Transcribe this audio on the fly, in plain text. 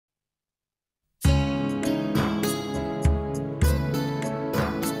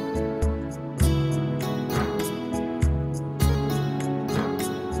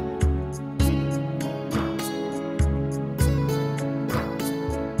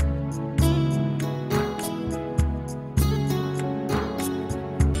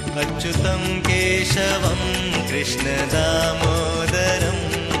अच्युतं केशवं Krishna दामोदरं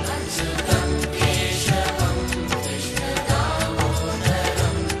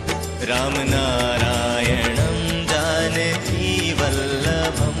रामनारायणं Janaki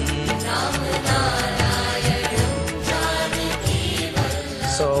वल्लभम्.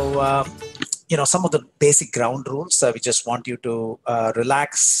 So, some of the basic ground rules, we just want you to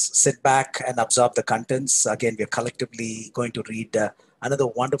relax, sit back and absorb the contents. Again, we're collectively going to read another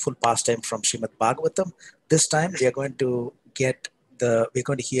wonderful pastime from Srimad Bhagavatam. This time we are going to we're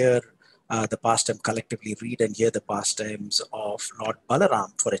going to hear the pastime collectively, read and hear the pastimes of Lord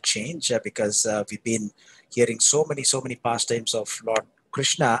Balaram for a change, because we've been hearing so many pastimes of Lord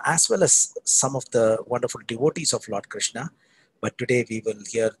Krishna, as well as some of the wonderful devotees of Lord Krishna. But today we will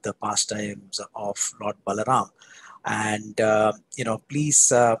hear the pastimes of Lord Balaram. And,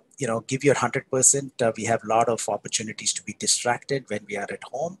 please, give your 100%. We have a lot of opportunities to be distracted when we are at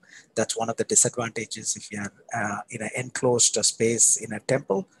home. That's one of the disadvantages. If you are in an enclosed space in a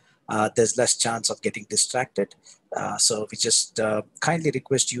temple, there's less chance of getting distracted. So we just kindly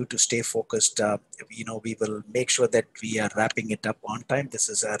request you to stay focused. We will make sure that we are wrapping it up on time. This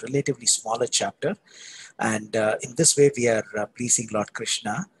is a relatively smaller chapter. And in this way, we are pleasing Lord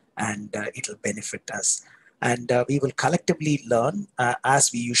Krishna, and it will benefit us. And we will collectively learn,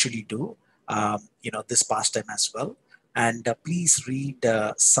 as we usually do, this pastime as well. And please read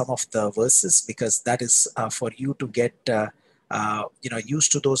some of the verses, because that is for you to get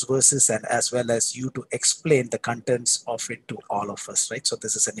used to those verses, and as well as you to explain the contents of it to all of us, right? So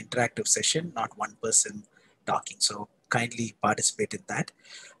this is an interactive session, not one person talking. So kindly participate in that.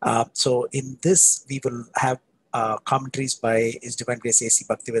 So in this, we will have commentaries by His Divine Grace A.C.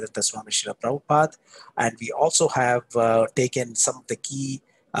 Bhaktivedanta Swami Srila Prabhupada, and we also have taken some of the key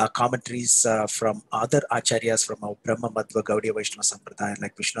commentaries from other acharyas from our Brahma Madhva Gaudiya Vaishnava Sampradaya,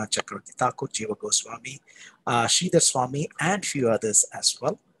 like Vishwanath Chakravarti Thakur, Jiva Goswami, Sridhar Swami, and few others as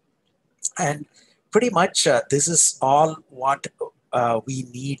well. And pretty much this is all what we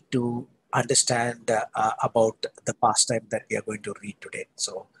need to understand about the pastime that we are going to read today.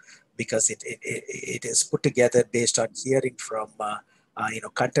 So, because it is put together based on hearing from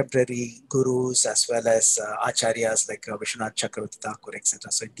contemporary gurus, as well as acharyas like Vishwanath Chakravarti Thakur,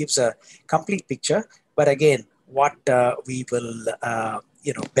 etc. So it gives a complete picture. But again, what we will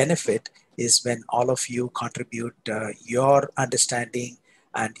benefit is when all of you contribute your understanding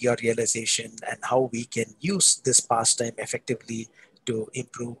and your realization, and how we can use this pastime effectively to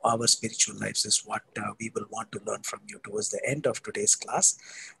improve our spiritual lives is what we will want to learn from you towards the end of today's class.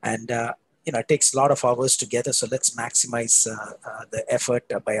 And it takes a lot of hours together, so let's maximize the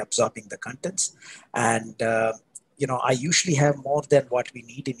effort by absorbing the contents. And I usually have more than what we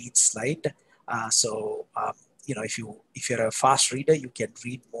need in each slide. If you're a fast reader, you can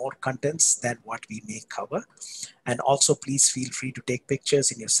read more contents than what we may cover. And also, please feel free to take pictures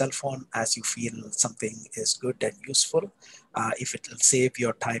in your cell phone as you feel something is good and useful, if it will save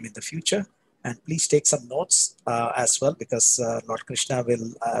your time in the future. And please take some notes as well, because Lord Krishna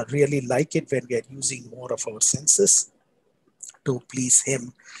will really like it when we are using more of our senses to please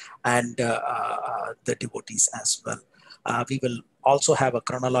him and the devotees as well. We will also have a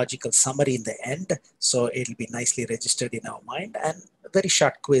chronological summary in the end, so it'll be nicely registered in our mind, and a very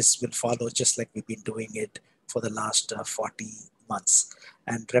short quiz will follow, just like we've been doing it for the last 40 months.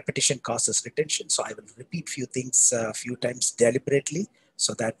 And repetition causes retention, so I will repeat few things a few times deliberately,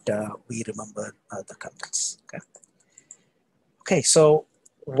 so that we remember the contents. Okay, so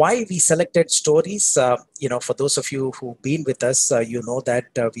why we selected stories, for those of you who've been with us, you know that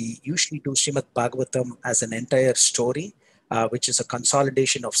we usually do Srimad Bhagavatam as an entire story, which is a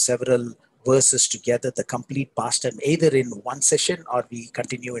consolidation of several verses together, the complete pastime, either in one session or we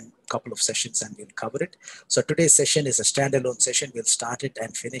continue in a couple of sessions and we'll cover it. So today's session is a standalone session. We'll start it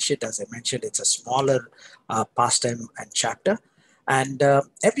and finish it. As I mentioned, it's a smaller pastime and chapter. And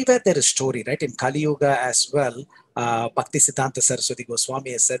everywhere there is story, right? In Kali Yuga as well, Bhakti Siddhanta Saraswati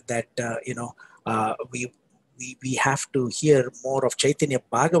Goswami has said that, we have to hear more of Chaitanya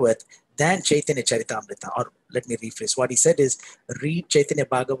Bhagavat than Chaitanya Charitamrita. Or let me rephrase. What he said is, read Chaitanya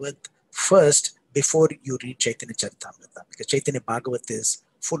Bhagavat first before you read Chaitanya Charitamrita, because Chaitanya Bhagavat is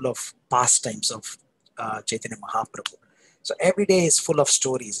full of pastimes of Chaitanya Mahaprabhu. So every day is full of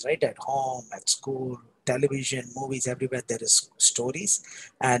stories, right? At home, at school, television, movies, everywhere there is stories.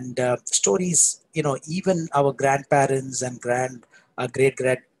 And stories, even our grandparents and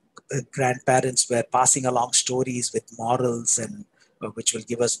great-grandparents were passing along stories with morals, and which will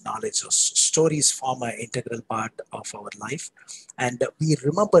give us knowledge. So stories form an integral part of our life. And we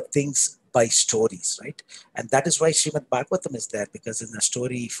remember things by stories, right? And that is why Srimad Bhagavatam is there, because in a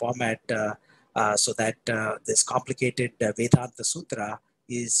story format, so that this complicated Vedanta Sutra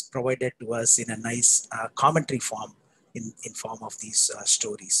is provided to us in a nice commentary form in form of these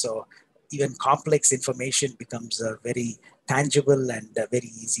stories. So even complex information becomes very tangible and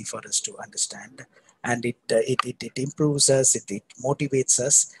very easy for us to understand. And it improves us, it motivates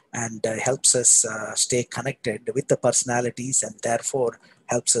us, and helps us stay connected with the personalities, and therefore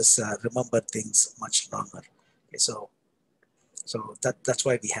helps us remember things much longer. Okay, so that's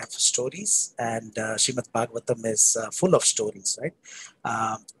why we have stories, and Srimad Bhagavatam is full of stories, right?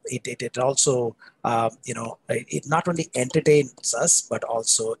 It also, it not only entertains us, but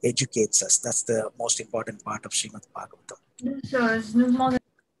also educates us. That's the most important part of Srimad Bhagavatam.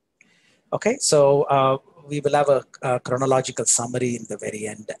 Okay, so we will have a chronological summary in the very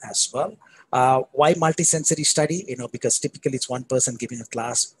end as well. Why multisensory study? Because typically it's one person giving a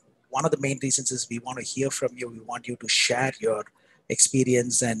class. One of the main reasons is we want to hear from you. We want you to share your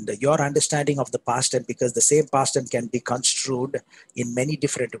experience and your understanding of the past, and because the same past and can be construed in many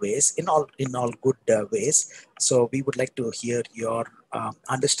different ways, in all good ways. So we would like to hear your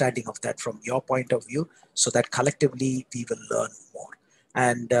understanding of that from your point of view, so that collectively we will learn more.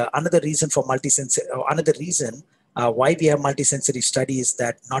 And another reason why we have multisensory study is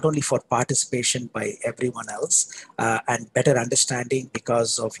that not only for participation by everyone else and better understanding,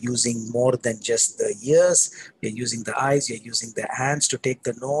 because of using more than just the ears, you're using the eyes, you're using the hands to take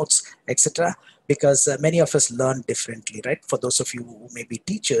the notes, etc. Because many of us learn differently, right? For those of you who may be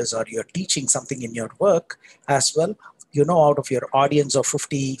teachers, or you're teaching something in your work as well, out of your audience of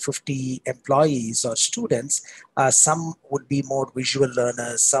 50 employees or students, some would be more visual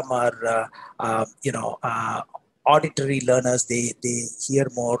learners, some are, auditory learners. They hear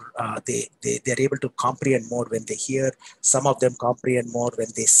more, they're able to comprehend more when they hear. Some of them comprehend more when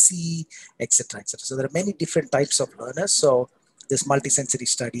they see, etc., etc. So there are many different types of learners. So this multisensory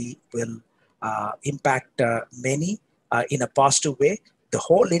study will impact many in a positive way. The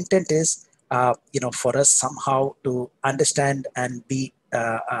whole intent is, for us somehow to understand and be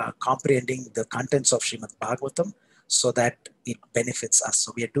comprehending the contents of Srimad Bhagavatam, so that it benefits us.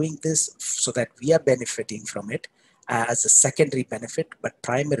 So we are doing this so that we are benefiting from it as a secondary benefit, but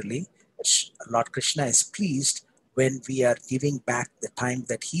primarily Lord Krishna is pleased when we are giving back the time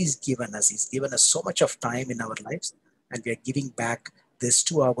that He's given us. He's given us so much of time in our lives, and we are giving back this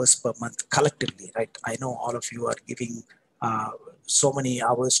 2 hours per month collectively, right? I know all of you are giving so many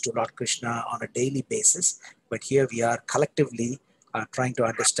hours to Lord Krishna on a daily basis, but here we are collectively trying to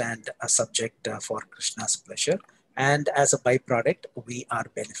understand a subject for Krishna's pleasure, and as a byproduct, we are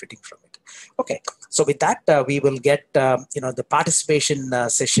benefiting from it. Okay, so with that, we will get the participation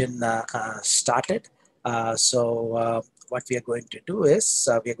session started. So what we are going to do is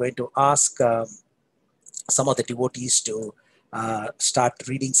we are going to ask some of the devotees to start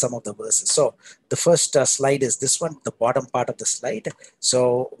reading some of the verses. So the first slide is this one, the bottom part of the slide.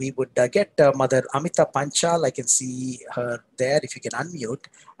 So we would get Mother Amita Panchal. I can see her there. If you can unmute,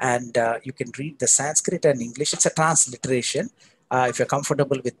 and you can read the Sanskrit and English. It's a transliteration. If you're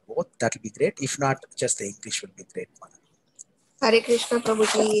comfortable with both, that will be great. If not, just the English will be great, Mother. Hare Krishna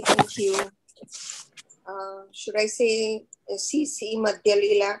Prabhuji, thank you. Should I say CC Madhya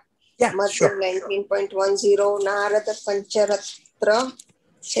Leela? Yeah, Madhya sure. 19.10 Narada Pancharatra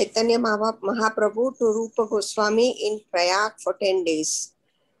Chaitanya Mahaprabhu to Rupa Goswami in Prayag for 10 days.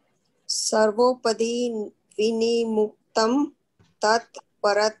 Sarvopadi Vinimuktam Tat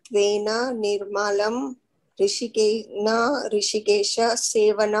Paratvena Nirmalam Rishikesha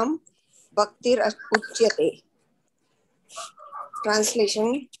Sevanam Bhaktir Uchyate.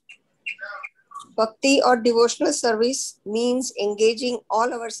 Translation: Bhakti or devotional service means engaging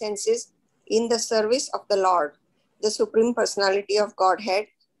all our senses in the service of the Lord, the Supreme Personality of Godhead,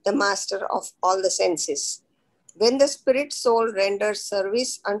 the Master of all the senses. When the spirit soul renders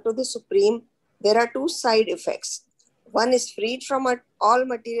service unto the Supreme, there are two side effects. One is freed from all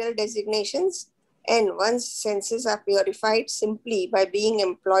material designations, and one's senses are purified simply by being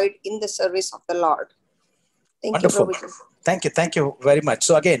employed in the service of the Lord. Thank Wonderful. you, Prabhuji. Thank you very much.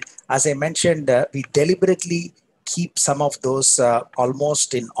 So again, as I mentioned, we deliberately keep some of those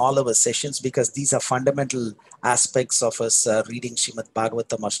almost in all our sessions, because these are fundamental aspects of us reading Srimad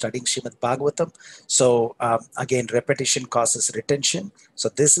Bhagavatam or studying Srimad Bhagavatam. So again, repetition causes retention. So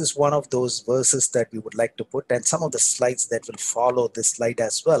this is one of those verses that we would like to put, and some of the slides that will follow this slide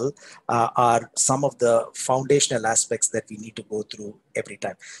as well are some of the foundational aspects that we need to go through every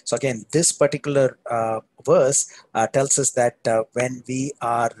time. So again, this particular verse tells us that when we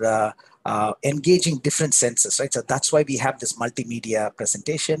are engaging different senses, right? So that's why we have this multimedia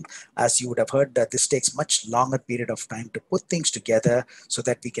presentation. As you would have heard, that this takes much longer period of time to put things together so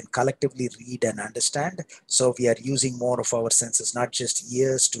that we can collectively read and understand. So we are using more of our senses, not just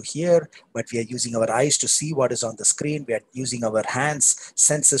ears to hear, but we are using our eyes to see what is on the screen. We are using our hands,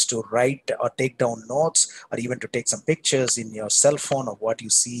 senses to write or take down notes, or even to take some pictures in your cell phone of what you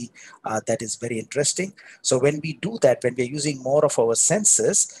see. That is very interesting. So when we do that, when we're using more of our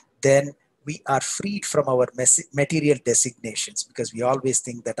senses, then we are freed from our material designations, because we always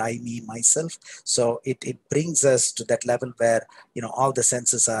think that I, me, myself. So it brings us to that level where, all the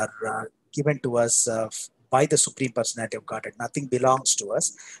senses are given to us by the Supreme Personality of Godhead. Nothing belongs to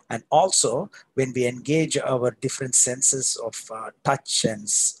us. And also, when we engage our different senses of touch and,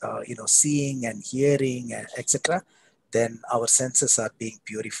 seeing and hearing, etc., then our senses are being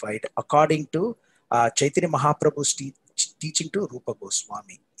purified according to Chaitanya Mahaprabhu's teaching to Rupa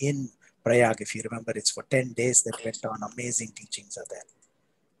Goswami in Prayag. If you remember, it's for 10 days that went on. Amazing teachings are there.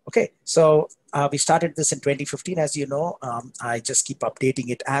 Okay, so we started this in 2015. As you know, I just keep updating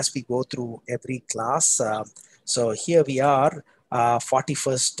it as we go through every class. So here we are,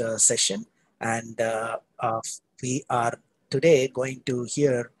 41st session, and we are today going to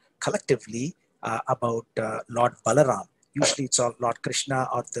hear collectively about Lord Balaram. Usually it's all Lord Krishna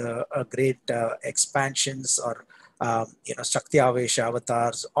or the great expansions or Shakti Avesha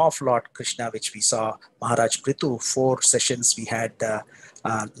avatars of Lord Krishna, which we saw Maharaj Prithu, 4 sessions we had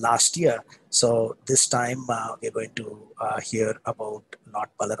last year. So this time we're going to hear about Lord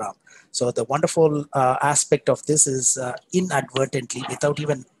Balaram. So the wonderful aspect of this is inadvertently, without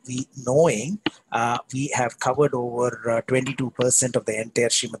even we knowing, we have covered over 22% of the entire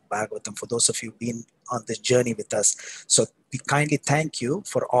Srimad Bhagavatam, for those of you who've been on this journey with us. So we kindly thank you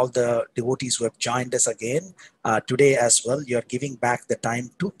for all the devotees who have joined us again today as well. You're giving back the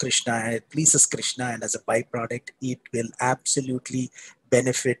time to Krishna, and it pleases Krishna, and as a byproduct, it will absolutely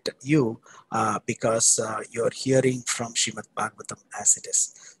benefit you because you're hearing from Srimad Bhagavatam as it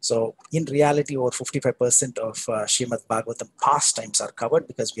is. So in reality, over 55% of Srimad Bhagavatam pastimes are covered,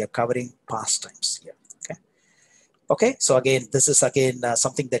 because we are covering pastimes here. Okay, so again, this is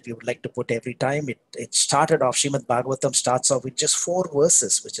something that we would like to put every time. It started off, Srimad Bhagavatam starts off with just 4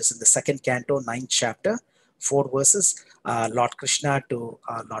 verses, which is in the 2nd canto, 9th chapter, 4 verses. Lord Krishna to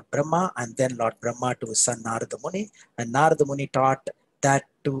Lord Brahma, and then Lord Brahma to his son Narada Muni. And Narada Muni taught that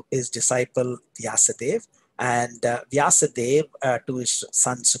to his disciple Vyasadeva, and Vyasadeva to his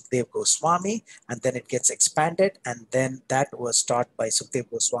son Sukdev Goswami, and then it gets expanded, and then that was taught by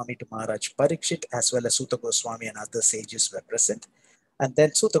Sukdev Goswami to Maharaj Parikshit, as well as Suta Goswami and other sages were present. And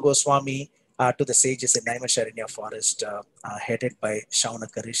then Suta Goswami to the sages in Naimisharanya forest, headed by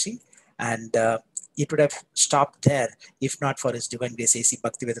Shaunaka Rishi. And it would have stopped there if not for his divine grace, A.C.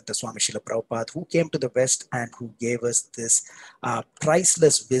 Bhaktivedanta Swami Srila Prabhupada, who came to the West and who gave us this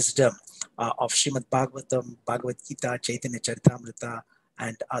priceless wisdom of Srimad Bhagavatam, Bhagavad Gita, Chaitanya Charitamrita,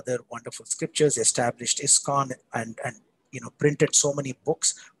 and other wonderful scriptures, established ISKCON, and printed so many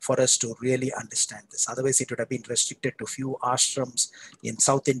books for us to really understand this. Otherwise, it would have been restricted to few ashrams in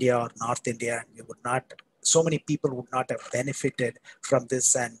South India or North India, and we would not, so many people would not have benefited from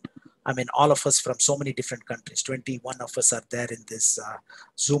this. And I mean, all of us from so many different countries, 21 of us are there in this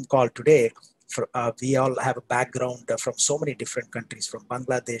Zoom call today. We all have a background from so many different countries, from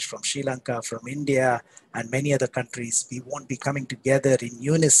Bangladesh, from Sri Lanka, from India, and many other countries. We won't be coming together in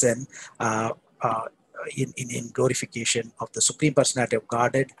unison in glorification of the Supreme Personality of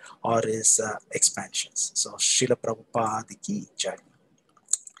Godhead or his expansions. So Srila Prabhupada ki jai.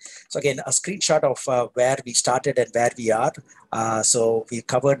 So again, a screenshot of where we started and where we are. So we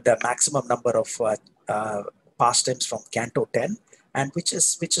covered the maximum number of pastimes from Canto 10, and which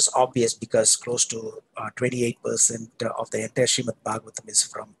is obvious, because close to 28% of the entire Srimad Bhagavatam is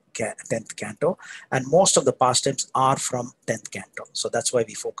from 10th canto, and most of the pastimes are from 10th canto. So that's why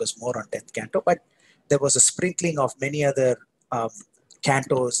we focus more on 10th canto. But there was a sprinkling of many other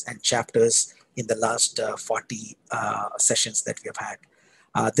cantos and chapters in the last 40 sessions that we have had.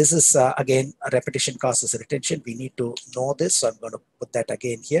 This is, again, a repetition causes retention. We need to know this. So I'm going to put that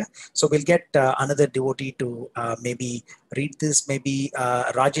again here. So we'll get another devotee to maybe read this. Maybe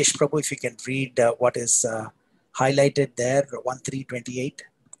Rajesh Prabhu, if you can read what is highlighted there, 1328.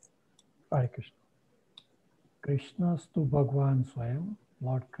 Hare Krishna. Krishnastu Bhagwan Swayam.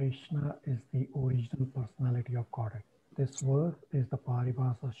 Lord Krishna is the original personality of Godhead. This verse is the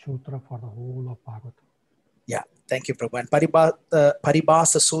Paribhasa Sutra for the whole of Bhagavatam. Yeah, thank you, Prabhu. And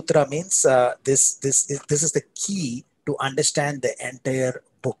Paribhasa Sutra means this is the key to understand the entire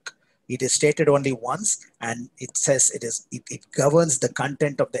book. It is stated only once, and it says it governs the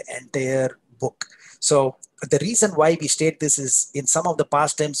content of the entire book. So the reason why we state this is in some of the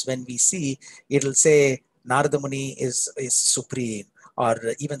pastimes when we see, it'll say Narada Muni is supreme, or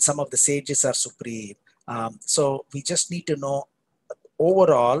even some of the sages are supreme. So we just need to know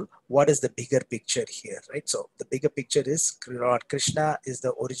overall what is the bigger picture here, right? So the bigger picture is Lord Krishna is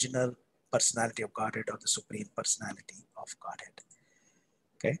the original personality of Godhead, or the supreme personality of Godhead.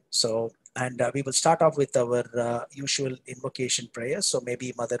 Okay, so and we will start off with our usual invocation prayer. So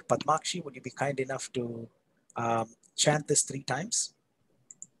maybe Mother Padmakshi, would you be kind enough to chant this 3 times?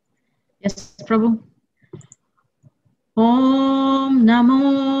 Yes, Prabhu. Om Namo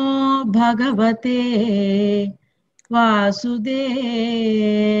Bhagavate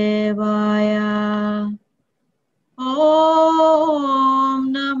Vasudevaya. Om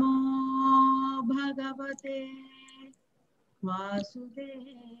Namo Bhagavate Vasudevaya.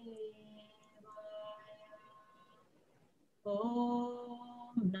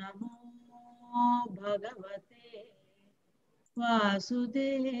 Om Namo Bhagavate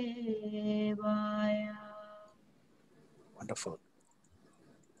Vasudevaya. Wonderful.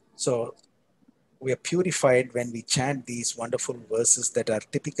 So we are purified when we chant these wonderful verses that are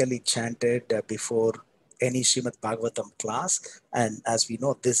typically chanted before any Srimad Bhagavatam class. And as we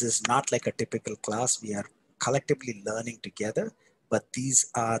know, this is not like a typical class. We are collectively learning together, but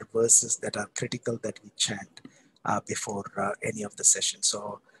these are verses that are critical that we chant before any of the sessions.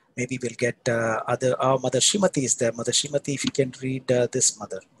 So maybe we'll get Mother Srimati is there. Mother Srimati, if you can read this,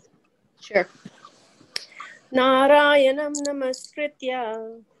 Mother. Sure. Narayanam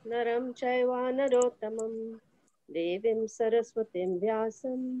namaskritya naram chaiva narottamam devim saraswatim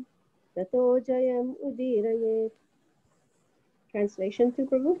vyasam tato jayam udirayet. Translation to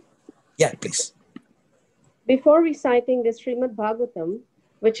Prabhu? Yeah, please. Before reciting the Srimad Bhagavatam,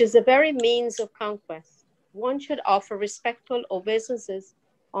 which is the very means of conquest, one should offer respectful obeisances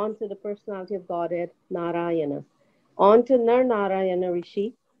onto the personality of Godhead, Narayana, onto Narayana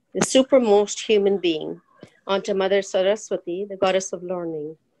Rishi, the supermost human being, onto Mother Saraswati, the goddess of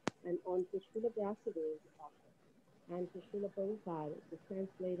learning, and onto Srila Vyasadeva, the author, and to Srila Prabhupada, the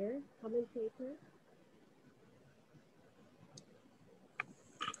translator, commentator.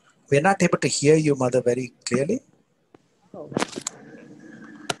 We're not able to hear you, Mother, very clearly. Oh.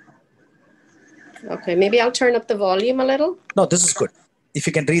 Okay, maybe I'll turn up the volume a little. No, this is good. If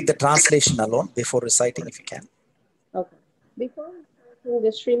you can read the translation alone before reciting, if you can. Okay. Before reciting the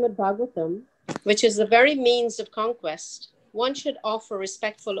Srimad Bhagavatam, which is the very means of conquest, one should offer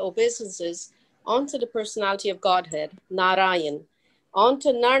respectful obeisances onto the personality of Godhead, Narayan,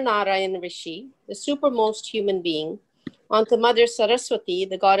 onto Narayan Rishi, the supermost human being, onto Mother Saraswati,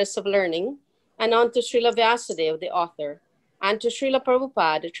 the goddess of learning, and onto Srila Vyasadeva, the author, and to Srila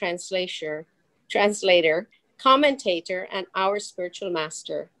Prabhupada, the translator, commentator, and our spiritual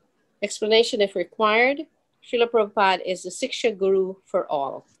master. Explanation if required. Srila Prabhupada is the Siksha Guru for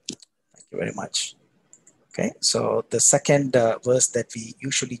all. Thank you very much. Okay, so the second verse that we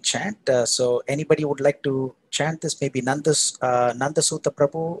usually chant. So anybody would like to chant this? Maybe Nanda Sutta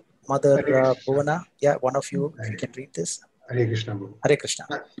Prabhu, Mother Bhuvana. Yeah, one of you, if you can read this. Hare Krishna. Hare Krishna.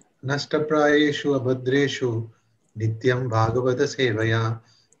 Nashtaprayeshu abhadreshu nityam bhagavata sevaya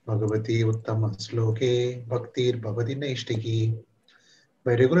bhagavati uttama sloke bhaktir bhavati naishtiki.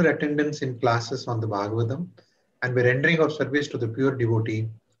 By regular attendance in classes on the Bhagavatam and by rendering of service to the pure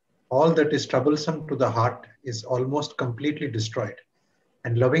devotee, all that is troublesome to the heart is almost completely destroyed,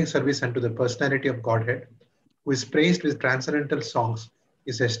 and loving service unto the personality of Godhead, who is praised with transcendental songs,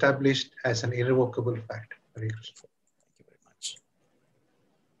 is established as an irrevocable fact. Hare Krishna. Thank you very much.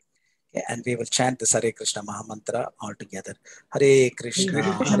 Okay, and we will chant the Hare Krishna Mahamantra all together. Hare Krishna,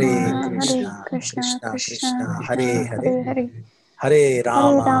 Hare Krishna, Krishna Krishna, Hare Hare. Hare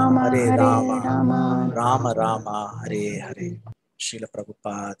Rama, Hare Rama, Rama Rama, Hare Hare. Srila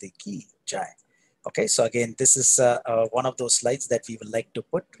Prabhupada ki Jai. Okay, so again, this is one of those slides that we would like to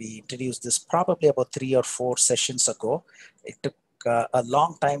put. We introduced this probably about 3 or 4 sessions ago. It took a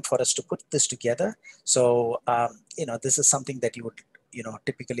long time for us to put this together. So, this is something that you would,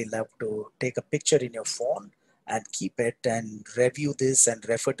 typically love to take a picture in your phone and keep it and review this and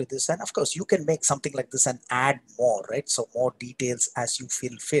refer to this. And of course, you can make something like this and add more, right? So more details as you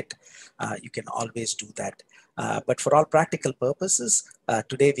feel fit. You can always do that. But for all practical purposes,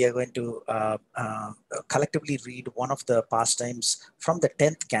 today we are going to collectively read one of the pastimes from the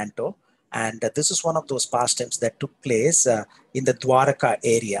 10th canto. And this is one of those pastimes that took place in the Dwaraka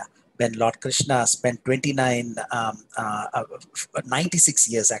area, when Lord Krishna spent 96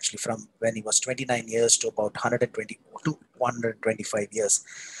 years actually, from when he was 29 years to about 125 years.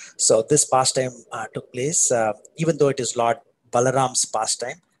 So this pastime took place, even though it is Lord Balaram's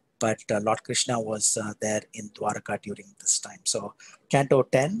pastime, but Lord Krishna was there in Dwaraka during this time. So Canto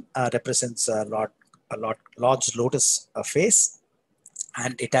 10 represents Lord's lotus face,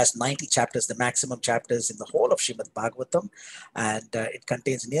 and it has 90 chapters, the maximum chapters in the whole of Srimad Bhagavatam, and it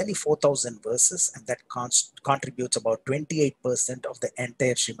contains nearly 4,000 verses, and that contributes about 28% of the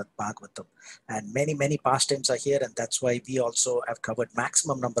entire Srimad Bhagavatam. And many pastimes are here, and that's why we also have covered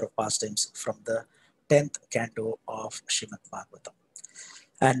maximum number of pastimes from the 10th canto of Srimad Bhagavatam.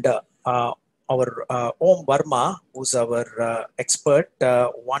 And our Om Verma, who's our expert,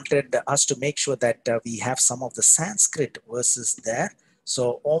 wanted us to make sure that we have some of the Sanskrit verses there.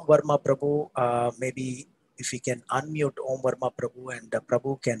 So Om Verma Prabhu, maybe if we can unmute Om Verma Prabhu, and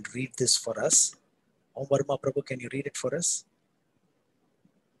Prabhu can read this for us. Om Verma Prabhu, can you read it for us?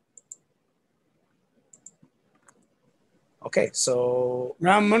 Okay, so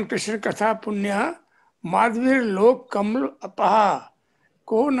Brahman Krishna Katha Punya Madhvir Lok Kamal Apaha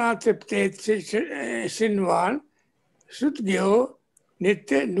Ko Na Tripte Shinvan Sutgyo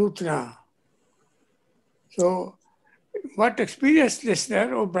Nitya Nutna. So, what experienced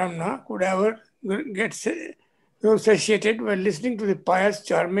listener or Brahmana could ever get satiated while listening to the pious,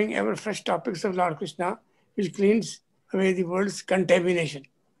 charming, ever fresh topics of Lord Krishna, which cleans away the world's contamination.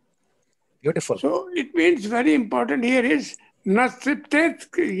 Beautiful. So it means very important here is not triptet.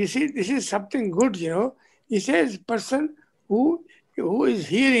 You see, this is something good, you know. He says person who is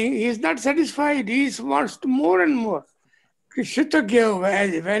hearing, he is not satisfied. He wants more and more.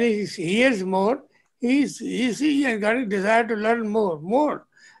 Krishnatagya, when he hears more, he has got a desire to learn more.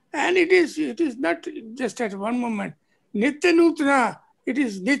 And it is not just at one moment. Nitya Nutana, it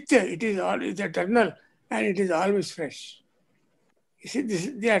is Nitya, it is eternal, and it is always fresh. You see,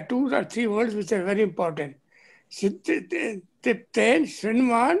 there are 2 or 3 words which are very important. Tipten,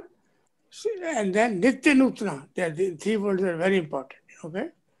 Srinman, and then Nitya Nutana. The 3 words are very important. Okay?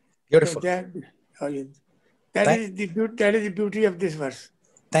 Beautiful. So that is the beauty of this verse.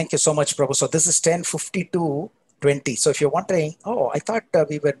 Thank you so much, Prabhu. So this is 10:52:20. So if you're wondering, I thought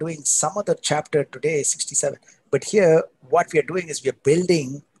we were doing some other chapter today, 67. But here, what we are doing is we are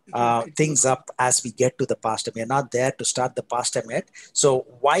building things up as we get to the pastime. We are not there to start the pastime yet. So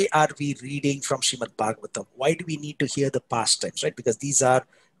why are we reading from Srimad Bhagavatam? Why do we need to hear the pastimes, right? Because these are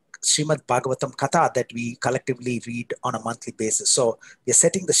Srimad Bhagavatam Katha that we collectively read on a monthly basis. So we're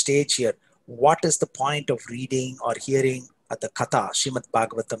setting the stage here. What is the point of reading or hearing the Katha, Srimad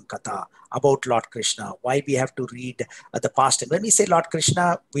Bhagavatam Katha about Lord Krishna? Why we have to read the past? And when we say Lord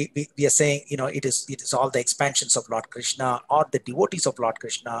Krishna, we are saying, it is all the expansions of Lord Krishna, or the devotees of Lord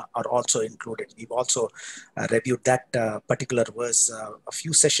Krishna are also included. We've also reviewed that particular verse a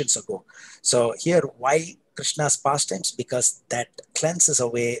few sessions ago. So here, why Krishna's pastimes? Because that cleanses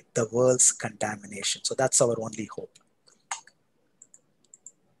away the world's contamination. So that's our only hope.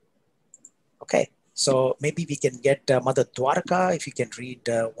 Okay. So maybe we can get Mother Dwaraka, if you can read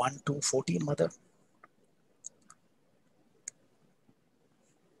 1-14, Mother.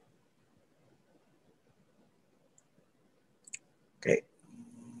 Okay.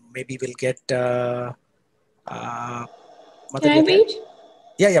 Maybe we'll get Mother. Can I read?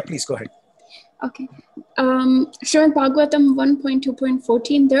 Yeah, please go ahead. Okay. Srimad Bhagavatam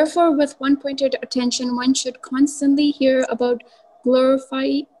 1.2.14. Therefore, with one pointed attention, one should constantly hear about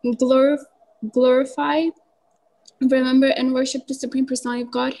glorify, remember, and worship the Supreme Personality of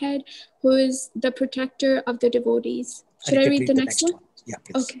Godhead, who is the protector of the devotees. Should I read the next one? Yeah,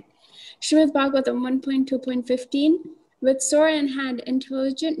 please. Okay. Srimad Bhagavatam 1.2.15. With sword in hand,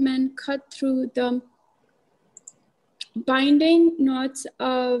 intelligent men cut through the binding knots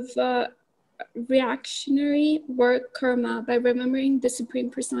of reactionary work karma by remembering the Supreme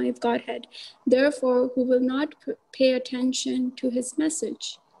Personality of Godhead. Therefore, who will not pay attention to his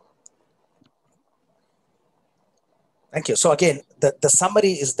message? Thank you. So again, the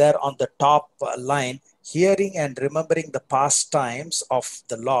summary is there on the top line. Hearing and remembering the pastimes of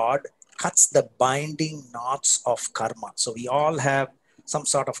the Lord cuts the binding knots of karma. So we all have some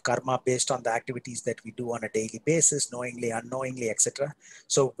sort of karma based on the activities that we do on a daily basis, knowingly, unknowingly, etc.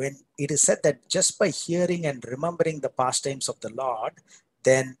 So when it is said that just by hearing and remembering the pastimes of the Lord,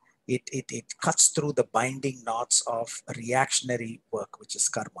 then it cuts through the binding knots of reactionary work, which is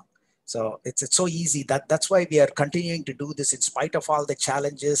karma. So it's so easy. That's why we are continuing to do this in spite of all the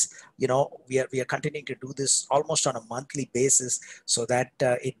challenges. We are continuing to do this almost on a monthly basis so that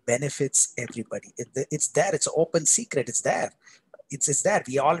it benefits everybody. It's there. It's an open secret. It's there. It's there.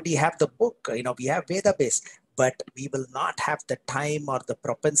 We already have the book. We have Veda base, but we will not have the time or the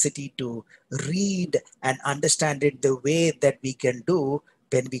propensity to read and understand it the way that we can do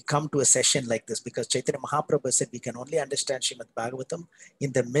when we come to a session like this, because Chaitanya Mahaprabhu said we can only understand Srimad Bhagavatam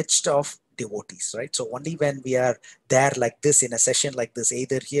in the midst of devotees, right? So only when we are there like this in a session like this,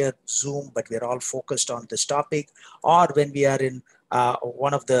 either here Zoom, but we're all focused on this topic, or when we are in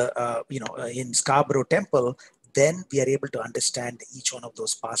one of the, in Scarborough Temple, then we are able to understand each one of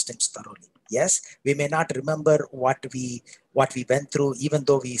those pastimes thoroughly. Yes, we may not remember what we went through, even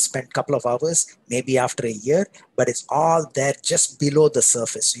though we spent a couple of hours, maybe after a year, but it's all there just below the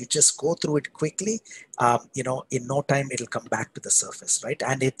surface. You just go through it quickly, in no time it'll come back to the surface, right?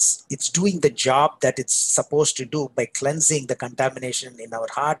 And it's doing the job that it's supposed to do by cleansing the contamination in our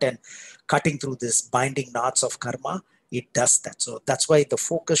heart and cutting through this binding knots of karma. It does that. So that's why the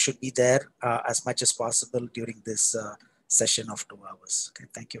focus should be there as much as possible during this session of 2 hours. Okay,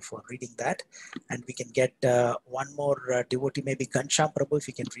 thank you for reading that. And we can get one more devotee, maybe Ghanshyam Prabhu, if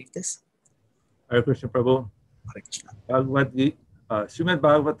you can read this. Hare Krishna Prabhu. Hare Krishna. Srimad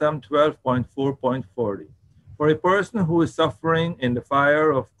Bhagavatam 12.4.40. For a person who is suffering in the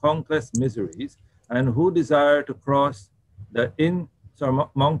fire of countless miseries and who desire to cross the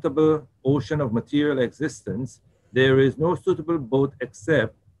insurmountable ocean of material existence, there is no suitable boat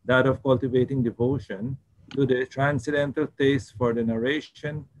except that of cultivating devotion to the transcendental taste for the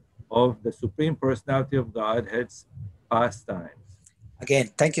narration of the Supreme Personality of Godhead's pastimes. Again,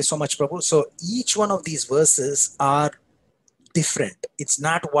 thank you so much, Prabhu. So each one of these verses are different. It's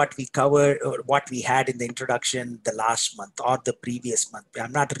not what we covered or what we had in the introduction the last month or the previous month.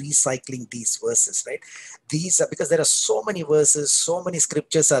 I'm not recycling these verses, right? These are because there are so many verses, so many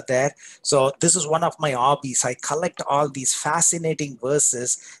scriptures are there. So this is one of my hobbies. I collect all these fascinating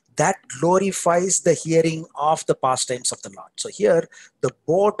verses that glorifies the hearing of the pastimes of the Lord. So here, the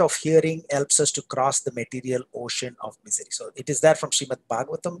boat of hearing helps us to cross the material ocean of misery. So it is there from Srimad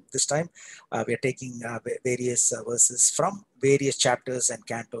Bhagavatam. This time, we are taking various verses from various chapters and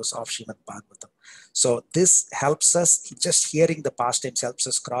cantos of Srimad Bhagavatam. So this helps us, just hearing the pastimes helps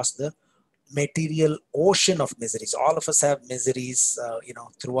us cross the material ocean of miseries. All of us have miseries,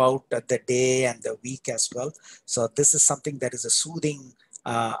 throughout the day and the week as well. So this is something that is a soothing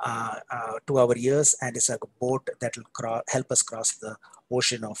to our ears, and it's like a boat that will help us cross the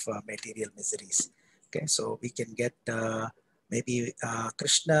ocean of material miseries. Okay, so we can get maybe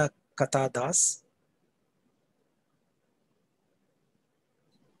Krishna Katha Das.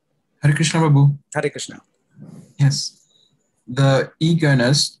 Hare Krishna Prabhu. Hare Krishna. Yes. The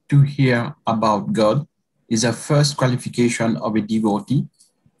eagerness to hear about God is a first qualification of a devotee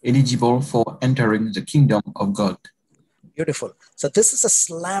eligible for entering the kingdom of God. Beautiful. So this is a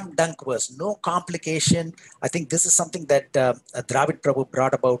slam dunk verse, no complication. I think this is something that Dvivida Prabhu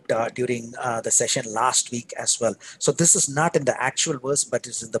brought about during the session last week as well. So this is not in the actual verse, but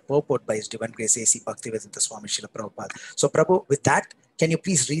it's in the purport by His Divine Grace A.C. Bhaktivedanta Swami Srila Prabhupada. So Prabhu, with that, can you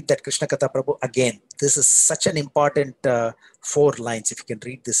please read that Krishna Katha, Prabhu, again? This is such an important 4 lines. If you can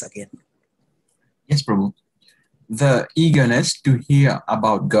read this again. Yes, Prabhu. The eagerness to hear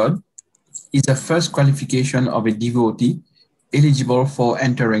about God is the first qualification of a devotee eligible for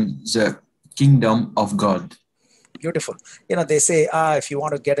entering the kingdom of God. Beautiful. They say, if you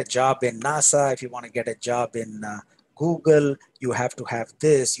want to get a job in NASA, if you want to get a job in Google, you have to have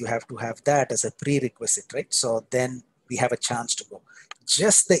this, you have to have that as a prerequisite, right? So then we have a chance to go.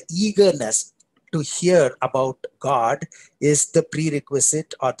 Just the eagerness to hear about God is the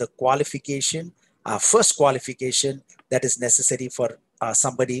prerequisite or the qualification, first qualification that is necessary for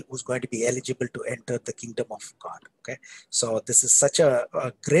somebody who's going to be eligible to enter the kingdom of God. Okay, so this is such a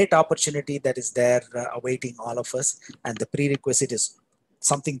great opportunity that is there awaiting all of us, and the prerequisite is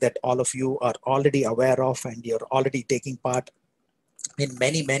something that all of you are already aware of, and you're already taking part in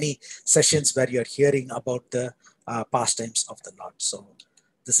many sessions where you're hearing about the pastimes of the Lord. So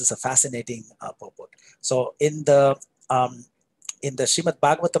this is a fascinating purport. So in the Srimad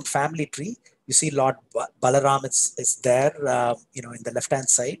Bhagavatam family tree, you see Lord Balarama is there, in the left-hand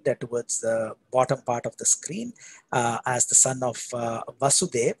side, towards the bottom part of the screen, as the son of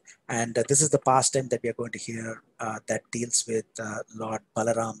Vasudev. And this is the pastime that we are going to hear that deals with Lord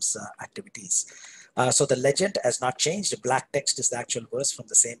Balaram's activities. So the legend has not changed. The black text is the actual verse from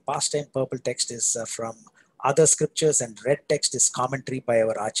the same pastime. Purple text is from other scriptures, and red text is commentary by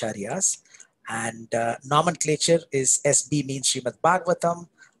our acharyas. And nomenclature is SB means Srimad Bhagavatam.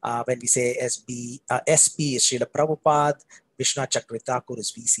 When we say SB, SP is Srila Prabhupada, Vishnu Chakrithakur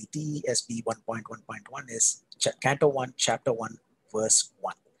is VCT, SB 1.1.1 is Canto 1, Chapter 1, Verse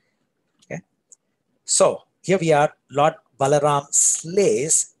 1. Okay. So here we are, Lord Balaram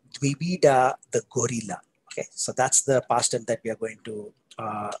slays Dvivida the gorilla. Okay, so that's the pastime that we are going to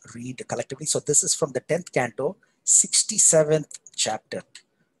read collectively. So this is from the 10th canto, 67th chapter.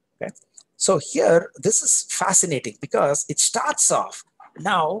 Okay. So here, this is fascinating because it starts off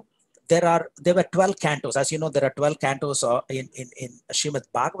now. There were 12 cantos. As you know, there are 12 cantos in Srimad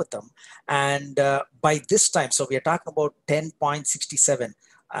Bhagavatam. And by this time, so we are talking about 10.67.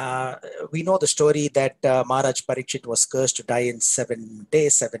 We know the story that Maharaj Parikshit was cursed to die in 7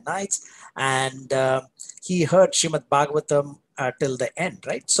 days, 7 nights. And he heard Srimad Bhagavatam till the end,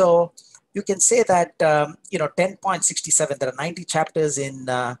 right? So you can say that, 10.67, there are 90 chapters in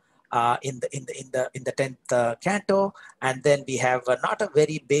the 10th canto, and then we have not a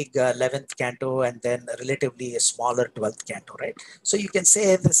very big 11th canto, and then relatively a smaller 12th canto, right? So you can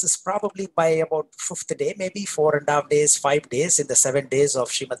say this is probably by about 5th day, maybe 4.5 days, 5 days in the 7 days of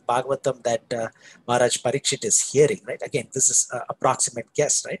Srimad Bhagavatam that Maharaj Parikshit is hearing, right? Again, this is an approximate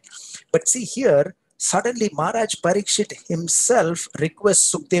guess, right? But see here, suddenly Maharaj Parikshit himself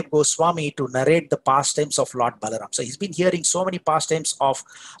requests Sukdev Goswami to narrate the pastimes of Lord Balaram. So he's been hearing so many pastimes of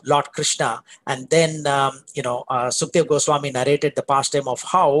Lord Krishna, and then Sukdev Goswami narrated the pastime of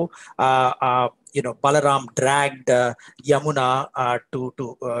how Balaram dragged Yamuna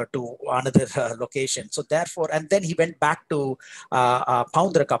to another location. So therefore, and then he went back to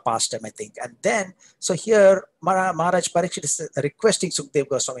Paundraka pastime, I think. And then, so here Maharaj Parikshit is requesting Sukdev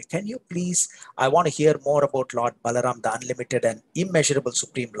Goswami, can you please, I want to hear more about Lord Balaram, the unlimited and immeasurable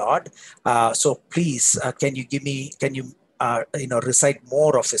Supreme Lord. So please, can you recite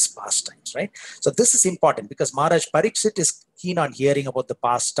more of his pastimes, right? So this is important because Maharaj Parikshit is keen on hearing about the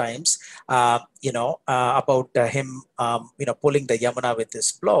pastimes, about him, pulling the Yamuna with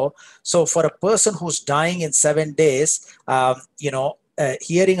his plow. So for a person who's dying in 7 days,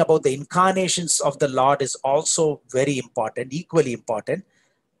 hearing about the incarnations of the Lord is also very important, equally important.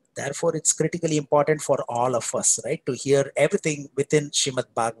 Therefore, it's critically important for all of us, right, to hear everything within Srimad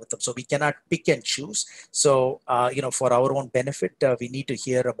Bhagavatam. So we cannot pick and choose. So, for our own benefit, we need to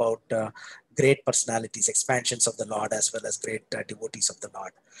hear about great personalities, expansions of the Lord, as well as great devotees of the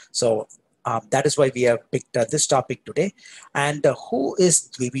Lord. So that is why we have picked this topic today. And who is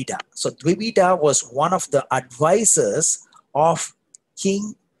Dvivida? So Dvivida was one of the advisors of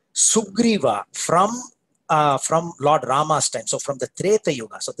King Sugriva from Lord Rama's time, so from the Treta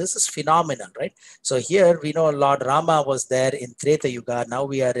Yuga. So this is phenomenal, right? So here we know Lord Rama was there in Treta Yuga. Now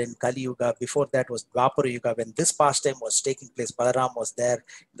we are in Kali Yuga. Before that was Dwapara Yuga. When this pastime was taking place, Balaram was there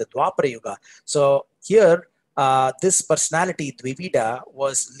in the Dwapara Yuga. So here, this personality, Dvivida,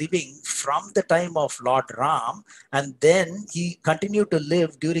 was living from the time of Lord Ram, and then he continued to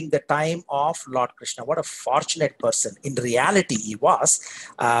live during the time of Lord Krishna. What a fortunate person. In reality, he was.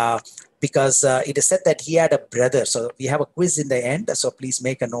 Because it is said that he had a brother. So we have a quiz in the end, so please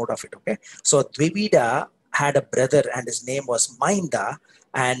make a note of it, okay? So Dvivida had a brother and his name was Mainda,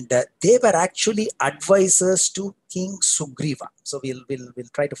 and they were actually advisors to King Sugriva. So we'll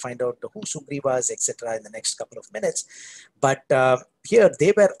try to find out who Sugriva is, etc. in the next couple of minutes. But here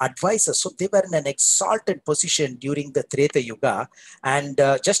they were advisors, so they were in an exalted position during the Treta Yuga. And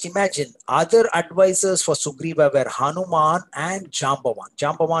just imagine, other advisors for Sugriva were Hanuman and Jambavan.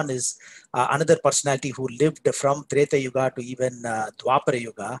 Jambavan is another personality who lived from Treta Yuga to even Dwapara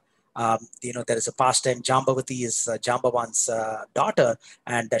Yuga. There is a pastime, Jambavati is Jambavan's daughter,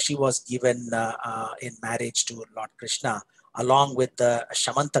 and she was given in marriage to Lord Krishna, along with the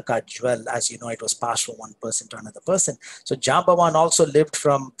Shamantaka jewel. As you know, it was passed from one person to another person. So Jambavan also lived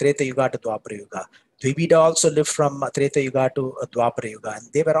from Treta Yuga to Dwapara Yuga. Dvivida also lived from Treta Yuga to Dwapara Yuga, and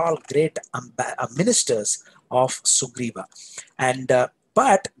they were all great ministers of Sugriva. And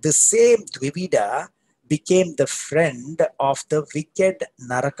but the same Dvivida became the friend of the wicked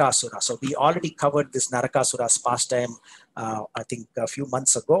Narakasura. So we already covered this Narakasura's pastime, I think a few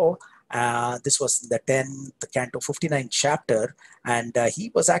months ago. This was in the 10th canto, 59th chapter, and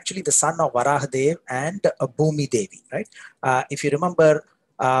he was actually the son of Varahadev and Bhumi Devi, right? If you remember,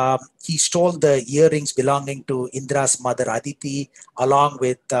 he stole the earrings belonging to Indra's mother Aditi, along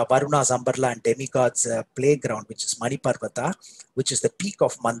with Varuna's umbrella and demigod's playground, which is Maniparvata, which is the peak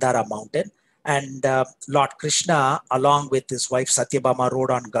of Mandara mountain. And Lord Krishna, along with his wife Satyabhama, rode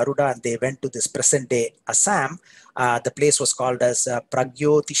on Garuda, and they went to this present-day Assam. The place was called as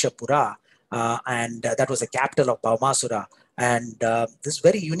Pragyotishapura, and that was the capital of Bhaumasura. And this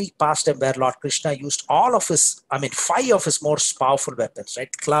very unique pastime where Lord Krishna used all of his, 5 of his most powerful weapons,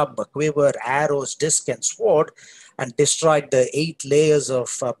 right? Club, quiver, arrows, disc, and sword, and destroyed the 8 layers of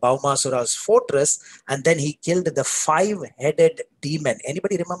Bhaumasura's fortress. And then he killed the 5-headed demon.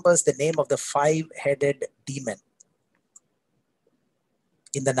 Anybody remembers the name of the 5-headed demon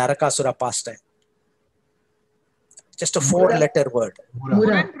in the Narakasura pastime? Just a four-letter word.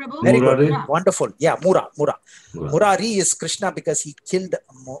 Muran, Prabhu. Very Murari. good. Wonderful. Yeah, Mura. Mura. Murari is Krishna because he killed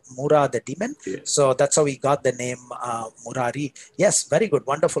Mura, the demon. Yeah. So that's how he got the name Murari. Yes, very good.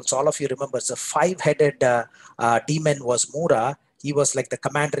 Wonderful. So all of you remember, the five-headed demon was Mura. He was like the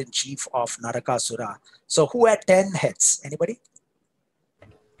commander-in-chief of Narakasura. So who had 10 heads? Anybody?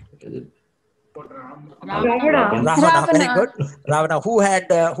 Ravana. Very good. Ravana.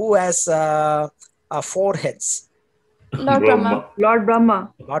 Who has 4 heads? Lord Brahma. Lord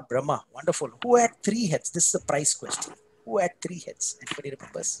Brahma. Lord Brahma. Wonderful. Who had 3 heads? This is a prize question. Who had 3 heads? Anybody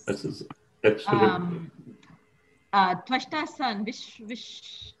remembers? This is excellent. Tvashta's son,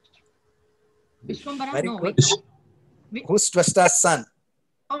 Vishwambara? Very No, good. wait, no. Who's Tvashta's son?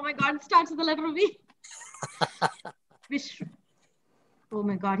 Oh my God, it starts with the letter V. Oh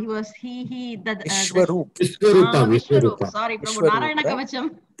my God, Vishwaroop. Vishwaroop. Sorry, Prabhu. Vishwaroop, Narayana right? Kavacham.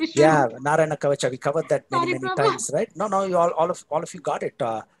 Yeah, Narayana Kavacha. We covered that many Sorry, Prabhu. times, right? No, you all of you got it.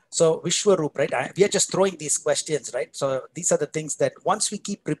 So Vishwaroop, right? We are just throwing these questions, right? So these are the things that once we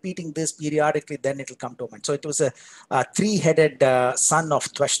keep repeating this periodically, then it will come to mind. So it was a 3-headed son of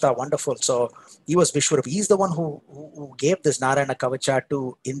Tvashta. Wonderful. So he was Vishwaroop. He's the one who gave this Narayana Kavacha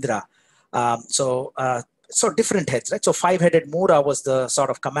to Indra. So different heads, right? So 5-headed Mura was the sort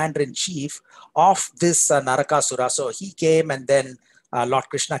of commander-in-chief of this Narakasura. So he came and then Lord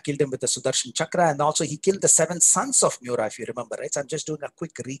Krishna killed him with the Sudarshan Chakra, and also he killed the 7 sons of Mura, if you remember, right? So I'm just doing a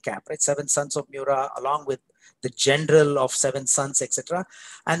quick recap, right? 7 sons of Mura along with the general of 7 sons, etc.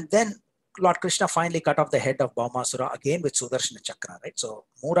 And then Lord Krishna finally cut off the head of Baumasura again with Sudarshana Chakra, right? So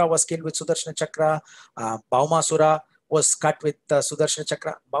Mura was killed with Sudarshana Chakra, Baumasura was cut with Sudarshana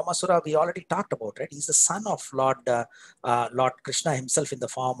Chakra. Baumasura we already talked about, right? He's the son of Lord Krishna himself in the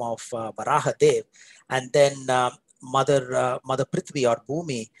form of Varaha Dev. And then Mother Prithvi or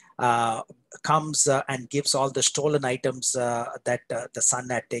Bhumi comes and gives all the stolen items that the son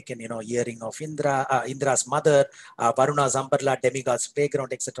had taken, earring of Indra's mother, Varuna's umbrella, demigod's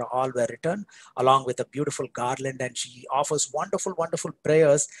playground, etc. all were returned along with a beautiful garland, and she offers wonderful, wonderful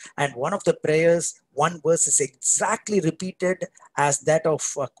prayers. And one of the prayers, one verse is exactly repeated as that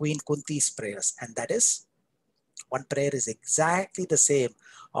of Queen Kunti's prayers, and that is, one prayer is exactly the same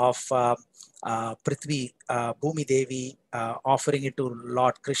of Prithvi, Bhumi Devi, offering it to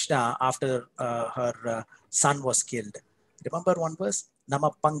Lord Krishna after her son was killed. Remember one verse?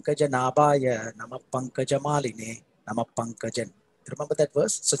 Nama Pankaja Nabaya, Nama Pankaja Maline, Nama Pankajan. Remember that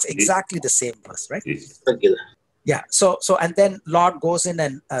verse? So it's exactly the same verse, right? Yeah. So and then Lord goes in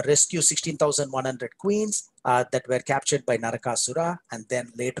and rescues 16,100 queens that were captured by Narakasura, and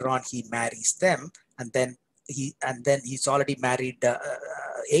then later on he marries them, and then he's already married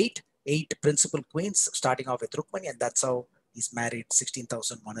 8 principal queens, starting off with Rukmani, and that's how he's married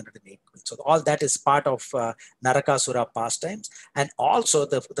 16,108 queens. So all that is part of Narakasura pastimes. And also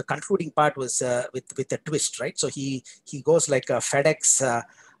the concluding part was with a twist, right? So he goes like a FedEx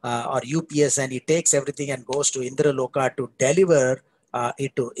or UPS, and he takes everything and goes to Indraloka to deliver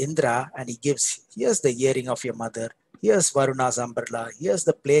it to Indra, and he gives, here's the earring of your mother, here's Varuna's umbrella, here's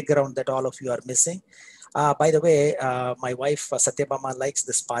the playground that all of you are missing. By the way, my wife Satyabhama likes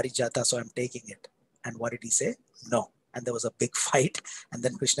this Parijata, so I'm taking it. And what did he say? No. And there was a big fight, and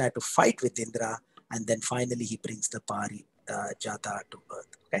then Krishna had to fight with Indra, and then finally he brings the Parijata to birth.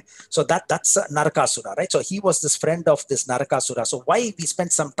 Okay, so that's Narakasura, right? So he was this friend of this Narakasura. So why we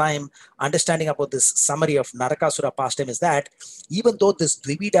spent some time understanding about this summary of Narakasura pastime is that even though this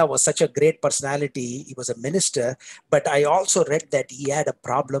Dvivida was such a great personality, he was a minister, but I also read that he had a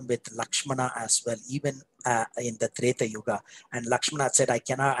problem with Lakshmana as well, even in the Treta Yuga. And Lakshmana said,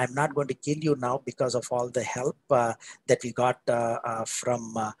 I'm not going to kill you now because of all the help that we got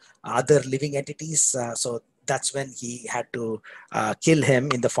from other living entities. So that's when he had to kill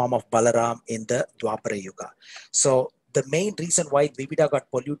him in the form of Balaram in the Dwapara Yuga. So the main reason why Dvivida got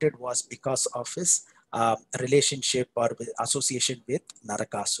polluted was because of his relationship or association with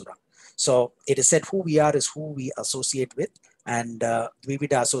Narakasura. So it is said who we are is who we associate with, and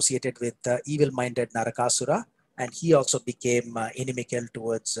Dvivida associated with evil-minded Narakasura, and he also became inimical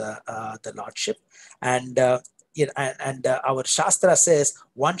towards the lordship. And our Shastra says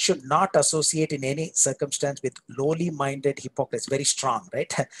one should not associate in any circumstance with lowly-minded hypocrites, very strong,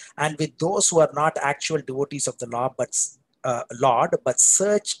 right? And with those who are not actual devotees of the Lord, but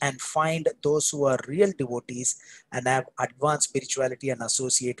search and find those who are real devotees and have advanced spirituality and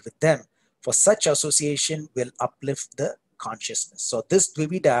associate with them. For such association will uplift the consciousness. So this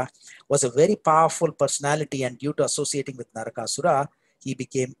Dvivida was a very powerful personality, and due to associating with Narakasura, he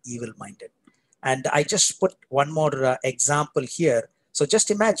became evil-minded. And I just put one more example here. So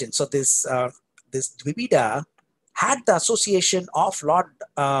just imagine, so this Dvivida had the association of Lord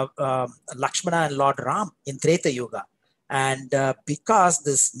Lakshmana and Lord Ram in Treta Yuga. And because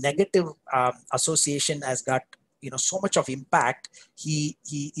this negative association has got so much of impact, he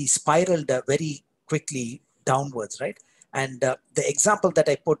spiraled very quickly downwards, right? And the example that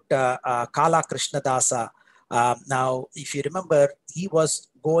I put, Kala Krishnadasa, now if you remember, he was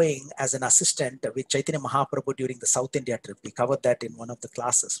going as an assistant with Chaitanya Mahaprabhu during the South India trip. We covered that in one of the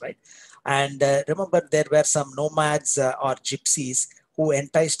classes, right? And remember, there were some nomads or gypsies who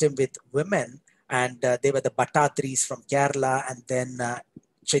enticed him with women, and they were the Bhattatris from Kerala, and then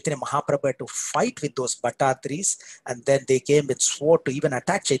Chaitanya Mahaprabhu had to fight with those Bhattatris, and then they came with sword to even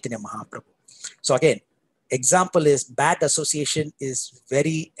attack Chaitanya Mahaprabhu. So again, example is bad association is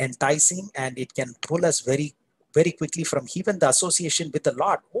very enticing, and it can pull us very, very quickly from even the association with the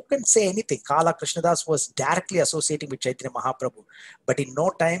Lord. Who can say anything? Kala Krishnadas was directly associating with Chaitanya Mahaprabhu, but in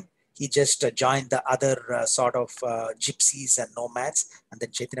no time, he just joined the other sort of gypsies and nomads, and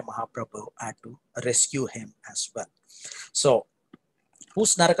then Chaitanya Mahaprabhu had to rescue him as well. So,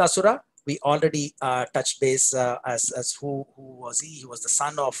 who's Narakasura? We already touched base as who was he? He was the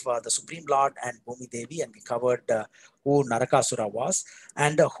son of the Supreme Lord and Bhumi Devi, and we covered who Narakasura was.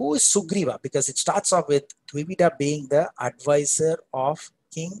 And who is Sugriva? Because it starts off with Dvivida being the advisor of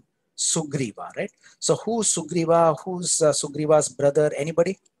King Sugriva, right? So who's Sugriva? Who's Sugriva's brother?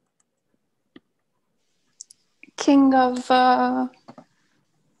 Anybody? King of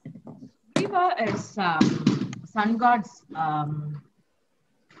Shiva is sun god's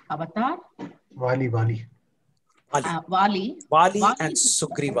avatar. Vali. Vali and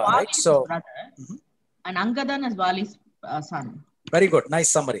Sugriva, Vali right? is So, his brother, and Angadan is Vali's son. Very good,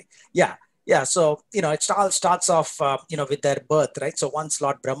 nice summary. Yeah. So it all starts off with their birth, right? So once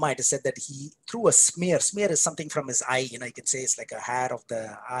Lord Brahma, it is said that he threw a smear. Smear is something from his eye. You could say it's like a hair of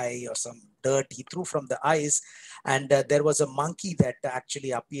the eye or some dirt he threw from the eyes, and there was a monkey that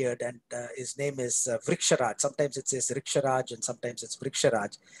actually appeared, and his name is Vriksharaj. Sometimes it says Riksharaj, and sometimes it's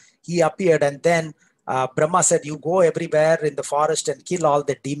Vriksharaj. He appeared, and then Brahma said, you go everywhere in the forest and kill all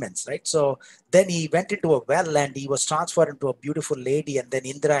the demons, right? So then he went into a well and he was transferred into a beautiful lady, and then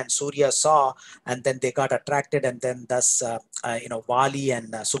Indra and Surya saw, and then they got attracted, and then thus Vali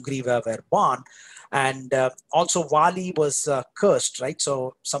and Sugriva were born. And also Vali was cursed, right?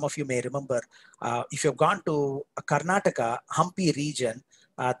 So some of you may remember, if you've gone to Karnataka, Hampi region,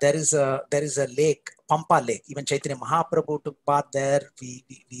 there is a lake, Pampa Lake. Even Chaitanya Mahaprabhu took bath there. We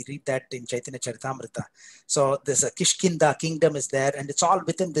read that in Chaitanya Charitamrita. So there's a Kishkinda kingdom is there, and it's all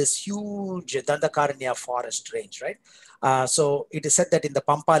within this huge Dandakaranya forest range, right? So it is said that in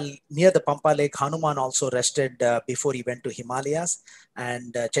the near the Pampa Lake, Hanuman also rested before he went to Himalayas,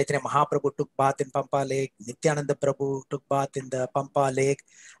 and Chaitanya Mahaprabhu took bath in Pampa Lake. Nityananda Prabhu took bath in the Pampa Lake,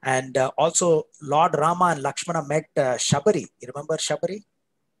 and also Lord Rama and Lakshmana met Shabari. You remember Shabari?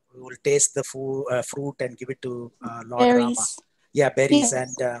 We will taste the fruit and give it to Lord berries. Rama. Yeah, berries.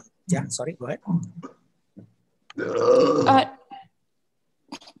 Yes. And sorry, go ahead.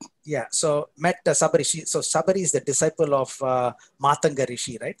 Yeah, so met Sabari. So Sabari is the disciple of Matanga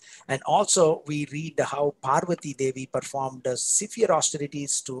Rishi, right? And also we read how Parvati Devi performed severe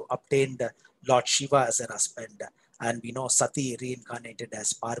austerities to obtain Lord Shiva as her husband. And we know Sati reincarnated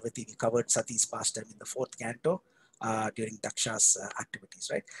as Parvati. We covered Sati's pastime in the 4th canto during Daksha's activities,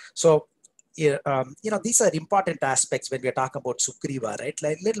 right? So, these are important aspects when we're talking about Sugriva, right?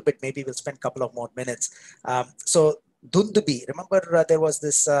 Like a little bit, maybe we'll spend a couple of more minutes. So Dundubi, remember there was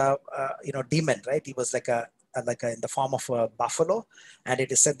this, demon, right? He was like in the form of a buffalo, and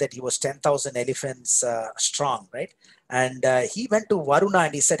it is said that he was 10,000 elephants strong, right? And he went to Varuna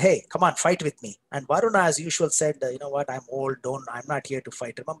and he said, hey, come on, fight with me. And Varuna, as usual, said, you know what, I'm old, I'm not here to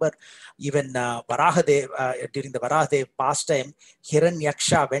fight. Remember, even Varahadev, during the Varahadev pastime,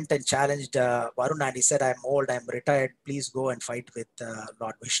 Hiranyaksha went and challenged Varuna, and he said, I'm old, I'm retired, please go and fight with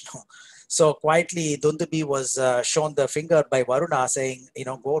Lord Vishnu. So quietly, Dundubi was shown the finger by Varuna saying,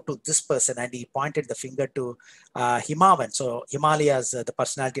 go to this person. And he pointed the finger to Himavan. So Himalayas, the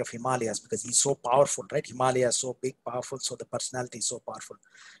personality of Himalayas, because he's so powerful, right? Himalaya is so big, powerful. So the personality is so powerful.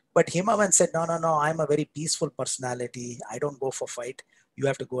 But Himavan said, no, I'm a very peaceful personality. I don't go for fight. You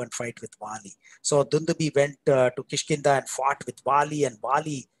have to go and fight with Vali. So Dundubi went to Kishkinda and fought with Vali, and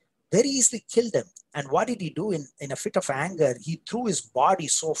Vali very easily killed him. And what did he do? In a fit of anger, he threw his body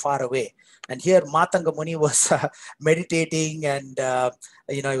so far away. And here Matanga Muni was meditating, and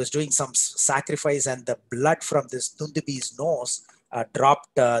he was doing some sacrifice, and the blood from this Dundubi's nose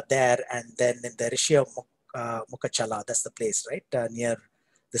dropped there, and then in the Rishi of Mukachala, that's the place, right, near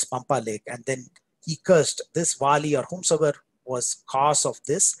this Pampa Lake. And then he cursed this Vali or whomsoever was cause of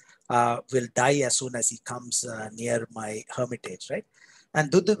this. will die as soon as he comes near my hermitage, right?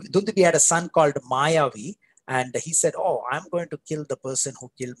 And Dundubi had a son called Mayavi, and he said, "Oh, I'm going to kill the person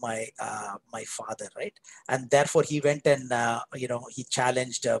who killed my my father," right? And therefore he went and he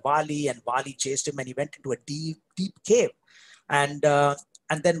challenged Vali, and Vali chased him, and he went into a deep cave, and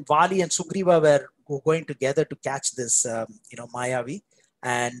then Vali and Sugriva were going together to catch this Mayavi,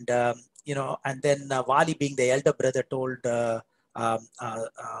 and and then Vali, being the elder brother, told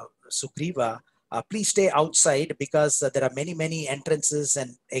Sugriva, please stay outside, because there are many entrances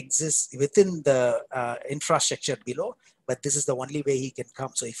and exits within the infrastructure below, but this is the only way he can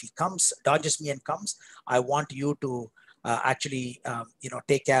come. So if he comes, dodges me and comes, I want you to actually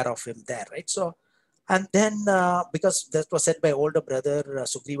take care of him there, right? So, and then because that was said by older brother,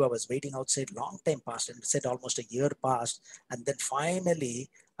 Sugriva was waiting outside. Long time passed, and said almost a year passed, and then finally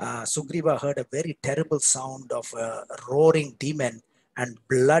Sugriva heard a very terrible sound of a roaring demon and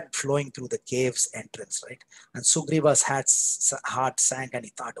blood flowing through the cave's entrance, right? And Sugriva's heart sank, and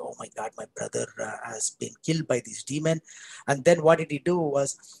he thought, "Oh my God, my brother has been killed by this demon." And then what did he do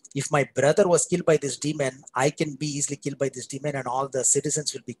was, if my brother was killed by this demon, I can be easily killed by this demon, and all the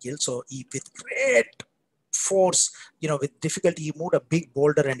citizens will be killed. So he, with great force, with difficulty, he moved a big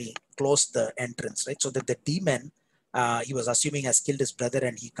boulder and he closed the entrance, right? So that the demon, he was assuming, has killed his brother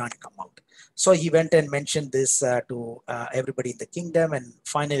and he can't come out. So he went and mentioned this to everybody in the kingdom, and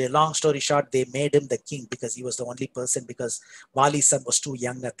finally, long story short, they made him the king, because he was the only person, because Vali's son was too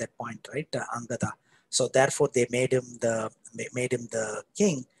young at that point, right? Angada. So therefore they made him the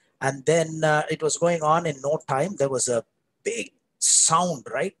king. And then it was going on. In no time, there was a big sound,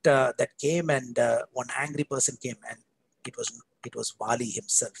 right, that came, and one angry person came, and it was Vali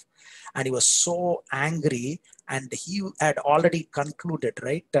himself, and he was so angry, and he had already concluded,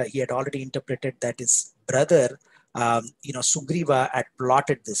 right? He had already interpreted that his brother, Sugriva, had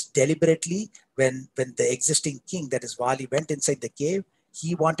plotted this deliberately. When the existing king, that is Vali, went inside the cave,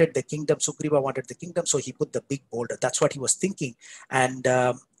 he wanted the kingdom. Sugriva wanted the kingdom, so he put the big boulder. That's what he was thinking, and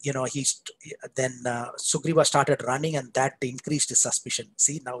then Sugriva started running, and that increased his suspicion.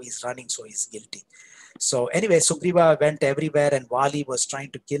 See, now he's running, so he's guilty. So anyway, Sugriva went everywhere, and Vali was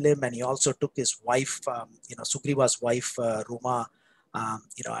trying to kill him, and he also took his wife, Sugriva's wife, Ruma,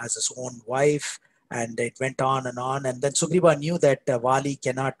 as his own wife, and it went on and on. And then Sugriva knew that Vali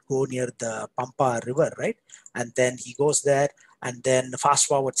cannot go near the Pampa river, right? And then he goes there, and then fast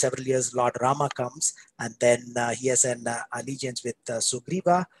forward several years, Lord Rama comes, and then he has an allegiance with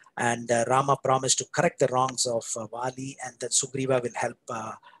Sugriva, and Rama promised to correct the wrongs of Vali, and then Sugriva will help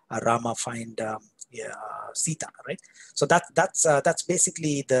Rama find Sita, right? So that's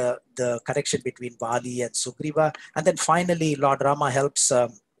basically the connection between Vali and Sugriva. And then finally, Lord Rama helps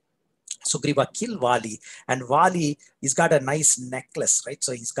Sugriva kill Vali, and Vali, he's got a nice necklace, right?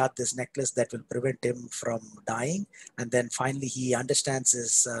 So he's got this necklace that will prevent him from dying. And then finally he understands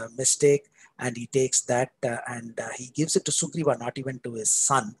his mistake, and he takes that and he gives it to Sugriva, not even to his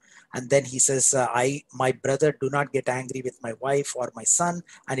son. And then he says, my brother, do not get angry with my wife or my son.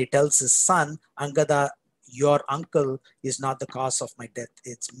 And he tells his son, Angada, your uncle is not the cause of my death.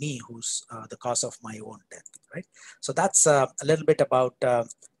 It's me who's the cause of my own death, right? So that's a little bit about,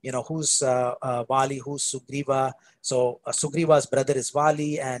 who's Vali, who's Sugriva. So Sugriva's brother is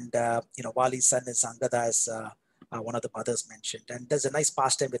Vali, and, Vali's son is Angada, as one of the mothers mentioned. And there's a nice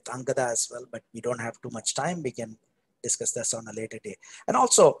pastime with Angada as well, but we don't have too much time. We can discuss this on a later day. And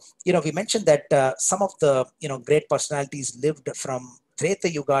also, we mentioned that some of the, great personalities lived from Treta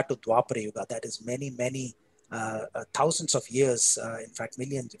Yuga to Dwapara Yuga. That is many thousands of years, in fact,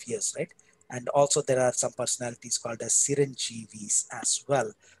 millions of years, right? And also there are some personalities called as Siranjeevis as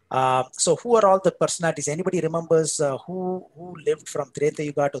well. So who are all the personalities? Anybody remembers who lived from Treta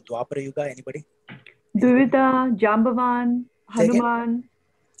Yuga to Dwapara Yuga? Anybody? Dvivida, Jambavan, Hanuman.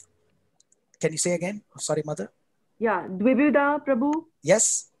 Can you say again? Sorry, Mother. Yeah, Dvivida, Prabhu.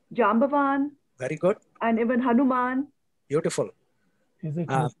 Yes. Jambavan. Very good. And even Hanuman. Beautiful. Is it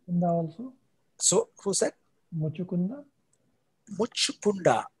Muchukunda also? So, who said? Muchukunda.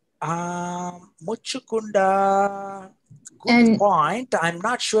 Muchukunda. Muchukunda, good point. I'm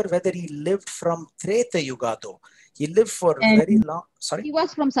not sure whether he lived from Treta Yuga though. He lived for very long. Sorry? He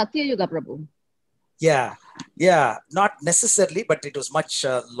was from Satya Yuga, Prabhu. Yeah, not necessarily, but it was much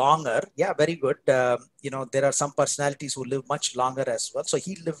longer. Yeah, very good. There are some personalities who live much longer as well. So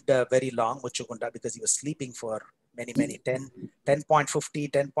he lived very long, Muchukunda, because he was sleeping for many,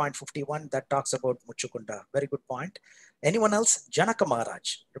 10.50, 10.51. That talks about Muchukunda. Very good point. Anyone else? Janaka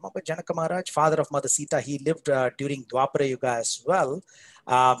Maharaj. Remember Janaka Maharaj, father of Mother Sita? He lived during Dwapara Yuga as well,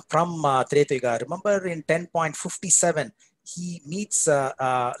 from Treta Yuga. Remember in 10.57, he meets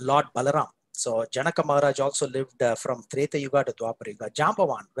Lord Balaram. So Janaka Maharaj also lived from Treta Yuga to Dwapara Yuga.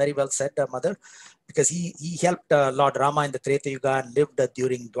 Jambavan, very well said, mother, because he helped Lord Rama in the Treta Yuga and lived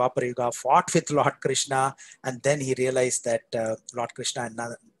during Dwapara Yuga, fought with Lord Krishna, and then he realized that Lord Krishna is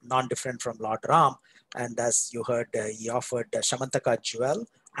non-different from Lord Ram. And as you heard, he offered Shamantaka jewel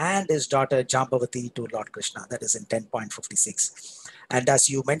and his daughter Jambavati to Lord Krishna. That is in 10.56. And as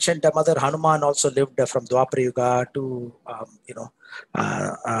you mentioned, Mother, Hanuman also lived from Dwapara Yuga to,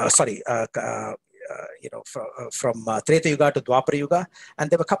 from Treta Yuga to Dwapara Yuga. And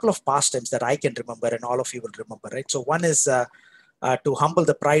there were a couple of pastimes that I can remember and all of you will remember, right? So one is to humble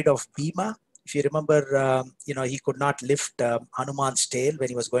the pride of Bhima. If you remember, he could not lift Hanuman's tail when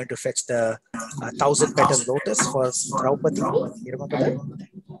he was going to fetch the 1,000-petal lotus for Draupadi. You remember that?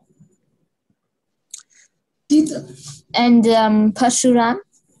 And Parshuram.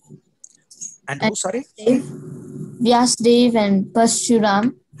 And who, sorry? Vyasdev and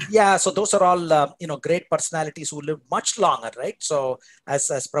Parshuram. Yeah, so those are all, great personalities who lived much longer, right? So as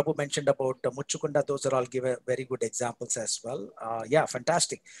Prabhu mentioned about Muchukunda, those are all very good examples as well. Yeah,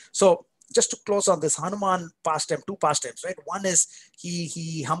 fantastic. So just to close on this Hanuman pastime, two pastimes, right? One is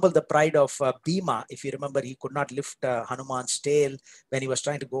he humbled the pride of Bhima. If you remember, he could not lift Hanuman's tail when he was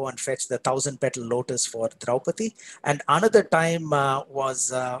trying to go and fetch the 1,000-petal lotus for Draupadi. And another time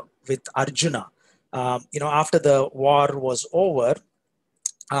was with Arjuna. After the war was over,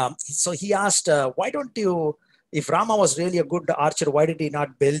 so he asked, why don't you, if Rama was really a good archer, why did he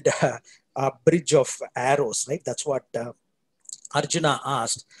not build a bridge of arrows, right? That's what Arjuna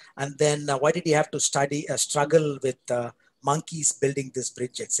asked. And then why did he have to struggle with monkeys building this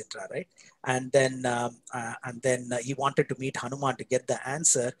bridge, etc., right? And then he wanted to meet Hanuman to get the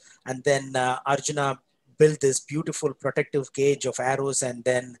answer. And then Arjuna built this beautiful protective cage of arrows. And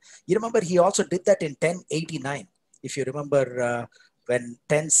then you remember he also did that in 1089. If you remember, when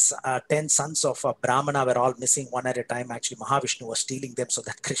 10 sons of Brahmana were all missing one at a time, actually Mahavishnu was stealing them so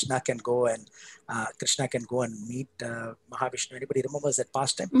that Krishna can go and meet Mahavishnu. Anybody remembers that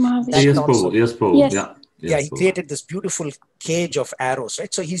pastime? Yes, Prabhu. Yes. Yeah, he created this beautiful cage of arrows,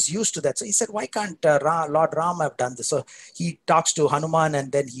 right? So he's used to that. So he said, why can't Lord Ram have done this? So he talks to Hanuman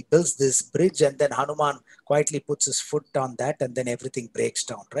and then he builds this bridge, and then Hanuman quietly puts his foot on that and then everything breaks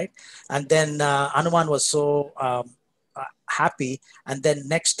down, right? And then Hanuman was so happy. And then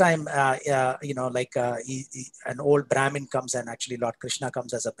next time, an old Brahmin comes, and actually Lord Krishna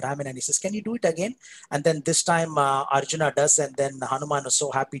comes as a Brahmin, and he says, can you do it again? And then this time Arjuna does, and then Hanuman was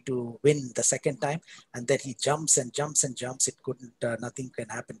so happy to win the second time. And then he jumps and jumps and jumps. It couldn't, nothing can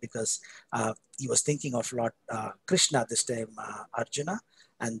happen because he was thinking of Lord Krishna this time, Arjuna.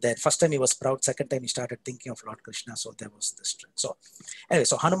 And then first time he was proud, second time he started thinking of Lord Krishna. So there was this strength. So anyway,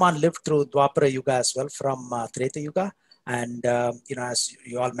 so Hanuman lived through Dwapara Yuga as well, from Treta Yuga. And, as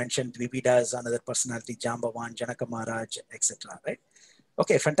you all mentioned, Dvivida is another personality, Jambavan, Janaka Maharaj, etc. Right?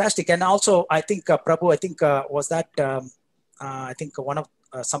 Okay, fantastic. And also, I think, Prabhu, was that, I think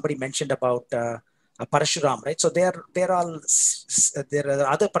somebody mentioned about Parashuram, right? So there are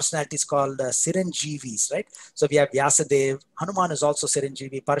other personalities called Siranjeevis, right? So we have Vyasadev, Hanuman is also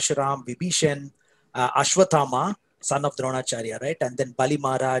Siranjeevi, Parashuram, Vibhishan, Ashwatthama, son of Dronacharya, right? And then Bali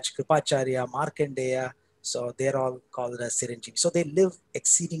Maharaj, Kripacharya, Markandeya. So they're all called as Siranjeevi. So they live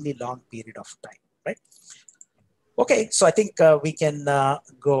exceedingly long period of time, right? Okay, so I think we can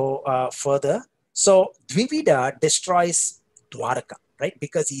go further. So Dvivida destroys Dwaraka, right?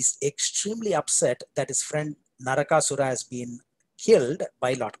 Because he's extremely upset that his friend Narakasura has been killed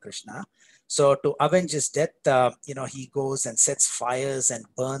by Lord Krishna. So to avenge his death, he goes and sets fires and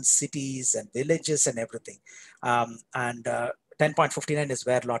burns cities and villages and everything. 10.59 is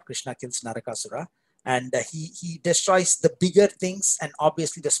where Lord Krishna kills Narakasura. And he destroys the bigger things, and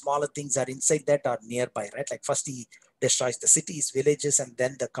obviously the smaller things are inside that are nearby, right? Like first he destroys the cities, villages, and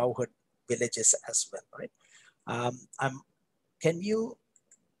then the cowherd villages as well, right?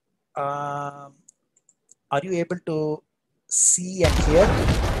 Are you able to see and hear?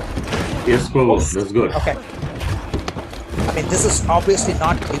 Yes, Prabhu, that's good. Okay. I mean, this is obviously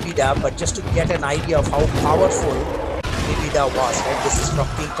not Dvivida, but just to get an idea of how powerful Dvivida was, right? This is from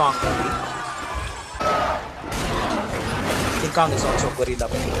King Kong movie. King Kong is also a gorilla.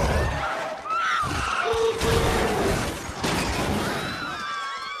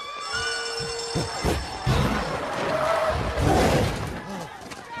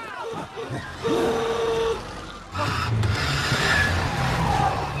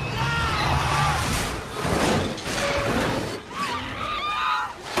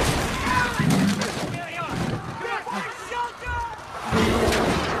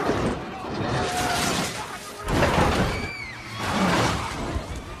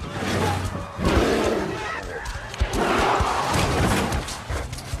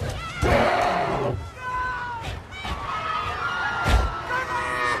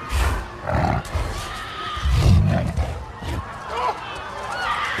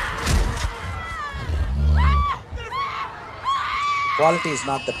 quality is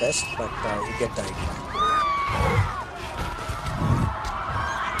not the best, but you get the idea.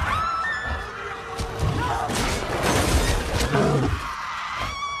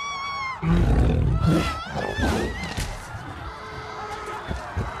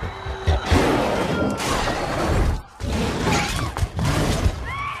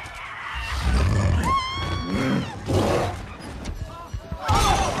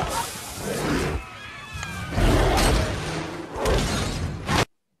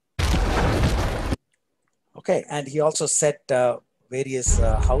 Okay, and he also set various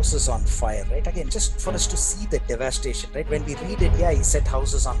houses on fire, right? Again, just for us to see the devastation, right? When we read it, yeah, he set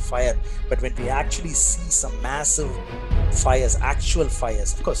houses on fire, but when we actually see some massive fires, actual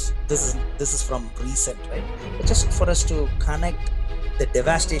fires, of course, this is from recent, right? But just for us to connect the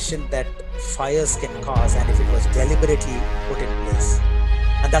devastation that fires can cause, and if it was deliberately put in place,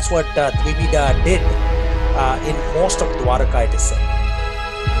 and that's what Dvivida did in most of Dwaraka, it is said.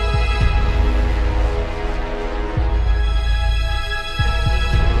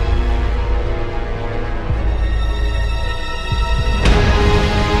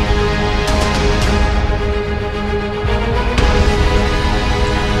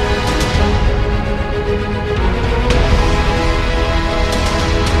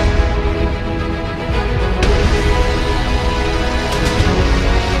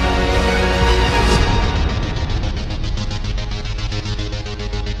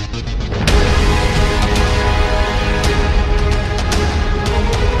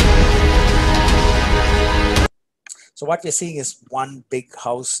 So what we're seeing is one big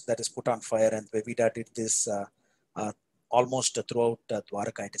house that is put on fire, and Dvivida did this almost throughout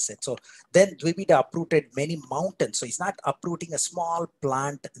Dwaraka, it is said. So then Dvivida uprooted many mountains. So he's not uprooting a small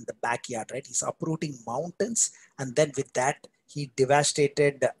plant in the backyard, right? He's uprooting mountains, and then with that, he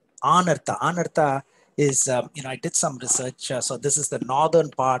devastated Anartha. Anartha is, I did some research. So this is the northern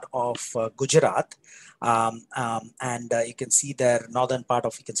part of Gujarat. And you can see there, northern part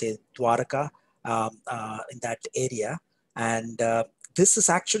of, you can say, Dwaraka. In that area, and this is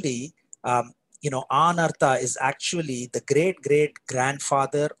actually, Anartha is actually the great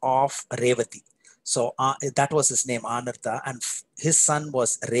grandfather of Revati. So that was his name, Anartha, and his son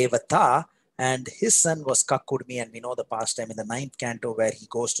was Revata, and his son was Kakudmi, and we know the pastime in the 9th canto where he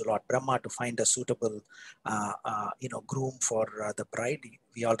goes to Lord Brahma to find a suitable, groom for the bride.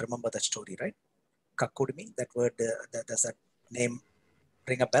 We all remember that story, right? Kakudmi, that word, does that name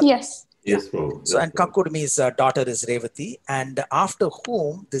ring a bell? Yes. Yes, Prabhu. So, and Kakudmi's daughter is Revati, and after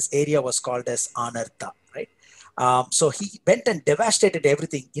whom this area was called as Anartha, right? So he went and devastated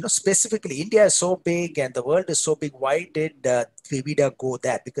everything. Specifically, India is so big and the world is so big. Why did Dvivida go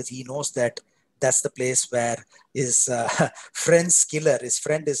there? Because he knows that that's the place where his friend's killer, his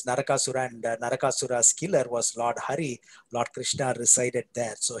friend is Narakasura, and Narakasura's killer was Lord Hari. Lord Krishna resided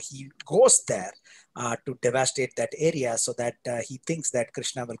there. So he goes there to devastate that area, so that he thinks that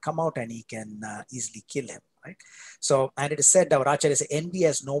Krishna will come out and he can easily kill him, right? So, and it is said, our Acharya says, envy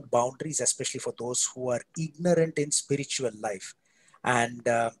has no boundaries, especially for those who are ignorant in spiritual life. And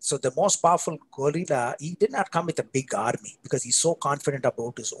so the most powerful gorilla, he did not come with a big army because he's so confident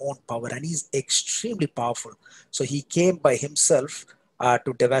about his own power, and he's extremely powerful. So he came by himself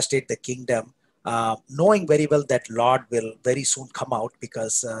to devastate the kingdom, knowing very well that Lord will very soon come out,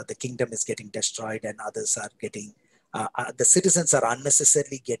 because the kingdom is getting destroyed and others are getting, the citizens are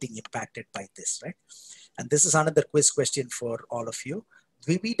unnecessarily getting impacted by this, right? And this is another quiz question for all of you.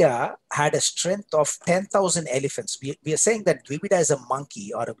 Dvivida had a strength of 10,000 elephants. We are saying that Dvivida is a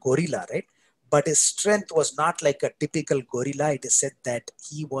monkey or a gorilla, right? But his strength was not like a typical gorilla. It is said that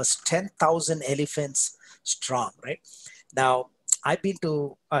he was 10,000 elephants strong, right? Now, I've been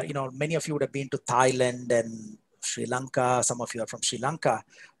to, many of you would have been to Thailand and Sri Lanka. Some of you are from Sri Lanka,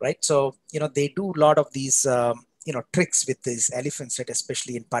 right? So, they do a lot of these, tricks with these elephants, right?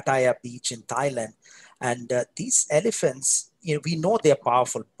 Especially in Pattaya beach in Thailand. And these elephants, we know they're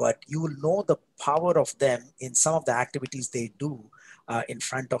powerful, but you will know the power of them in some of the activities they do in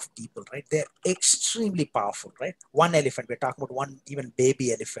front of people, right? They're extremely powerful, right? One elephant, we're talking about one even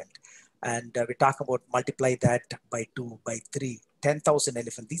baby elephant. And we talk about multiply that by 2, by 3, 10,000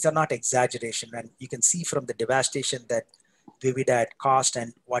 elephants. These are not exaggeration. And you can see from the devastation that Dvivida had caused,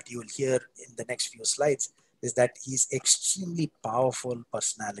 and what you will hear in the next few slides is that he's extremely powerful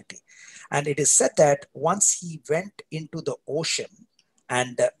personality. And it is said that once he went into the ocean,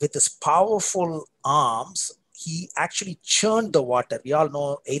 and with his powerful arms, he actually churned the water. We all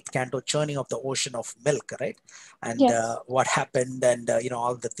know 8th canto, churning of the ocean of milk, right? And Yes. what happened, and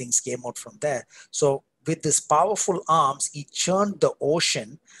all the things came out from there. So with his powerful arms, he churned the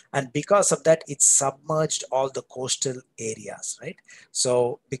ocean, and because of that, it submerged all the coastal areas, right?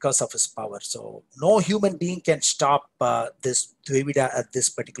 So because of his power. So no human being can stop this Dvivida at this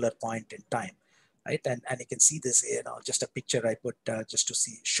particular point in time, right? And you can see this, just a picture I put just to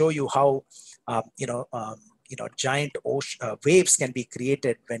show you how, giant ocean, waves can be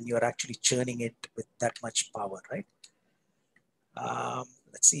created when you're actually churning it with that much power, right?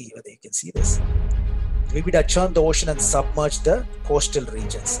 Let's see whether you can see this. Dvivida churned the ocean and submerged the coastal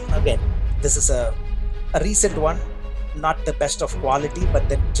regions. Again, this is a recent one, not the best of quality, but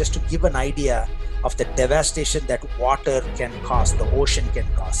then just to give an idea of the devastation that water can cause, the ocean can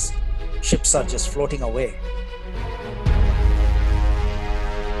cause. Ships are just floating away.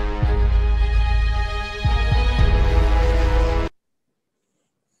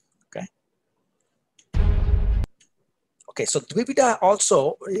 Okay, so Dvivida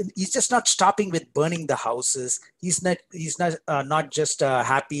also, he's just not stopping with burning the houses. He's not just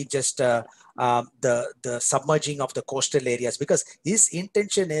happy just the submerging of the coastal areas, because his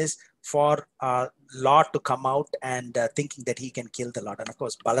intention is for Lord to come out and thinking that he can kill the Lord. And of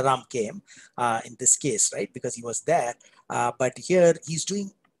course, Balaram came in this case, right? Because he was there. But here he's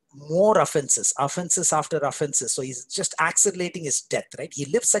doing more offenses after offenses. So he's just accelerating his death, right? He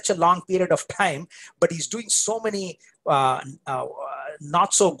lived such a long period of time, but he's doing so many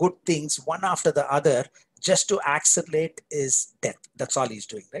not so good things one after the other just to accelerate his death. That's all he's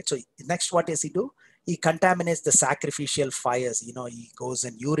doing, right? So next, what does he do? He contaminates the sacrificial fires. He goes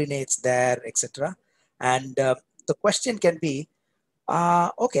and urinates there, etc. And the question can be,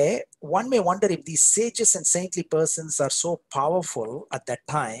 okay, one may wonder if these sages and saintly persons are so powerful at that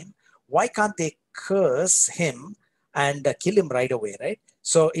time, why can't they curse him and kill him right away, right?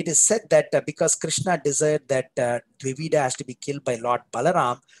 So it is said that because Krishna desired that Dvivida has to be killed by Lord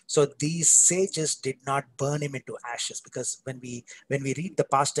Balaram, so these sages did not burn him into ashes. Because when we read the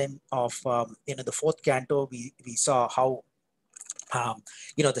pastime of the fourth canto, we saw how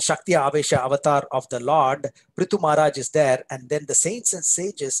the Shakti Avesha avatar of the Lord, Prithu Maharaj is there, and then the saints and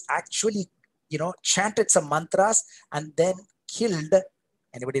sages actually, chanted some mantras and then killed.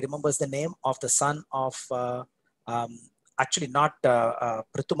 Anybody remembers the name of the son of, actually not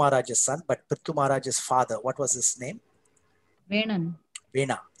Prithu Maharaj's son, but Prithu Maharaj's father? What was his name? Venan.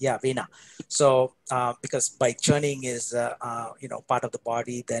 Vena, yeah, Vena. So because by churning is, part of the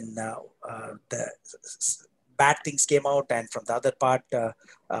body, then the bad things came out, and from the other part,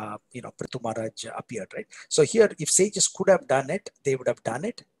 Prithu Maharaj appeared, right? So here, if sages could have done it, they would have done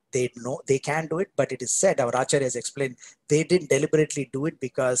it. They know they can do it, but it is said, our Acharya has explained, they didn't deliberately do it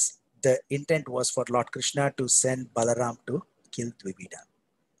because the intent was for Lord Krishna to send Balaram to kill Dvivida.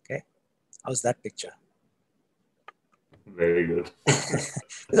 Okay, how's that picture? Very good.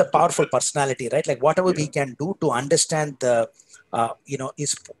 It's a powerful personality, right? Like whatever we can do to understand the,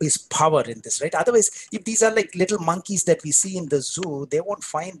 his power in this, right? Otherwise, if these are like little monkeys that we see in the zoo, they won't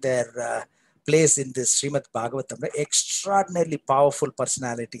find their place in this Srimad Bhagavatam, right? Extraordinarily powerful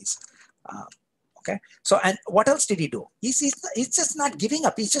personalities. Okay. So, and what else did he do? He's just not giving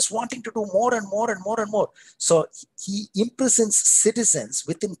up. He's just wanting to do more and more and more and more. So he imprisons citizens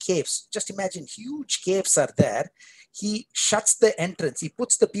within caves. Just imagine, huge caves are there. He shuts the entrance. He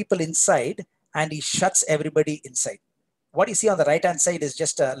puts the people inside and he shuts everybody inside. What you see on the right-hand side is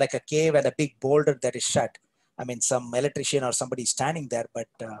just like a cave and a big boulder that is shut. I mean, some electrician or somebody standing there, but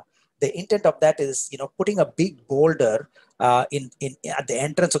the intent of that is, putting a big boulder in at the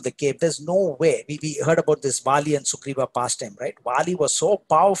entrance of the cave. There's no way. We heard about this Vali and Sugriva pastime, right? Vali was so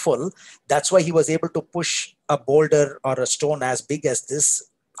powerful. That's why he was able to push a boulder or a stone as big as this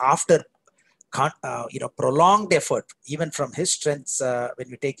after prolonged effort, even from his strengths, when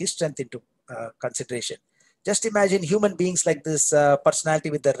you take his strength into consideration. Just imagine human beings like this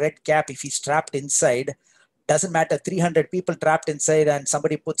personality with the red cap, if he's trapped inside, doesn't matter, 300 people trapped inside and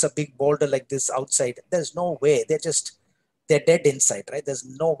somebody puts a big boulder like this outside. There's no way. They're dead inside, right? There's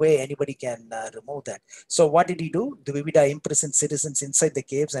no way anybody can remove that. So what did he do? Dvivida imprisoned citizens inside the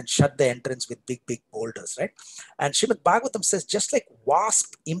caves and shut the entrance with big, big boulders, right? And Srimad Bhagavatam says, just like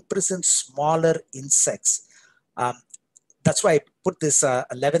wasp imprisons smaller insects. That's why I put this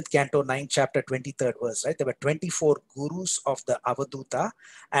 11th canto, 9th chapter, 23rd verse, right? There were 24 gurus of the Avaduta,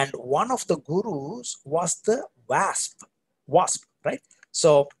 and one of the gurus was the wasp, right?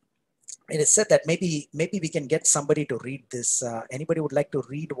 So it is said that maybe we can get somebody to read this. Anybody would like to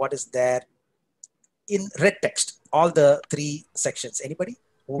read what is there in red text, all the 3 sections? Anybody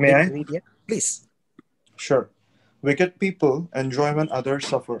who May I? read yet? Please. Sure. Wicked people enjoy when others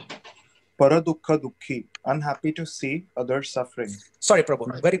suffer. Paradukha dukhi, unhappy to see others suffering. Sorry,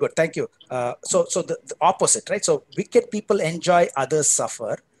 Prabhu. Very good. Thank you. So the opposite, right? So wicked people enjoy others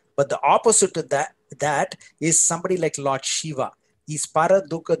suffer, but the opposite to that is somebody like Lord Shiva. He's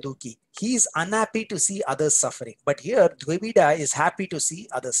Paradukha dukhi. He is unhappy to see others suffering. But here, Dvivida is happy to see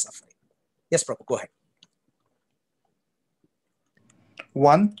others suffering. Yes, Prabhu, go ahead.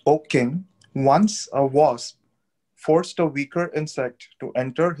 One, O king, once a wasp forced a weaker insect to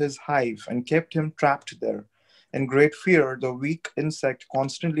enter his hive and kept him trapped there. In great fear, the weak insect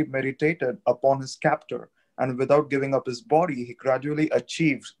constantly meditated upon his captor, and without giving up his body, he gradually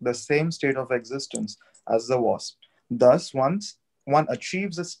achieved the same state of existence as the wasp. Thus, once one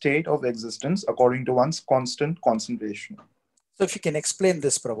achieves a state of existence according to one's constant concentration. So if you can explain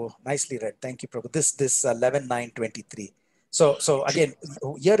this, Prabhu, nicely read. Thank you, Prabhu. This 11.9.23. So again,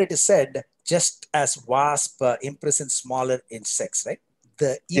 here it is said, just as wasp imprisons smaller insects, right?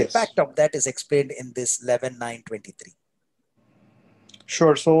 The impact of that is explained in this 11.9.23.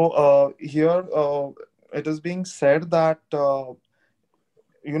 Sure. So here it is being said that, the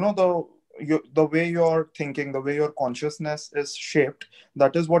way you're thinking, the way your consciousness is shaped,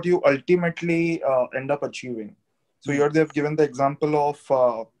 that is what you ultimately end up achieving. So here they've given the example of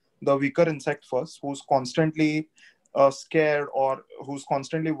the weaker insect first, who's constantly scared or who's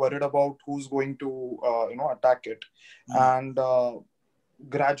constantly worried about who's going to attack it, and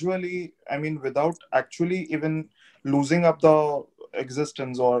gradually, I mean, without actually even losing up the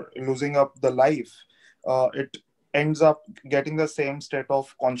existence or losing up the life, it ends up getting the same state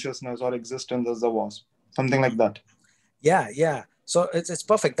of consciousness or existence as the wasp, something like that. Yeah. So it's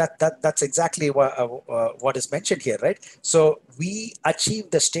perfect. That's exactly what is mentioned here, right? So we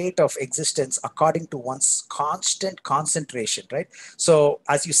achieve the state of existence according to one's constant concentration, right? So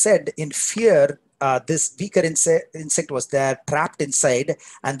as you said, in fear, this weaker insect was there, trapped inside,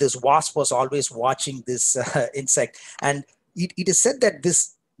 and this wasp was always watching this insect. And it is said that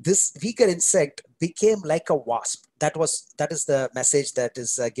this weaker insect became like a wasp. That is the message that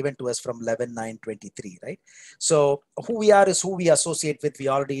is given to us from 11.9.23, right? So who we are is who we associate with. We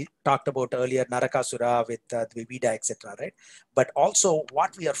already talked about earlier, Narakasura with Dvivida, etc., right? But also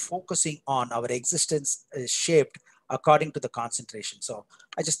what we are focusing on, our existence is shaped according to the concentration. So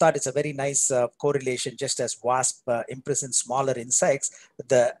I just thought it's a very nice correlation. Just as wasp imprisons smaller insects,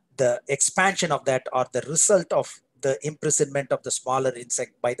 the expansion of that, or the result of the imprisonment of the smaller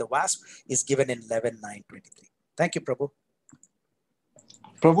insect by the wasp, is given in 11.9.23. Thank you, Prabhu.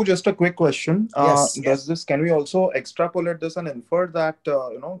 Prabhu, just a quick question. Yes. Can we also extrapolate this and infer that,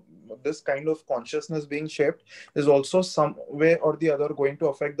 this kind of consciousness being shaped is also some way or the other going to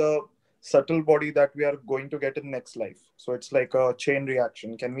affect the subtle body that we are going to get in next life? So it's like a chain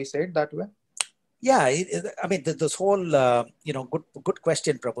reaction. Can we say it that way? Yeah, I mean, this whole, good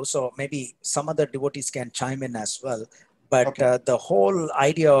question, Prabhu. So maybe some other devotees can chime in as well. But the whole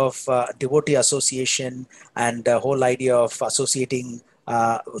idea of devotee association and the whole idea of associating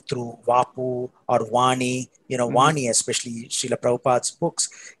through Vapu or Vani, Vani, especially Srila Prabhupada's books,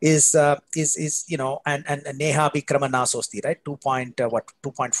 is and Neha Vikrama Nasosti, right?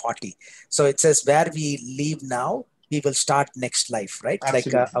 2.40. So it says, where we live now, we will start next life, right?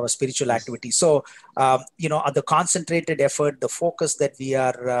 Absolutely. Like our spiritual activity. So, the concentrated effort, the focus that we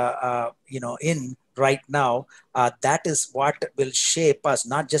are, in right now, that is what will shape us,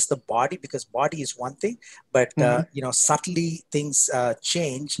 not just the body, because body is one thing, but, subtly things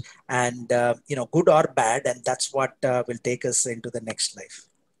change and, good or bad. And that's what will take us into the next life.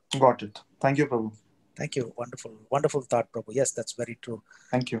 Got it. Thank you, Prabhu. Thank you. Wonderful thought, Prabhu. Yes, that's very true.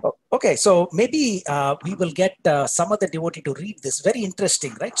 Thank you. Okay, so maybe we will get some other devotee to read this. Very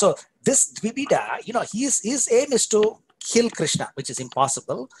interesting, right? So this Dvivida, his aim is to kill Krishna, which is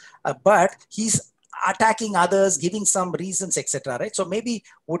impossible, but he's attacking others, giving some reasons, etc. Right? So maybe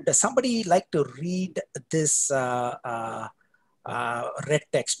would somebody like to read this red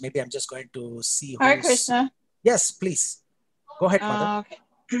text? Maybe I'm just going to see. Hare Krishna. Yes, please. Go ahead, Mother. Okay.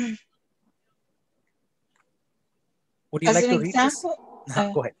 Would you like to read this?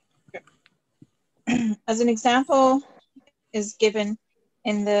 Go ahead. As an example is given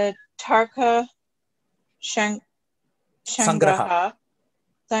in the Tarka Sangraha,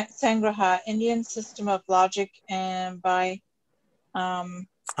 Indian system of logic, and by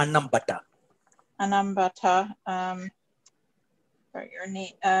Annambata. Your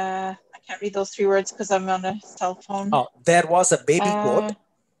name. I can't read those three words because I'm on a cell phone. Oh, there was a baby goat.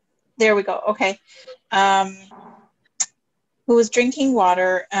 There we go. Okay. Who was drinking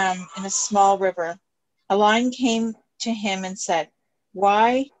water in a small river. A lion came to him and said,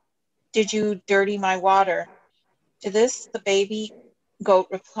 "Why did you dirty my water?" To this, the baby goat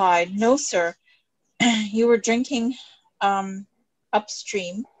replied, "No, sir. You were drinking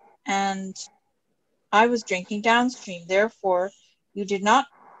upstream, and I was drinking downstream. Therefore, you did not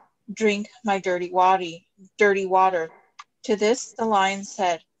drink my dirty water." To this, the lion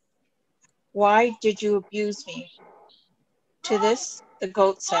said, "Why did you abuse me?" To this, the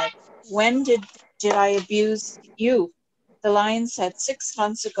goat said, "When did I abuse you?" The lion said, "6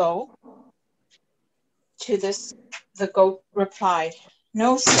 months ago." To this, the goat replied,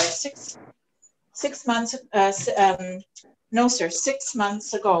 "No, sir, six months, no, sir, 6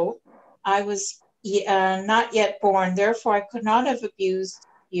 months ago, I was not yet born, therefore I could not have abused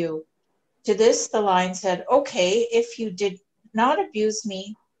you." To this, the lion said, "Okay, if you did not abuse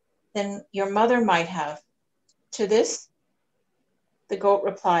me, then your mother might have." To this, the goat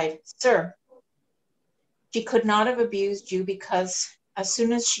replied, "Sir, she could not have abused you because as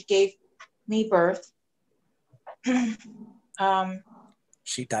soon as she gave me birth,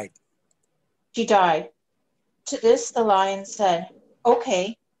 she died. She died. To this, the lion said,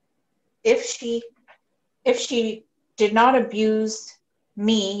 "Okay, if she did not abuse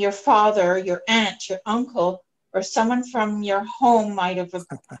me, your father, your aunt, your uncle, or someone from your home might have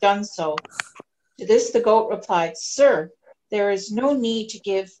done so." To this, the goat replied, "Sir, there is no need to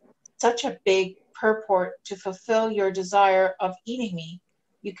give such a big purport to fulfill your desire of eating me.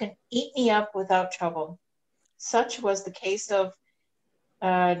 You can eat me up without trouble." Such was the case of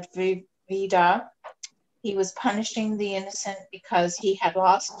Dvivida. He was punishing the innocent because he had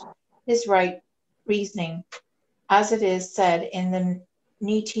lost his right reasoning, as it is said in the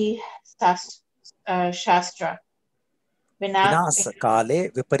Niti Shastra. Vinasa kale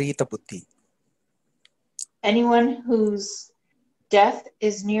viparita buddhi. Anyone whose death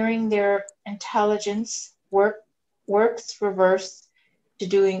is nearing their intelligence works reverse to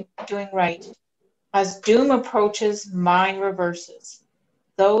doing right. As doom approaches, mine reverses.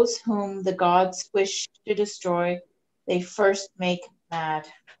 Those whom the gods wish to destroy, they first make mad.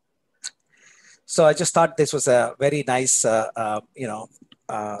 So I just thought this was a very nice,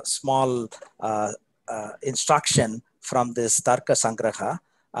 small instruction from this Tarka Sangraha,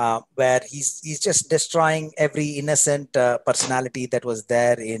 where he's just destroying every innocent personality that was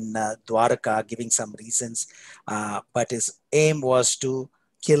there in Dwaraka, giving some reasons, but his aim was to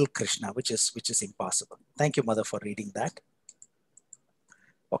kill Krishna, which is impossible. Thank you, Mother, for reading that.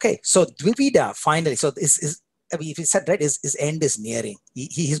 Okay, so Dvivida finally, so if he said, right, his end is nearing.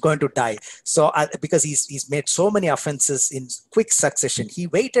 He's going to die. So because he's made so many offenses in quick succession. He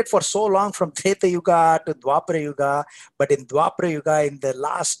waited for so long from Treta Yuga to Dwapara Yuga, but in Dwapara Yuga, in the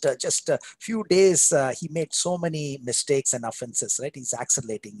last just a few days, he made so many mistakes and offenses, right? He's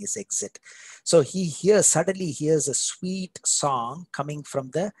accelerating his exit. So he suddenly hears a sweet song coming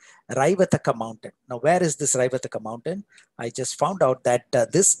from the Raivataka mountain. Now, where is this Raivataka mountain? I just found out that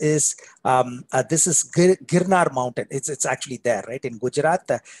this is Girnar mountain. It's actually there, right? In Gujarat,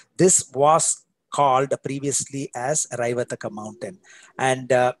 this was called previously as Raivataka mountain.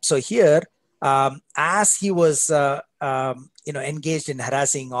 And so here, as he was engaged in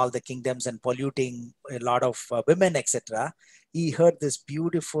harassing all the kingdoms and polluting a lot of women, etc., he heard this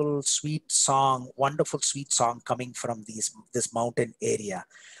beautiful, sweet song, wonderful, sweet song coming from this mountain area.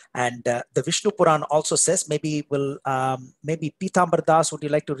 And the Vishnu Puran also says, maybe Pitambar Das, would you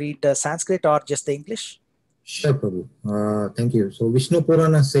like to read Sanskrit or just the English? Sure, Prabhu. Thank you. So Vishnu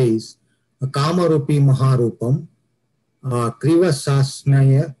Purana says, Kamarupi Maharupam, Kriva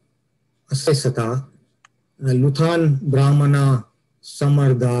Sasnaya Asesata, Luthan Brahmana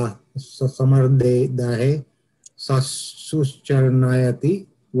Samarde Dahe, Sasuscharnayati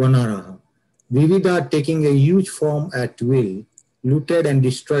Vanaraha. Dvivida, taking a huge form at will, looted and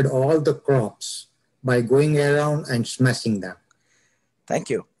destroyed all the crops by going around and smashing them. Thank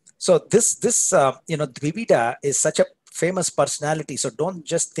you. So this Dvivida is such a famous personality. So don't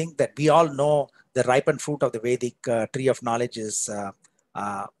just think that we all know the ripened fruit of the Vedic tree of knowledge is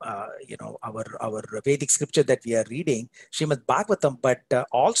our Vedic scripture that we are reading, Srimad Bhagavatam, but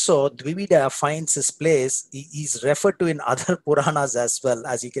also Dvivida finds his place. He's referred to in other Puranas as well,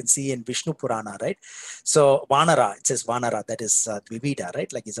 as you can see in Vishnu Purana, right? So Vanara, it says Vanara, that is Dvivida,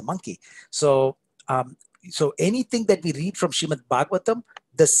 right? Like he's a monkey. So so anything that we read from Srimad Bhagavatam,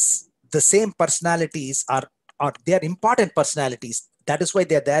 the same personalities are they are important personalities. That is why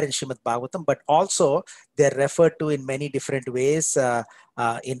they are there in Srimad Bhagavatam, but also they're referred to in many different ways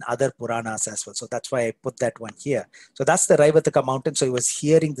in other Puranas as well. So that's why I put that one here. So that's the Raivataka mountain. So he was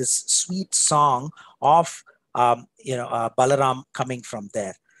hearing this sweet song of Balaram coming from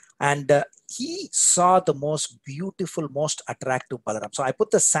there. And he saw the most beautiful, most attractive Balaram. So I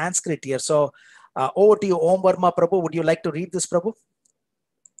put the Sanskrit here. So over to you, Om Varma Prabhu. Would you like to read this, Prabhu?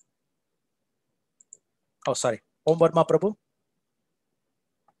 Oh, sorry. Om Varma Prabhu.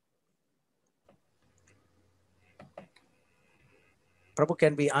 Prabhu,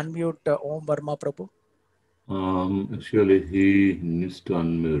 can we unmute Om Varma Prabhu? Actually, he needs to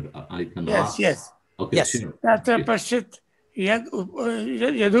unmute. I can ask. Yes. Okay, Yes. sure. Tatra Pashit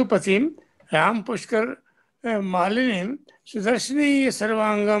Yadupatim Ram Pushkar Malinim Sudarshini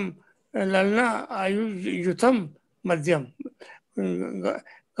Sarvangam Lalna Ayu Yutam Madhyam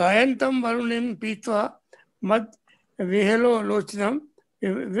Gayantam Varunim Pitva Mad Vihelo Lochinam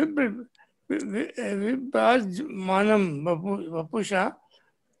Vibhaj Manam Vapusha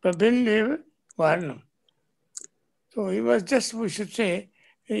Prabhindev Varnam. So he was just, we should say,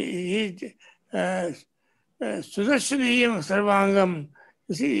 Sudarshaniyam Sarvangam.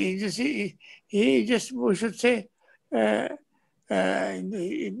 You see, he just, we should say,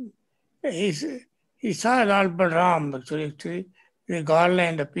 he saw Lord Balaram actually, the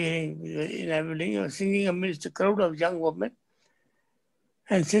garland appearing in everything. He was singing amidst a crowd of young women.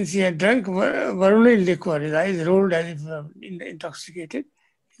 And since he had drunk Varuni liquor, his eyes rolled as if intoxicated.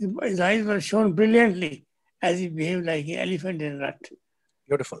 His eyes were shown brilliantly as he behaved like an elephant in a rut.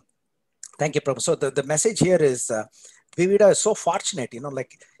 Beautiful. Thank you, Prabhu. So the message here is Dvivida is so fortunate,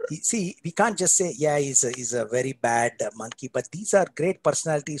 like, see, we can't just say, yeah, he's a very bad monkey, but these are great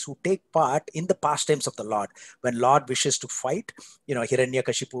personalities who take part in the pastimes of the Lord. When Lord wishes to fight,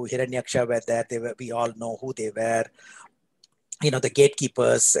 Hiranyakashipu, Hiranyaksha were there, we all know who they were. The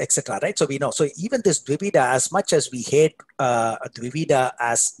gatekeepers, etc. Right? So we know. So even this Dvivida, as much as we hate Dvivida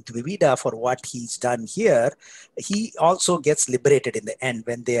as Dvivida for what he's done here, he also gets liberated in the end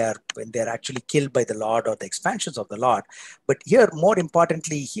when they're actually killed by the Lord or the expansions of the Lord. But here, more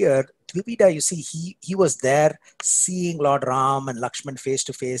importantly, here Dvivida, you see, he was there seeing Lord Ram and Lakshman face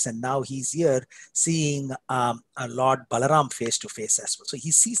to face, and now he's here seeing Lord Balaram face to face as well. So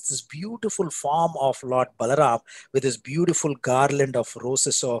he sees this beautiful form of Lord Balaram with his beautiful garland of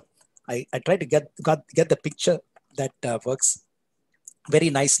roses. So I try to get the picture that works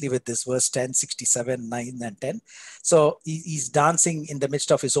very nicely with this verse 10, 67, 9 and 10. So he's dancing in the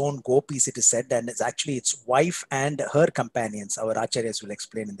midst of his own gopis, it is said, and it's actually its wife and her companions. Our acharyas will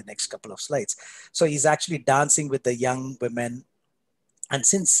explain in the next couple of slides. So he's actually dancing with the young women. And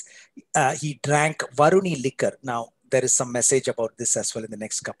since he drank Varuni liquor, now there is some message about this as well in the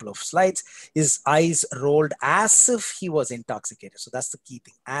next couple of slides. His eyes rolled as if he was intoxicated. So that's the key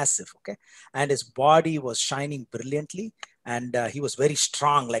thing, as if, okay? And his body was shining brilliantly, and he was very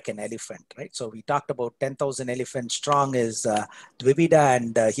strong like an elephant, right? So we talked about 10,000 elephants strong is Dvivida,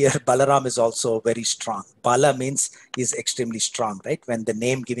 and here Balaram is also very strong. Bala means he's extremely strong, right? When the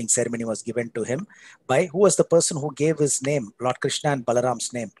name giving ceremony was given to him by, who was the person who gave his name, Lord Krishna and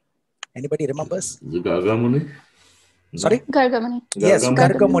Balaram's name? Anybody remembers? Gargamuni? Sorry? Gargamuni. Yes,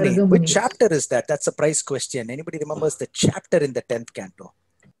 Gargamuni. Gargamuni. Which chapter is that? That's a prize question. Anybody remembers the chapter in the 10th canto?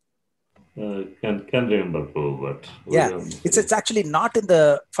 Can't remember, but yeah, it's actually not in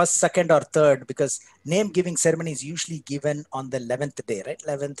the first, second, or third, because name giving ceremony is usually given on the 11th day, right?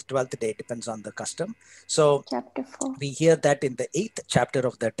 11th, 12th day, depends on the custom. So chapter 4. We hear that in the 8th chapter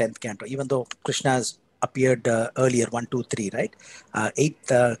of the 10th canto, even though Krishna has appeared earlier, 1, 2, 3, right?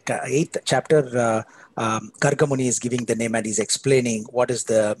 8th chapter, Gargamuni is giving the name and he's explaining what is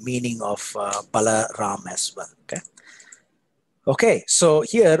the meaning of Balaram as well, okay? Okay, so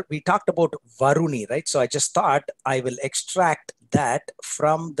here we talked about Varuni, right? So I just thought I will extract that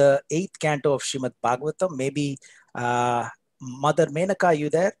from the 8th canto of Srimad Bhagavatam. Maybe Mother Menaka, are you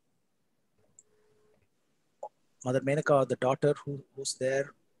there? Mother Menaka, or the daughter who's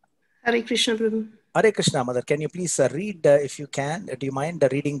there? Hare Krishna, Prabhu. Hare Krishna, Mother. Can you please read, if you can, do you mind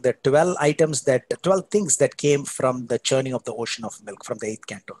reading the 12 things that came from the churning of the ocean of milk from the 8th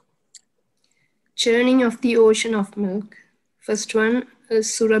canto? Churning of the ocean of milk. First one is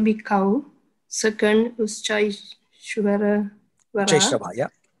Surabhi cow. Second is Chaishvara. Yeah.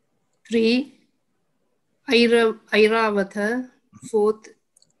 3, Airavata. 4th,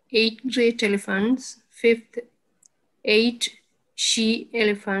 8 great elephants. 5th, 8 she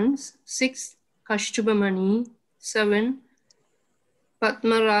elephants. 6th, Kashtubha Mani. 7,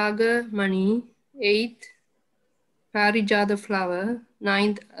 Padmaraga Mani. 8th, Parijata flower.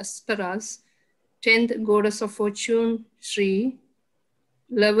 9th, Asparas. 10th, Goddess of Fortune, Shri.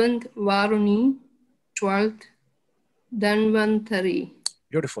 11th, Varuni. 12th, Dhanvantari.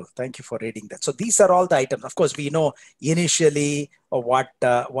 Beautiful. Thank you for reading that. So these are all the items. Of course, we know initially what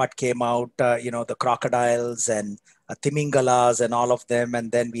came out, the crocodiles and Timingalas and all of them.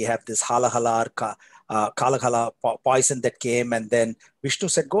 And then we have this Halahalar, Kalakala poison that came, and then Vishnu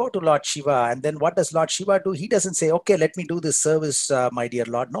said, go to Lord Shiva. And then what does Lord Shiva do? He doesn't say, okay, let me do this service, my dear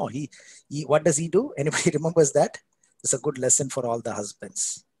Lord. No, he what does he do? Anybody remembers that? It's a good lesson for all the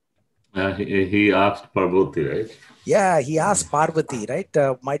husbands. He asked Parvati, right? Yeah, he asked Parvati, right?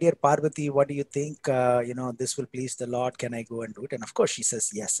 My dear Parvati, what do you think? This will please the Lord. Can I go and do it? And of course, she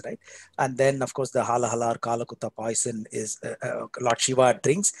says yes, right? And then, of course, the Halahala or Kalakuta poison is Lord Shiva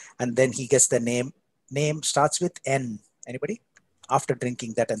drinks, and then he gets the name. Name starts with N. Anybody? After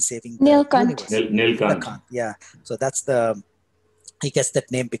drinking that and saving the universe. Nilkant. Yeah. So that's he gets that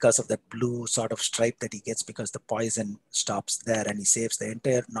name because of that blue sort of stripe that he gets, because the poison stops there and he saves the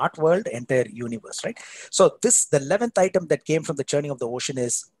entire, not world, entire universe, right? So the 11th item that came from the churning of the ocean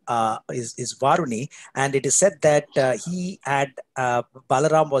is Varuni, and it is said that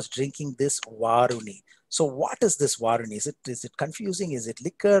Balaram was drinking this Varuni. So what is this Varuni? Is it confusing? Is it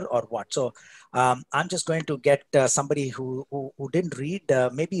liquor or what? So I'm just going to get somebody who didn't read,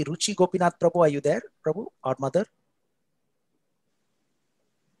 maybe Ruchi Gopinath Prabhu. Are you there, Prabhu, or Mother?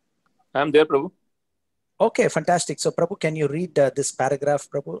 I'm there, Prabhu. Okay, fantastic. So, Prabhu, can you read this paragraph,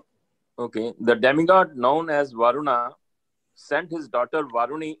 Prabhu? Okay. The demigod known as Varuna sent his daughter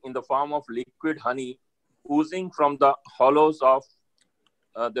Varuni in the form of liquid honey oozing from the hollows of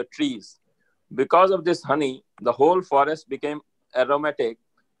the trees. Because of this honey, the whole forest became aromatic,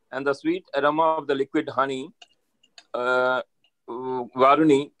 and the sweet aroma of the liquid honey,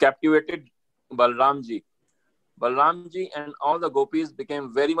 Varuni, captivated Balramji. Balramji and all the gopis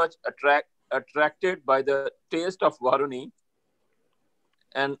became very much attracted by the taste of Varuni,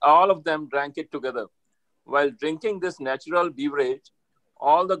 and all of them drank it together. While drinking this natural beverage,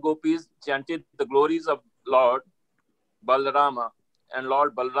 all the gopis chanted the glories of Lord Balarama, and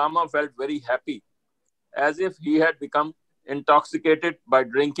Lord Balarama felt very happy, as if he had become intoxicated by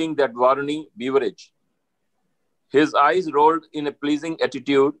drinking that Varuni beverage. His eyes rolled in a pleasing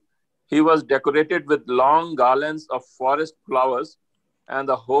attitude. He was decorated with long garlands of forest flowers, and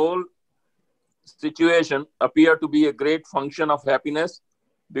the whole situation appeared to be a great function of happiness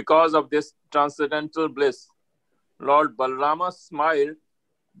because of this transcendental bliss. Lord Balarama smiled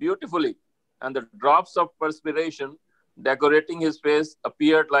beautifully, and the drops of perspiration decorating his face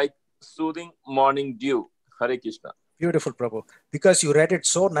appeared like soothing morning dew. Hare Krishna. Beautiful, Prabhu. Because you read it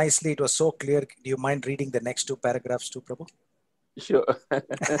so nicely, it was so clear. Do you mind reading the next two paragraphs too, Prabhu? Sure.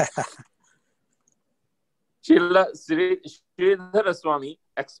 Srila Sridhara Swami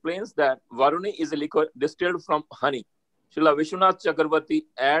explains that Varuni is a liquor distilled from honey. Srila Vishwanath Chakravarti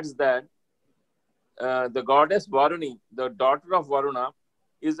adds that the goddess Varuni, the daughter of Varuna,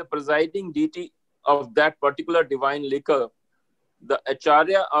 is the presiding deity of that particular divine liquor. The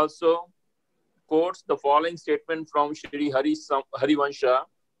Acharya also quotes the following statement from Shri Harivansha,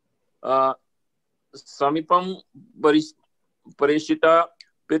 Samipam Parishita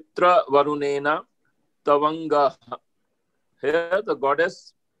Pitra Varunena Tavanga. Here the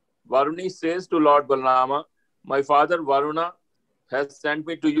goddess Varuni says to Lord Balarama, my father Varuna has sent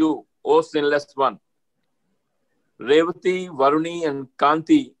me to you, O sinless one. Revati, Varuni and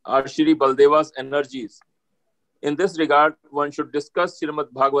Kanti are Shri Baldeva's energies. In this regard, one should discuss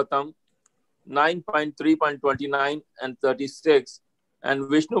Srimad Bhagavatam 9.3.29 and 36 and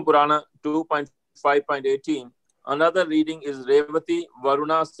Vishnu Purana 2.5.18. Another reading is Revati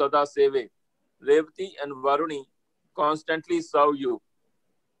Varuna Sada Seve. Revati and Varuni constantly serve you.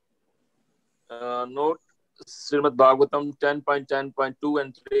 Note Srimad Bhagavatam 10.10.2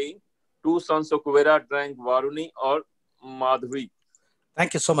 and 3. Two sons of Kuvera drank Varuni or Madhvi.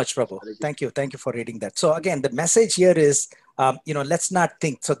 Thank you so much, Prabhu. Thank you. Thank you for reading that. So again, the message here is, let's not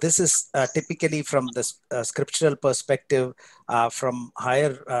think. So this is typically from the scriptural perspective, from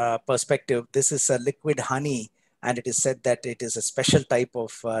higher perspective, this is a liquid honey. And it is said that it is a special type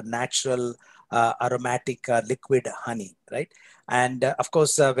of natural aromatic liquid honey, right? And of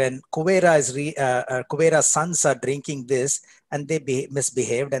course, when Kuvera's sons are drinking this, and they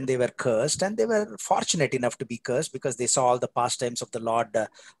misbehaved and they were cursed, and they were fortunate enough to be cursed because they saw all the pastimes of the Lord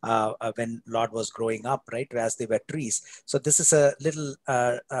when Lord was growing up, right? As they were trees. So this is a little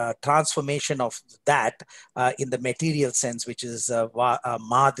transformation of that in the material sense, which is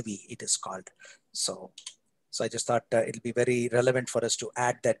Madhvi, it is called. So I just thought it'll be very relevant for us to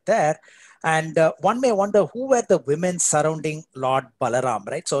add that there. And one may wonder who were the women surrounding Lord Balaram,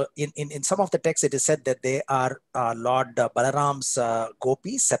 right? So in some of the texts, it is said that they are Lord Balaram's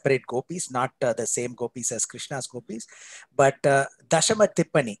gopis, separate gopis, not the same gopis as Krishna's gopis, but Dashama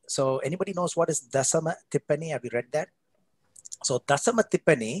Tippani. So anybody knows what is Dasama Tippani? Have you read that? So Dasama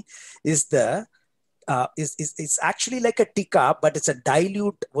Tippani is the is actually like a tika, but it's a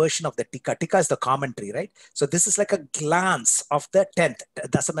dilute version of the tika. Tika is the commentary, right? So this is like a glance of the 10th,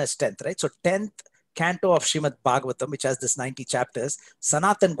 Dasama is 10th, right? So 10th canto of Srimad Bhagavatam, which has this 90 chapters.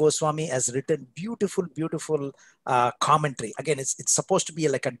 Sanatan Goswami has written beautiful, beautiful commentary. Again, it's supposed to be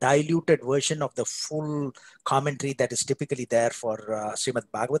like a diluted version of the full commentary that is typically there for Srimad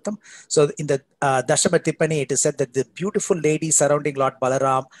Bhagavatam. So in the Dashama Tippani, it is said that the beautiful lady surrounding Lord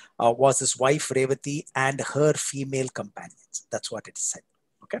Balaram was his wife Revati and her female companions. That's what it is said.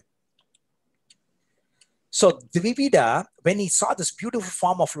 Okay. So Dvivida, when he saw this beautiful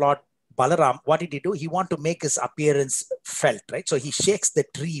form of Lord Balaram, what did he do? He wanted to make his appearance felt, right? So he shakes the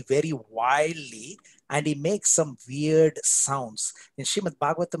tree very wildly and he makes some weird sounds. In Srimad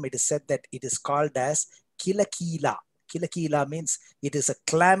Bhagavatam, it is said that it is called as kilakila. Kilakila means it is a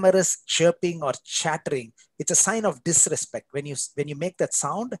clamorous chirping or chattering. It's a sign of disrespect. When you make that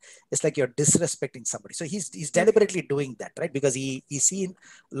sound, it's like you're disrespecting somebody. So he's deliberately doing that, right? Because he's seen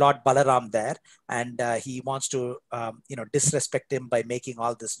Lord Balaram there, and he wants to disrespect him by making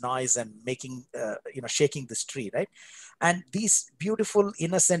all this noise and making shaking this tree, right? And these beautiful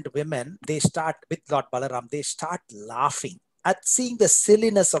innocent women, they start with Lord Balaram. They start laughing at seeing the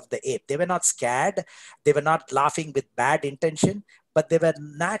silliness of the ape. They were not scared. They were not laughing with bad intention, but they were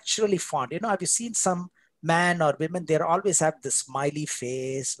naturally fond. Have you seen some man or women? They always have the smiley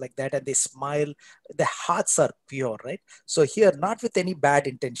face like that, and they smile. The hearts are pure, right? So here, not with any bad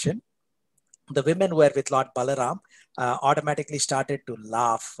intention, the women were with Lord Balaram automatically started to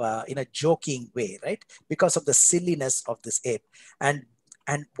laugh in a joking way, right? Because of the silliness of this ape.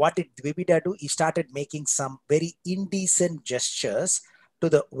 And what did Dvivida do? He started making some very indecent gestures to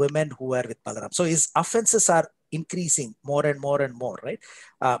the women who were with Balaram. So his offenses are increasing more and more and more, right?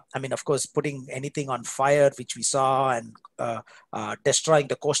 Of course, putting anything on fire, which we saw, and destroying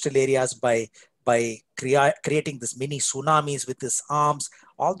the coastal areas by creating this mini tsunamis with his arms.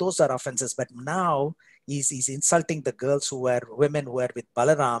 All those are offenses. But now he's insulting the women who were with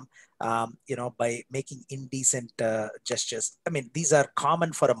Balaram, by making indecent gestures. These are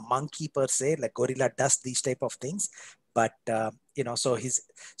common for a monkey per se, like gorilla does these type of things. But, so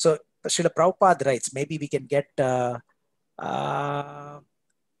Srila Prabhupada writes, maybe we can get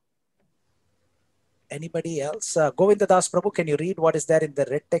anybody else? Govinda Das Prabhu, can you read what is there in the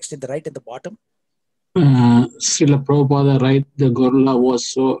red text in the right in the bottom? Srila Prabhupada writes, the gorilla was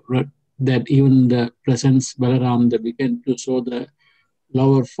so red that even the presence Balaram, they began to show the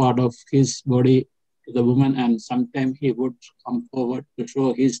lower part of his body to the woman, and sometimes he would come forward to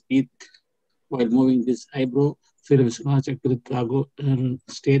show his teeth while moving his eyebrow. Srila Vishwanath Chakravarti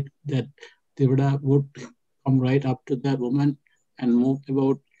state that Dvivida would come right up to the woman and move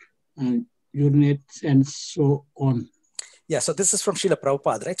about and urinate and so on. Yeah, so this is from Srila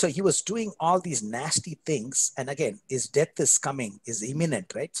Prabhupada, right? So he was doing all these nasty things. And again, his death is coming, is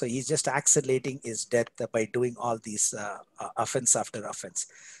imminent, right? So he's just accelerating his death by doing all these offense after offense.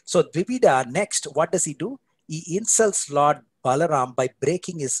 So Dvivida, next, what does he do? He insults Lord Balaram by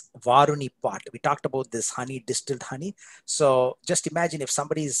breaking his Varuni pot. We talked about this honey, distilled honey. So just imagine if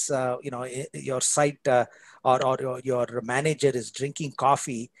somebody's, your site or your manager is drinking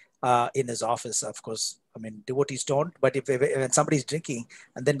coffee in his office. Of course, devotees don't, but when somebody's drinking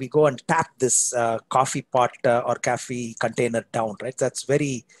and then we go and tap this coffee pot or coffee container down, right? That's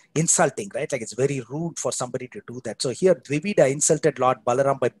very insulting, right? Like it's very rude for somebody to do that. So here Dvivida insulted Lord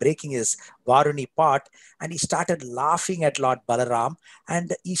Balaram by breaking his Varuni pot, and he started laughing at Lord Balaram,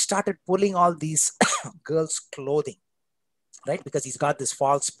 and he started pulling all these girls' clothing, right? Because he's got this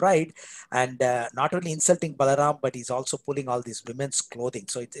false pride, and not only insulting Balaram, but he's also pulling all these women's clothing.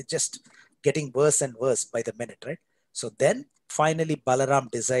 So it's just getting worse and worse by the minute, right? So then finally Balaram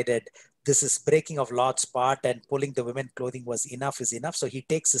decided this is breaking of Lord's part, and pulling the women clothing was enough is enough. So he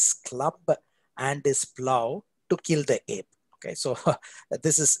takes his club and his plow to kill the ape. Okay, so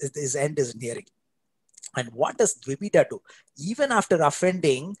his end is nearing. And what does Dvivida do? Even after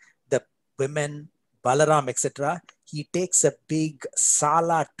offending the women, Balaram, etc., he takes a big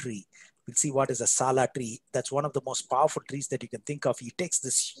sala tree. We'll see what is a sala tree. That's one of the most powerful trees that you can think of. He takes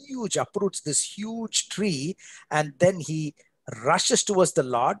this uproots this huge tree, and then he rushes towards the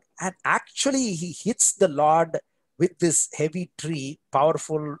Lord, and actually he hits the Lord with this heavy tree,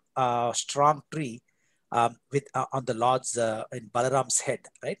 powerful, strong tree, with on the Lord's in Balaram's head,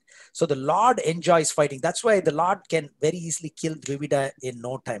 right? So the Lord enjoys fighting. That's why the Lord can very easily kill Dvivida in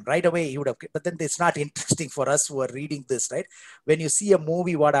no time. Right away, he would have. But then it's not interesting for us who are reading this, right? When you see a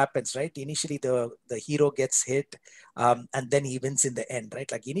movie, what happens, right? Initially, the hero gets hit, and then he wins in the end,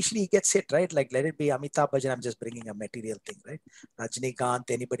 right? Like initially he gets hit, right? Like let it be Amitabh Bachchan. I'm just bringing a material thing, right?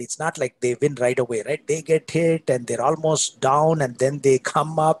 Rajinikanth, anybody. It's not like they win right away, right? They get hit and they're almost down, and then they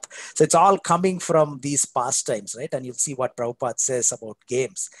come up. So it's all coming from these pastimes, right? And you'll see what Prabhupada says about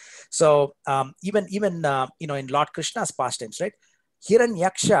games. So even in Lord Krishna's pastimes, right?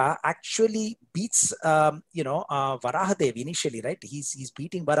 Hiranyaksha actually beats Varahadev initially, right? He's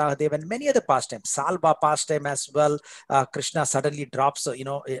beating Varahadev and many other pastimes. Salva pastime as well. Krishna suddenly drops,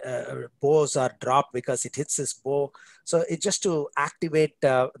 bows are dropped because it hits his bow. So it's just to activate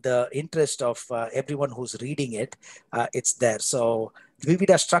the interest of everyone who's reading it. It's there. So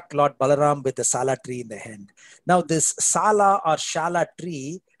Dvivida struck Lord Balaram with the Sala tree in the hand. Now this Sala or Shala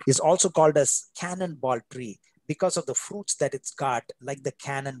tree is also called as cannonball tree, because of the fruits that it's got, like the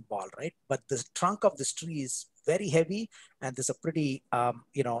cannonball, right? But the trunk of this tree is very heavy, and there's a pretty, a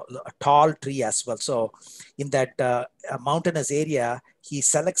tall tree as well. So in that mountainous area, he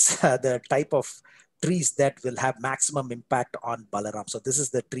selects the type of trees that will have maximum impact on Balaram. So this is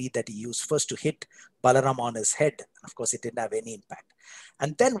the tree that he used first to hit Balaram on his head. Of course, it didn't have any impact.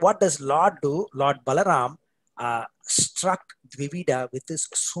 And then what does Lord do? Lord Balaram struck Dvivida with his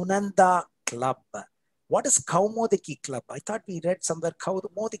Sunanda club. What is Kaumodiki club? I thought we read somewhere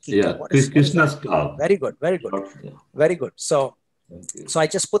Kaumodiki club. What is Krishna's club. Very good, very good, very good. So I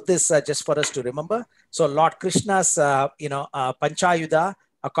just put this just for us to remember. So Lord Krishna's, Panchayuda,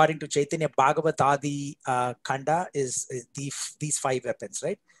 according to Chaitanya Bhagavat Adi Khanda, is these 5 weapons,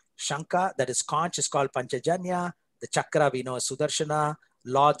 right? Shanka, that is conch, is called Panchajanya. The chakra we know as Sudarshana.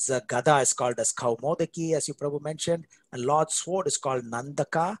 Lord's Gada is called as Kaumodaki, as you Prabhu mentioned. And Lord's sword is called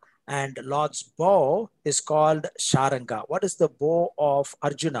Nandaka. And Lord's bow is called Sharanga. What is the bow of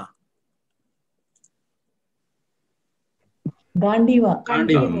Arjuna? Gandiva.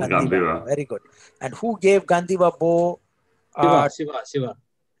 Gandiva. Very good. And who gave Gandiva bow? Shiva.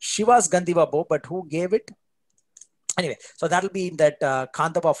 Shiva's Gandiva bow, but who gave it? Anyway, so that'll be in that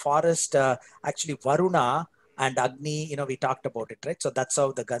Kandava forest. Actually, Varuna and Agni, we talked about it, right? So that's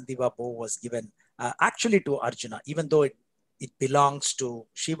how the Gandiva bow was given actually to Arjuna, even though it belongs to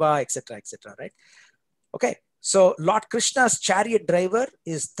Shiva, etc., right? Okay, so Lord Krishna's chariot driver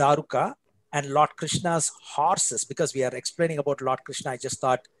is Daruka, and Lord Krishna's horses, because we are explaining about Lord Krishna, I just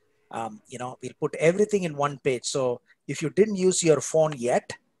thought, we'll put everything in one page. So if you didn't use your phone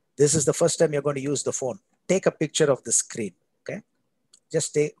yet, this is the first time you're going to use the phone. Take a picture of the screen, okay?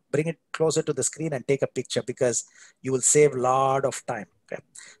 Just bring it closer to the screen and take a picture, because you will save a lot of time, okay?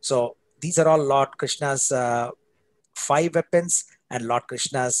 So these are all Lord Krishna's 5 weapons, and Lord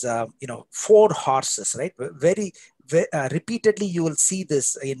Krishna's 4 horses, right? Very repeatedly you will see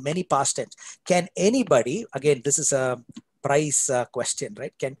this in many pastimes. Can anybody, again, this is a prize question,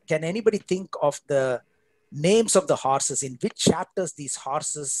 right? Can anybody think of the names of the horses, in which chapters these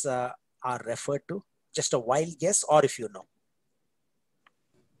horses are referred to? Just a wild guess, or if you know.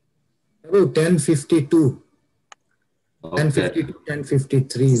 1052. 1052,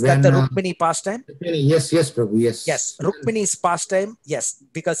 1053. Is that the Rukmini pastime? Yes, Prabhu, yes. Yes, Rukmini's pastime, yes,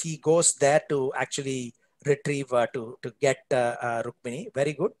 because he goes there to actually retrieve, to get Rukmini.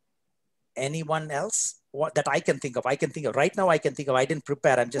 Very good. Anyone else that I can think of? Right now I can think of. I didn't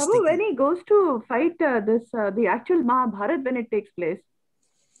prepare. I'm just thinking. When he goes to fight the actual Mahabharat, when it takes place,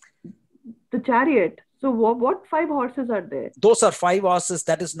 the chariot. So what 5 horses are there? Those are 5 horses.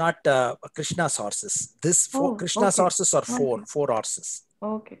 That is not Krishna's horses. Krishna's horses are 4 horses.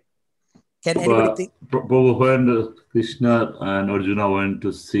 Okay. Can anybody think? When Krishna and Arjuna went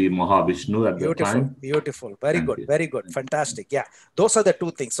to see Mahavishnu at that time. Beautiful. Very good. Fantastic. Yeah. Those are the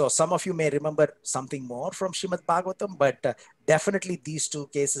 2 things. So some of you may remember something more from Srimad Bhagavatam, but definitely these 2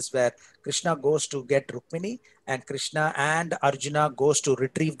 cases where Krishna goes to get Rukmini and Krishna and Arjuna goes to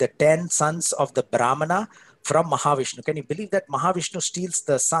retrieve the 10 sons of the Brahmana from Mahavishnu. Can you believe that Mahavishnu steals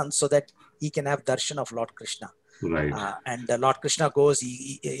the sons so that he can have darshan of Lord Krishna? Right. And Lord Krishna goes,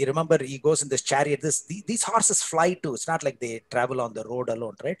 you remember, he goes in this chariot. These horses fly too. It's not like they travel on the road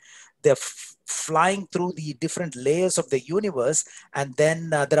alone, right? They're flying through the different layers of the universe. And then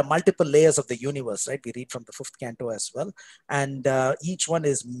there are multiple layers of the universe, right? We read from the 5th canto as well. And each one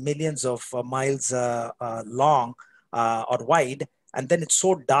is millions of miles long or wide. And then it's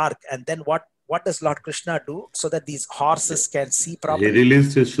so dark. And then what does Lord Krishna do so that these horses can see properly? He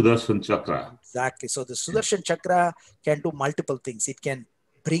released his Sudarshan Chakra. Exactly. So the Sudarshan Chakra can do multiple things. It can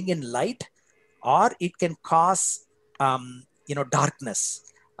bring in light, or it can cause, darkness.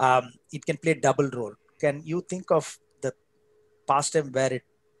 It can play double role. Can you think of the pastime where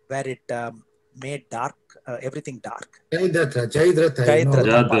it made dark, everything dark?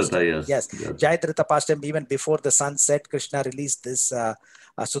 Jayadratha pastime. Yes, Jayadratha pastime. Even before the sun set, Krishna released this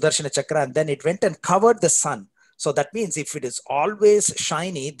Sudarshana Chakra, and then it went and covered the sun. So that means if it is always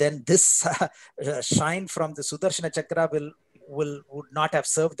shiny, then this shine from the Sudarshana Chakra would not have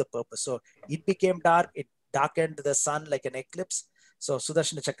served the purpose. So it became dark. It darkened the sun like an eclipse. So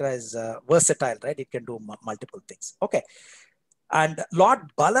Sudarshana Chakra is versatile, right? It can do multiple things. Okay. And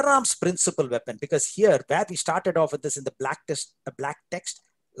Lord Balaram's principal weapon, because here where we started off with this in the black text,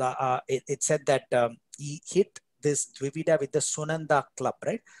 it said that he hit this Dvivida with the Sunanda club,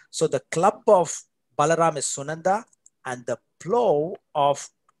 right? So the club of Balaram is Sunanda, and the plow of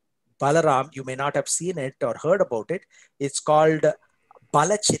Balaram, you may not have seen it or heard about it, it's called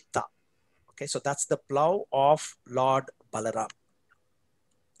Balachitta. Okay, so that's the plow of Lord Balaram.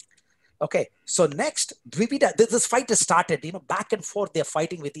 Okay, so next, Dvivida, this fight has started, back and forth, they're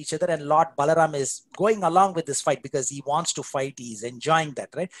fighting with each other, and Lord Balaram is going along with this fight because he wants to fight, he's enjoying that,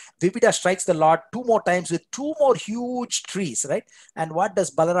 right? Dvivida strikes the Lord 2 more times with 2 more huge trees, right? And what does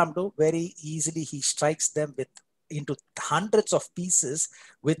Balaram do? Very easily, he strikes them into hundreds of pieces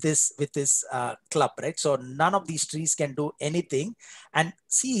with this club, right? So none of these trees can do anything. And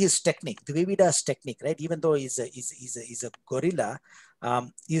see his technique, Dvivida's technique, right? Even though he's a gorilla,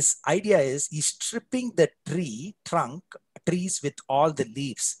 his idea is he's stripping the trees with all the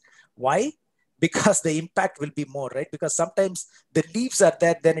leaves. Why? Because the impact will be more, right? Because sometimes the leaves are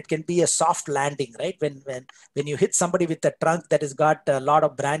there, then it can be a soft landing, right? When you hit somebody with a trunk that has got a lot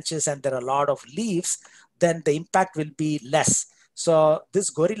of branches and there are a lot of leaves, then the impact will be less. So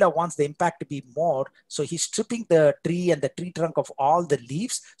this gorilla wants the impact to be more. So he's stripping the tree and the tree trunk of all the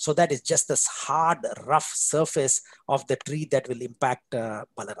leaves, so that is just this hard, rough surface of the tree that will impact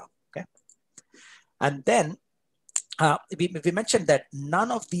Balaram. Okay. And then we mentioned that none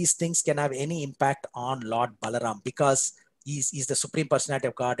of these things can have any impact on Lord Balaram because he's the Supreme Personality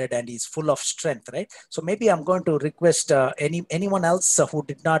of Godhead and he's full of strength, right? So maybe I'm going to request anyone else who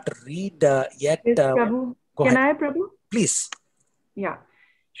did not read yet. Yes, Prabhu. Go Can ahead. I, Prabhu? Please. Yeah.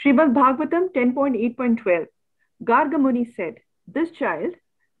 Srimad Bhagavatam 10.8.12. Garga Muni said, "This child,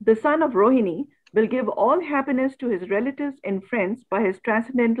 the son of Rohini, will give all happiness to his relatives and friends by his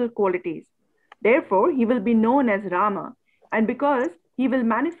transcendental qualities. Therefore, he will be known as Rama, and because he will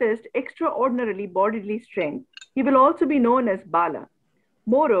manifest extraordinarily bodily strength, he will also be known as Bala.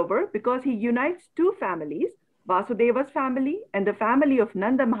 Moreover, because he unites 2 families, Vasudeva's family and the family of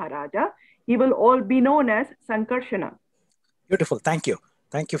Nanda Maharaja, he will all be known as Sankarshana." Beautiful. Thank you.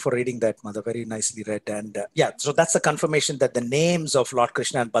 Thank you for reading that, Mother. Very nicely read. And yeah, so that's the confirmation that the names of Lord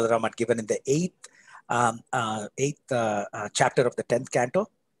Krishna and Balaram are given in the 8th chapter of the 10th canto,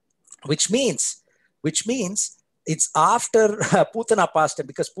 which means it's after Putana pastime,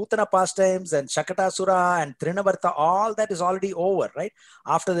 because Putana pastimes and Shakatasura and Trinavarta, all that is already over, right?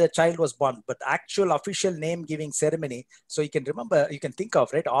 After the child was born, but actual official name giving ceremony. So you can remember, you can think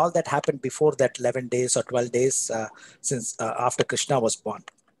of, right? All that happened before that 11 days or 12 days since after Krishna was born.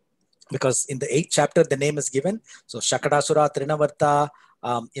 Because in the 8th chapter, the name is given. So Shakatasura, Trinavarta,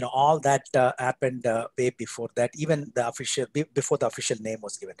 all that happened way before that, even before the official name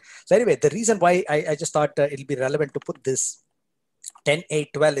was given. So anyway, the reason why I just thought it'll be relevant to put this 10,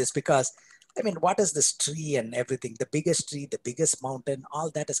 8, 12 is because, I mean, what is this tree and everything? The biggest tree, the biggest mountain,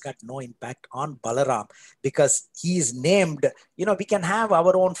 all that has got no impact on Balaram because he is named, we can have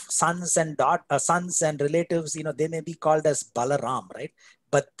our own sons and relatives, they may be called as Balaram, right?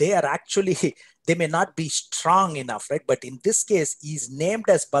 But they are actually, they may not be strong enough, right? But in this case, he's named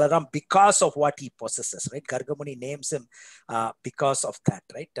as Balaram because of what he possesses, right? Gargamuni names him because of that,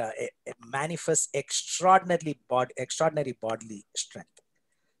 right? It manifests extraordinary bodily strength.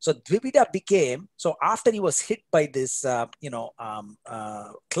 So Dvivida became, so after he was hit by this,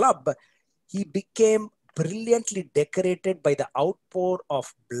 club, he became brilliantly decorated by the outpour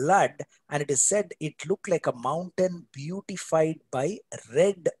of blood, and it is said it looked like a mountain beautified by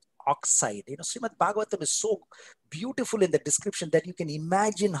red oxide. Srimad Bhagavatam is so beautiful in the description that you can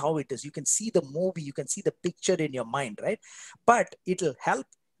imagine how it is. You can see the movie, you can see the picture in your mind, right? But it'll help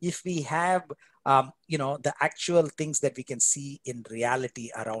if we have the actual things that we can see in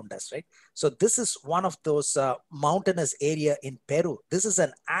reality around us, right? So this is one of those mountainous area in Peru. This is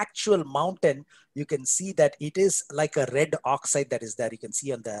an actual mountain. You can see that it is like a red oxide that is there. You can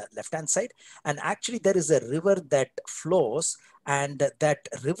see on the left-hand side. And actually there is a river that flows, and that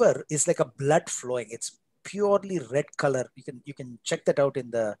river is like a blood flowing. It's purely red color. You can check that out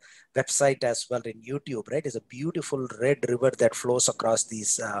in the website as well in YouTube, right? It's a beautiful red river that flows across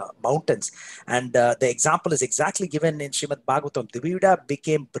these mountains. And the example is exactly given in Srimad Bhagavatam. Dvivida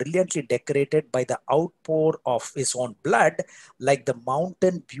became brilliantly decorated by the outpour of his own blood, like the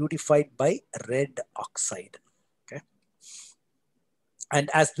mountain beautified by red oxide. Okay. And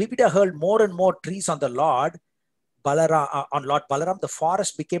as Dvivida hurled more and more trees on the Lord Balaram, the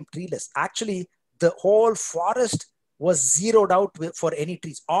forest became treeless. Actually, the whole forest was zeroed out for any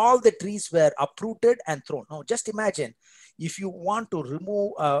trees. All the trees were uprooted and thrown. Now, just imagine if you want to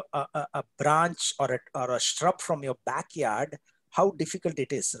remove a branch or a shrub from your backyard, how difficult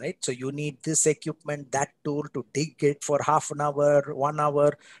it is, right? So you need this equipment, that tool to dig it for half an hour, 1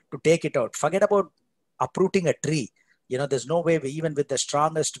 hour to take it out. Forget about uprooting a tree. You know, there's no way even with the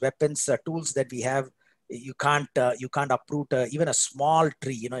strongest weapons, tools that we have, you can't uproot even a small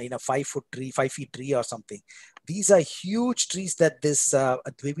tree, you know, in a 5 feet tree or something. These are huge trees that this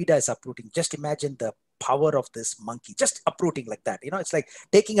Dvivida is uprooting. Just imagine the power of this monkey, just uprooting like that. You know, it's like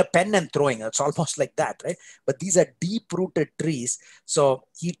taking a pen and throwing. It's almost like that, right? But these are deep-rooted trees. So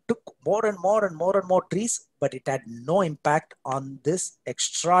he took more and more and more and more trees, but it had no impact on this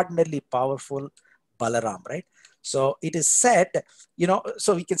extraordinarily powerful Balaram, right? So it is said, you know,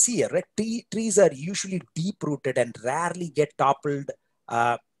 so we can see here, right? Trees are usually deep-rooted and rarely get toppled.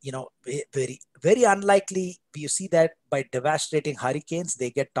 You know, very, very unlikely. You see that by devastating hurricanes,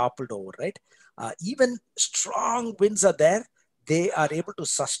 they get toppled over, right? Even strong winds are there. They are able to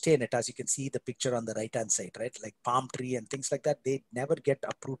sustain it, as you can see the picture on the right-hand side, right? Like palm tree and things like that, they never get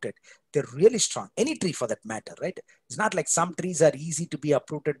uprooted. They're really strong. Any tree for that matter, right? It's not like some trees are easy to be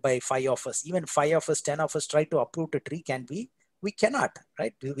uprooted by 5 of us. Even 5 of us, 10 of us try to uproot a tree, can we cannot,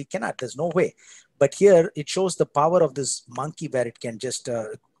 right? We cannot, there's no way. But here it shows the power of this monkey where it can just,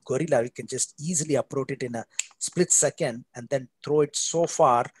 gorilla, we can just easily uproot it in a split second and then throw it so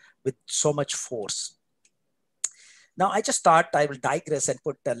far with so much force. Now, I just thought I will digress and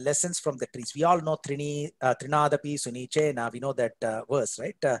put lessons from the trees. We all know Trinadapi Suniche. Now we know that verse,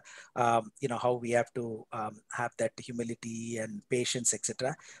 right? You know, how we have to have that humility and patience,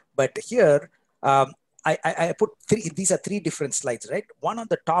 etc. But here, I put these are 3 different slides, right? One on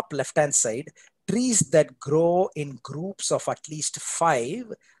the top left-hand side, trees that grow in groups of at least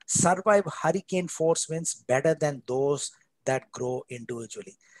 5 survive hurricane force winds better than those that grow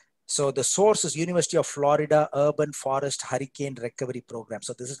individually. So the source is University of Florida Urban Forest Hurricane Recovery Program.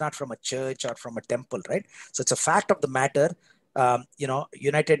 So this is not from a church or from a temple, right? So it's a fact of the matter. You know,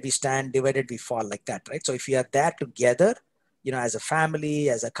 united we stand, divided we fall, like that, right? So if we are there together, you know, as a family,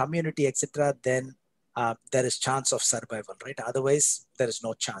 as a community, etc., then there is chance of survival, right? Otherwise, there is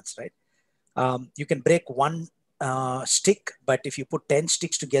no chance, right? You can break one stick, but if you put 10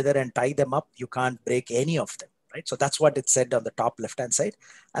 sticks together and tie them up, you can't break any of them. Right? So that's what it said on the top left-hand side.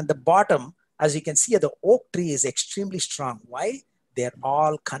 And the bottom, as you can see, the oak tree is extremely strong. Why? They're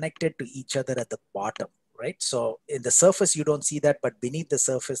all connected to each other at the bottom, right? So in the surface, you don't see that, but beneath the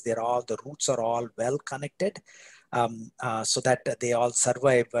surface, the roots are all well connected so that they all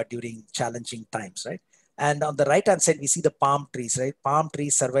survive during challenging times, right? And on the right-hand side, we see the palm trees, right? Palm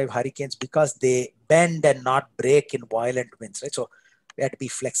trees survive hurricanes because they bend and not break in violent winds, right? So we have to be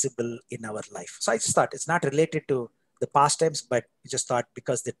flexible in our life. So I just thought it's not related to the past times, but we just thought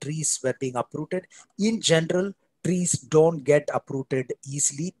because the trees were being uprooted. In general, trees don't get uprooted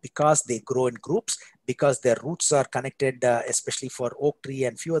easily because they grow in groups, because their roots are connected, especially for oak tree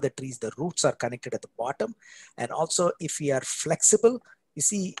and few other trees, the roots are connected at the bottom. And also if we are flexible, you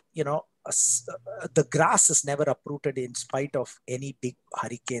see, you know, the grass is never uprooted in spite of any big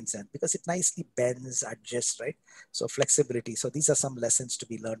hurricanes, and because it nicely bends, adjusts, right? So flexibility. So these are some lessons to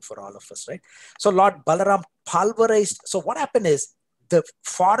be learned for all of us, right? So Lord Balaram pulverized. So what happened is the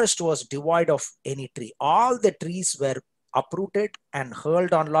forest was devoid of any tree. All the trees were uprooted and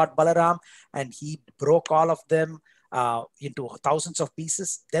hurled on Lord Balaram, and he broke all of them into thousands of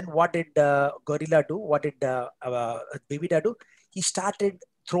pieces. Then what did Gorilla do? What did Dvivida do? He started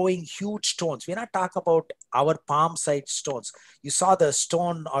throwing huge stones. We're not talking about our palm sized stones. You saw the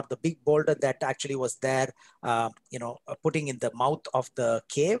stone or the big boulder that actually was there, you know, putting in the mouth of the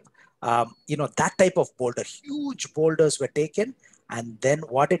cave. You know, that type of boulder, huge boulders were taken. And then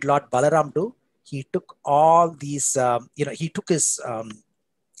what did Lord Balaram do? He took all these, you know, he took his,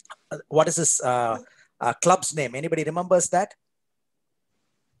 what is his club's name? Anybody remembers that?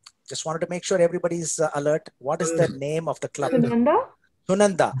 Just wanted to make sure everybody's alert. What is the name of the club? Sunanda?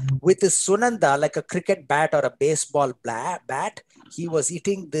 Sunanda. With his Sunanda, like a cricket bat or a baseball bat, he was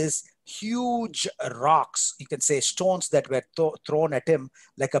hitting this huge rocks, you can say stones that were thrown at him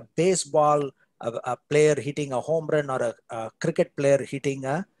like a baseball a player hitting a home run or a cricket player hitting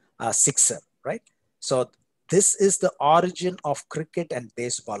a sixer, right? So this is the origin of cricket and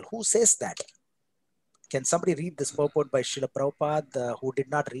baseball. Who says that? Can somebody read this purport by Srila Prabhupada who did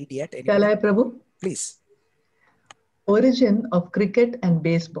not read yet? Anybody? Shall I, Prabhu? Please. Origin of cricket and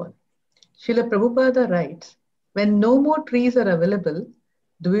baseball. Srila Prabhupada writes, when no more trees are available,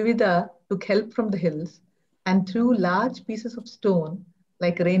 Dvivida took help from the hills and threw large pieces of stone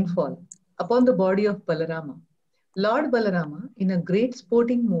like rainfall upon the body of Balarama. Lord Balarama, in a great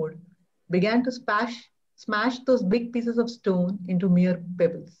sporting mood, began to smash those big pieces of stone into mere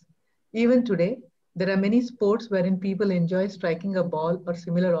pebbles. Even today, there are many sports wherein people enjoy striking a ball or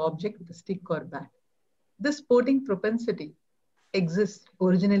similar object with a stick or bat. This sporting propensity exists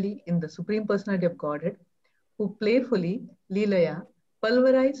originally in the Supreme Personality of Godhead, who playfully, Leelaya,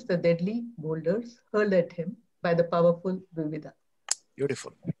 pulverized the deadly boulders hurled at him by the powerful Dvivida.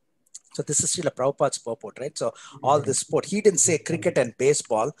 Beautiful. So this is Srila Prabhupada's purport, right? So all this sport, he didn't say cricket and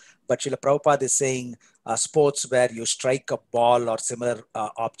baseball, but Srila Prabhupada is saying sports where you strike a ball or similar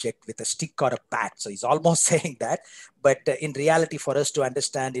object with a stick or a bat. So he's almost saying that. But in reality, for us to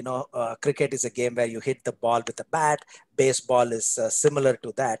understand, you know, cricket is a game where you hit the ball with a bat. Baseball is similar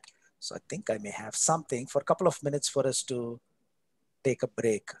to that. So I think I may have something for a couple of minutes for us to take a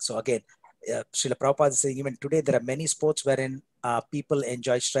break. So again, Srila Prabhupada is saying even today there are many sports wherein people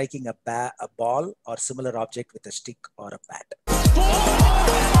enjoy striking a ball or similar object with a stick or a bat.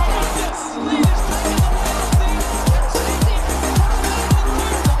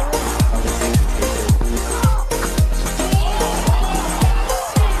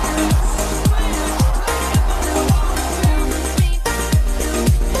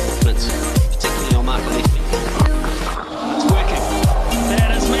 Particularly on Mark Leafy. It's working. That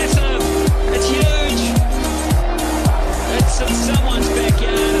is massive. It's huge. It's in someone's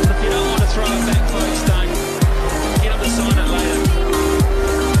backyard, and if you don't want to throw it back, folks, don't. Get them to sign it later.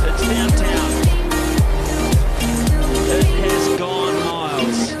 It's downtown. It has gone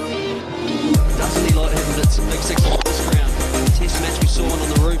miles. Doesn't he like having some big six on this ground? Test match we saw one on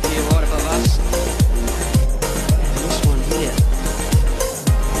the roof here right above us. And this one here.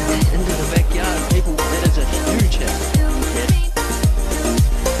 Into the backyard, people, that is a huge hit.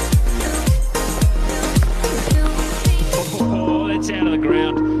 Oh, that's out of the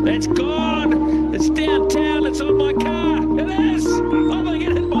ground. That's gone. It's downtown. It's on my car. It is. I'm going to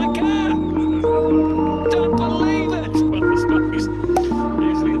get hit my car. Don't believe it. Usually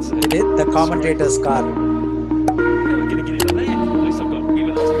it's It is the commentator's car. I'm going to get into that. At least I've got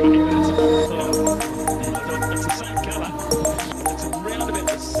even it's the same colour. It's around about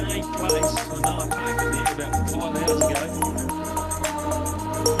the same place. I know I parked it there about 5 hours ago.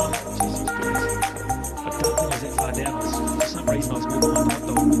 Oh, Jesus Christ. I don't think I was that far down. For some reason I was moving my hot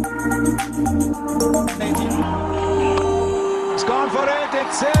dog. It's gone for it.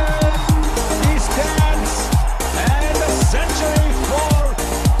 It's in. He stands. And a century for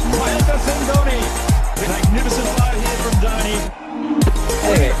Mahendra Singh Dhoni. Magnificent fire here from Dhoni.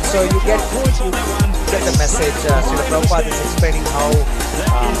 Anyway, so you get the message. Srila Prabhupada is explaining how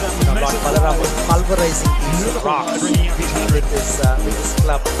Lord Balarama was pulverizing these rocks with his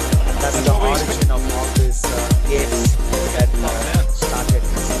club. And that's the origin of all these games that started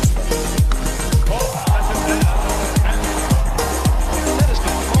since then.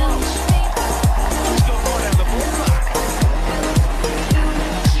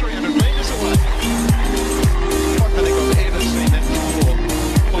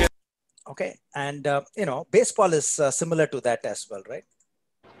 Okay, and baseball is similar to that as well, right?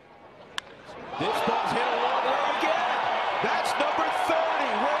 This ball's hit a long way again. That's number 30.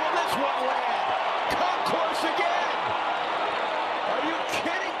 Where will this one land? Concourse again. Are you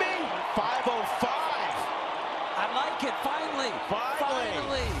kidding me? 505. I like it. Finally.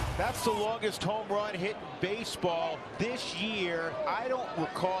 That's the longest home run hit in baseball this year. I don't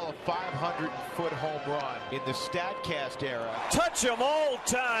recall a 500-foot home run in the StatCast era. Touch 'em all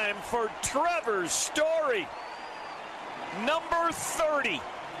time for Trevor Story. Number 30.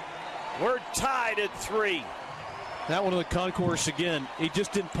 We're tied at 3. That one on the concourse again. He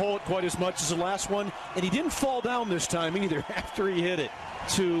just didn't pull it quite as much as the last one, and he didn't fall down this time either after he hit it.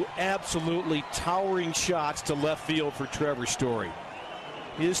 2 absolutely towering shots to left field for Trevor Story.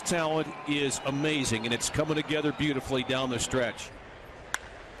 His talent is amazing, and it's coming together beautifully down the stretch.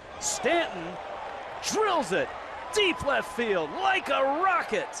 Stanton drills it deep left field like a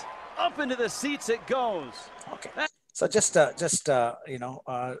rocket. Up into the seats it goes. Okay. So just for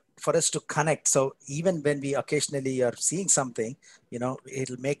us to connect. So even when we occasionally are seeing something,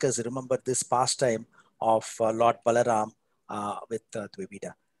 it'll make us remember this pastime of Lord Balaram with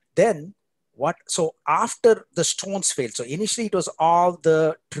Dvivida. Then So after the stones failed, so initially it was all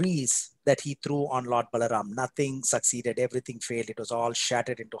the trees that he threw on Lord Balaram. Nothing succeeded, everything failed. It was all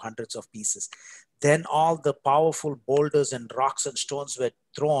shattered into hundreds of pieces. Then all the powerful boulders and rocks and stones were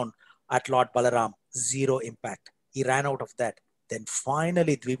thrown at Lord Balaram. Zero impact. He ran out of that. Then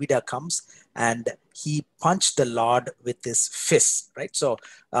finally Dvivida comes and he punched the Lord with his fist, right? So,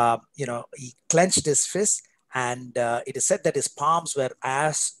 he clenched his fist, and it is said that his palms were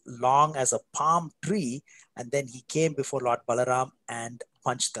as long as a palm tree. And then he came before Lord Balaram and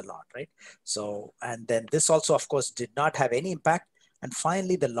punched the Lord, right? So, and then this also, of course, did not have any impact. And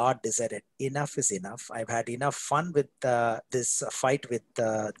finally, the Lord decided, enough is enough. I've had enough fun with this fight with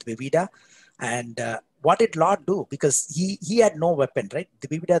Dvivida. And what did Lord do? Because he had no weapon, right?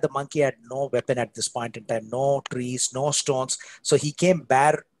 Dvivida, the monkey, had no weapon at this point in time. No trees, no stones. So he came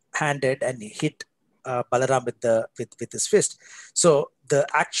bare-handed and he hit Balaram with his fist. So the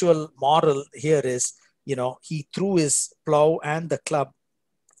actual moral here is, he threw his plow and the club.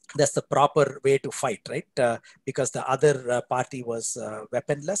 That's the proper way to fight, right? Because the other party was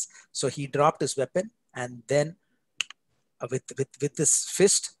weaponless. So he dropped his weapon, and then with his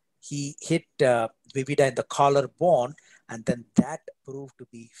fist, he hit Dvivida in the collarbone, and then that proved to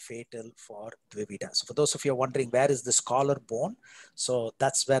be fatal for Dvivida. So for those of you wondering, where is this collarbone? So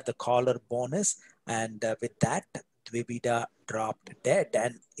that's where the collarbone is. And with that, Dvivida dropped dead.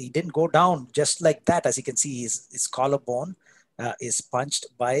 And he didn't go down just like that. As you can see, his collarbone is punched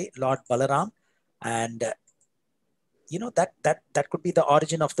by Lord Balaram. And that could be the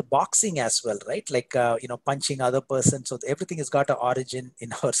origin of the boxing as well, right? Like punching other person. So everything has got an origin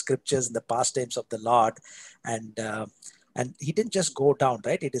in our scriptures, in the pastimes of the Lord. And he didn't just go down,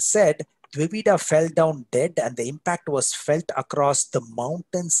 right? It is said Dvivida fell down dead, and the impact was felt across the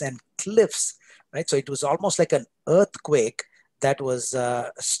mountains and cliffs, right? So it was almost like an earthquake that was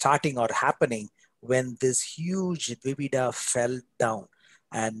starting or happening when this huge Dvivida fell down.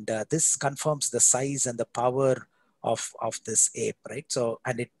 And this confirms the size and the power of this ape, right? So,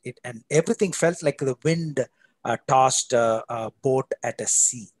 and everything felt like the wind tossed a boat at a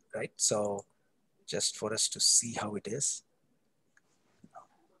sea, right? So just for us to see how it is.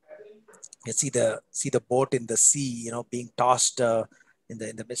 You see the boat in the sea, being tossed in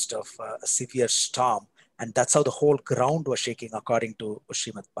the midst of a severe storm. And that's how the whole ground was shaking, according to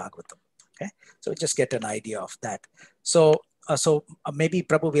Srimad Bhagavatam. Okay, so just get an idea of that. So maybe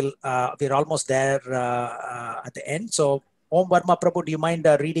Prabhu we're almost there at the end. So Om Varma Prabhu, do you mind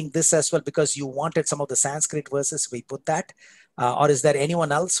reading this as well? Because you wanted some of the Sanskrit verses, we put that. Or is there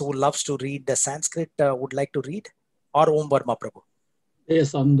anyone else who loves to read the Sanskrit, would like to read? Or Om Varma Prabhu?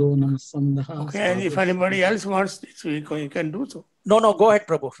 Yes, okay, and if anybody else wants this, you can do so. No, go ahead,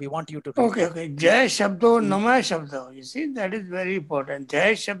 Prabhu. We want you to read. Okay. Jai Shabdo, Nama Shabdo. You see, that is very important.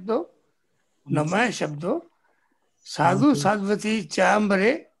 Jai Shabdo, Nama Shabdo. Sadhu Sadvati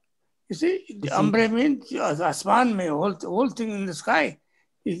Chambre. You see, Ambre means Asman mein, whole thing in the sky.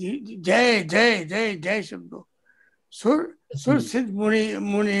 Jai Shabdo. Sur Siddh Muni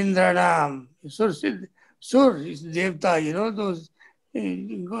Indranam. Sur is Devta, those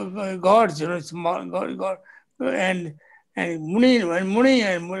gods, it's God. And Muni,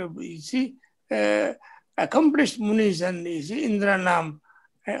 you see, accomplished Munis, and you see, Indranam,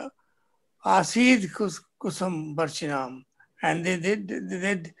 Asid Kusam Barshinam. And they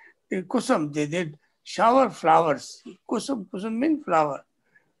did kusam, they did shower flowers. Kusam means flower.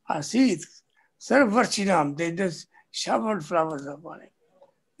 Asid, Sarvarchinam, they just showered flowers upon it.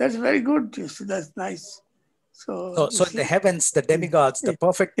 That's very good. So that's nice. So in the heavens, the demigods, the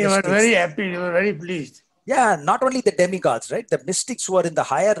perfect they mystics, were very happy, they were very pleased. Yeah, not only the demigods, right? The mystics who are in the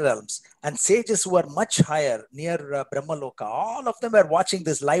higher realms and sages who are much higher near Brahmaloka, all of them are watching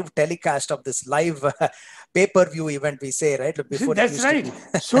this live telecast of this live pay-per-view event, we say, right? Before that's right.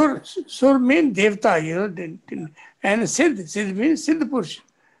 Sur means Devta, and Siddh means Siddh Purush.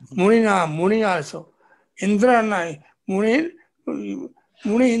 Muni also. Indra, Muni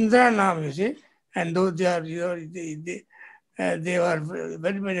Indra Nam, you see. And those they are, they were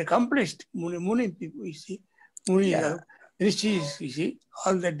very much accomplished. Muni people, you see. Rishis, you see.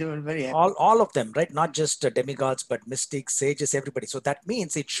 All that they were very happy. All of them, right? Not just demigods, but mystics, sages, everybody. So that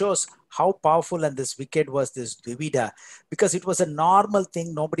means it shows how powerful and this wicked was this Dvivida, because it was a normal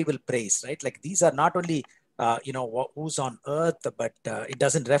thing nobody will praise, right? Like these are not only who's on earth, but it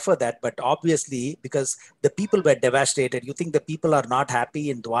doesn't refer that, but obviously because the people were devastated. You think the people are not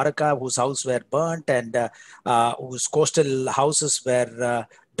happy in Dwaraka, whose house were burnt and whose coastal houses were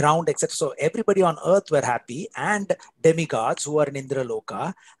drowned, etc. So everybody on earth were happy, and demigods who are in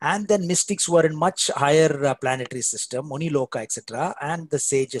Indraloka, and then mystics who are in much higher planetary system, Muniloka, etc., and the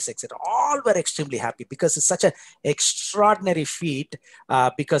sages, etc. All were extremely happy because it's such an extraordinary feat,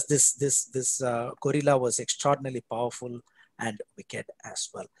 because this gorilla was extraordinarily powerful and wicked as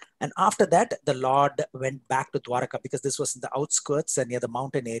well. And after that, the Lord went back to Dwaraka, because this was in the outskirts and near the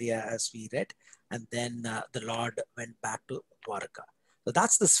mountain area, as we read. And then the Lord went back to Dwaraka. So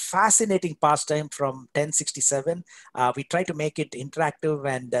that's this fascinating pastime from 1067. We try to make it interactive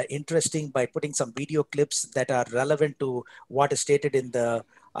and interesting by putting some video clips that are relevant to what is stated in the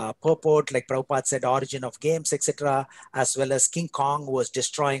purport, like Prabhupada said, origin of games, etc., as well as King Kong, who was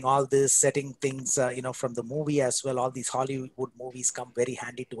destroying all this, setting things, from the movie as well. All these Hollywood movies come very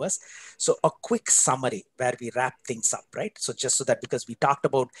handy to us. So a quick summary where we wrap things up, right? So just so that, because we talked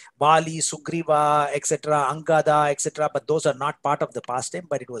about Bali, Sugriva, etc., Angada, etc., but those are not part of the pastime,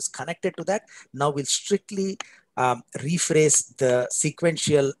 but it was connected to that. Now we'll strictly rephrase the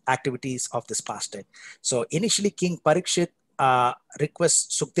sequential activities of this pastime. So initially, King Parikshit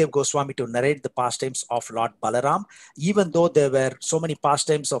requests Sukdev Goswami to narrate the pastimes of Lord Balaram, even though there were so many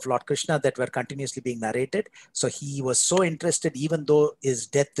pastimes of Lord Krishna that were continuously being narrated. So he was so interested, even though his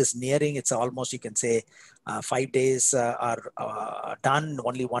death is nearing, it's almost, you can say, 5 days are done,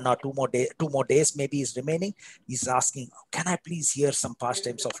 only 1 or 2 more days maybe is remaining. He's asking, can I please hear some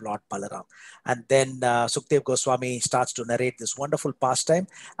pastimes of Lord Balaram? And then Sukdev Goswami starts to narrate this wonderful pastime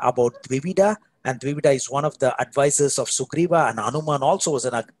about Dvivida. And Dvivida is one of the advisors of Sugriva, and Hanuman also was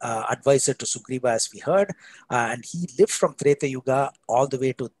an advisor to Sugriva, as we heard. And he lived from Treta Yuga all the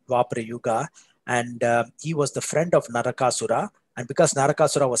way to Dwapara Yuga. And he was the friend of Narakasura. And because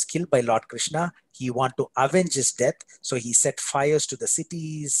Narakasura was killed by Lord Krishna, he wanted to avenge his death. So he set fires to the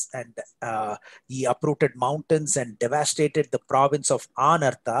cities, and he uprooted mountains and devastated the province of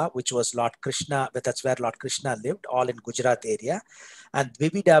Anartha, which was Lord Krishna, that's where Lord Krishna lived, all in Gujarat area. And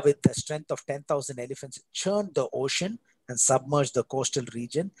Dvivida, with the strength of 10,000 elephants, churned the ocean and submerged the coastal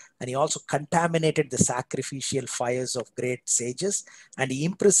region. And he also contaminated the sacrificial fires of great sages. And he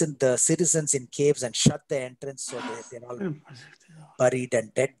imprisoned the citizens in caves and shut the entrance, so they're all buried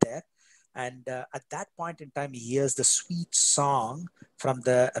and dead there. And at that point in time, he hears the sweet song from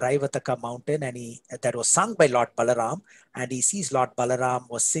the Raivataka mountain, and that was sung by Lord Balaram. And he sees Lord Balaram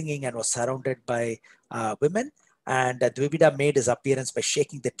was singing and was surrounded by women. And Dvivida made his appearance by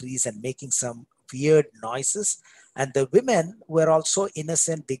shaking the trees and making some weird noises. And the women, who were also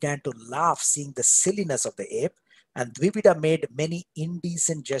innocent, began to laugh, seeing the silliness of the ape. And Dvivida made many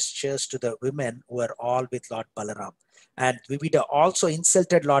indecent gestures to the women, who were all with Lord Balaram. And Dvivida also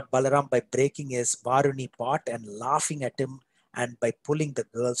insulted Lord Balaram by breaking his Varuni pot and laughing at him, and by pulling the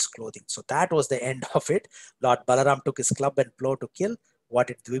girl's clothing. So that was the end of it. Lord Balaram took his club and plow to kill. What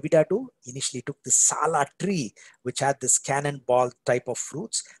did Dvivida do? Initially took the Sala tree, which had this cannonball type of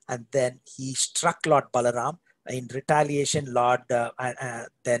fruits, and then he struck Lord Balaram. In retaliation, Balaram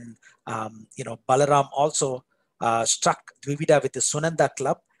also struck Dvivida with the Sunanda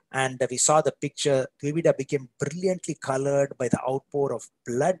club, and we saw the picture. Dvivida became brilliantly colored by the outpour of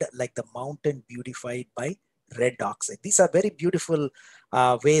blood, like the mountain beautified by red oxide. These are very beautiful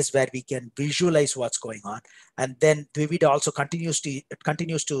ways where we can visualize what's going on. And then Dvivida also continues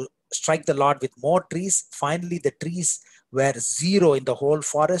to strike the Lord with more trees. Finally, the trees were zero in the whole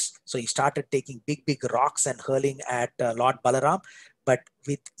forest. So he started taking big rocks and hurling at Lord Balaram. But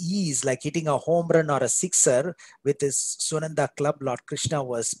with ease, like hitting a home run or a sixer with his Sunanda club, Lord Krishna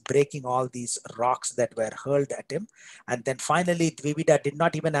was breaking all these rocks that were hurled at him. And then finally, Dvivida did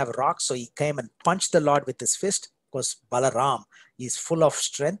not even have rocks, so he came and punched the Lord with his fist, because Balaram is full of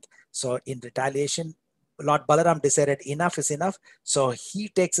strength. So in retaliation, Lord Balaram decided enough is enough. So he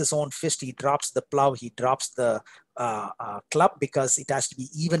takes his own fist, he drops the plow, he drops the club, because it has to be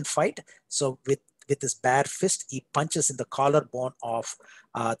even fight. So with his bare fist, he punches in the collarbone of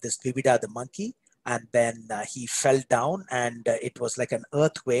this Dvivida, the monkey, and then he fell down, and it was like an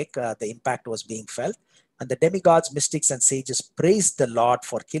earthquake. The impact was being felt, and the demigods, mystics, and sages praised the Lord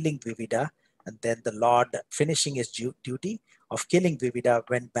for killing Dvivida. And then the Lord, finishing his duty of killing Dvivida,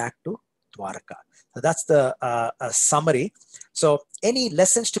 went back to Dwaraka. So that's the summary. So any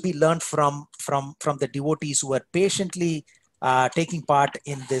lessons to be learned from the devotees who were patiently taking part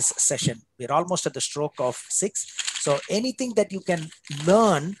in this session? We're almost at the stroke of 6. So anything that you can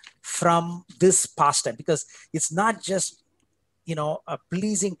learn from this pastime, because it's not just,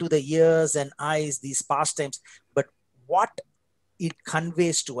 pleasing to the ears and eyes, these pastimes, but what it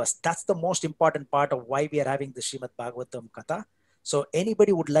conveys to us. That's the most important part of why we are having the Srimad Bhagavatam Katha. So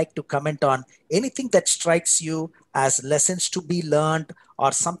anybody would like to comment on anything that strikes you as lessons to be learned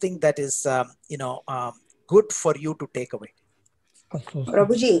or something that is, good for you to take away?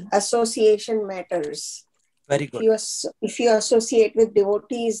 Prabhuji, association matters. Very good. If you associate with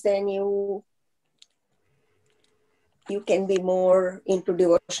devotees, then you can be more into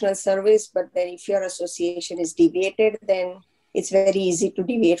devotional service. But then if your association is deviated, then it's very easy to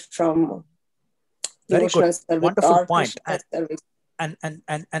deviate from Very devotional good. service Wonderful or point. Krishna service.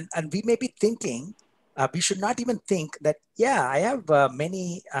 And we may be thinking, we should not even think that, yeah, I have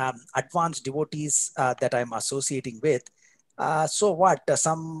many advanced devotees that I'm associating with. So what?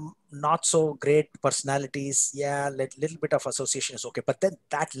 Some not so great personalities, yeah, little bit of association is okay. But then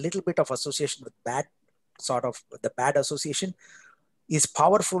that little bit of association with the bad association is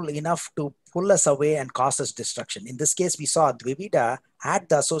powerful enough to pull us away and cause us destruction. In this case, we saw Dvivida had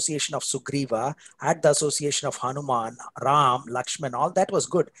the association of Sugriva, had the association of Hanuman, Ram, Lakshman, all that was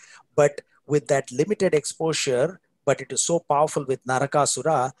good. But with that limited exposure, but it is so powerful with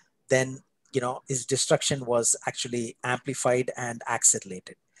Narakasura, then, his destruction was actually amplified and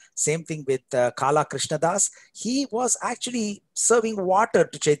accelerated. Same thing with Kala Krishnadas. He was actually serving water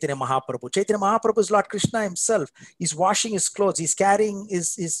to Chaitanya Mahaprabhu. Chaitanya Mahaprabhu is Lord Krishna himself. He's washing his clothes. He's carrying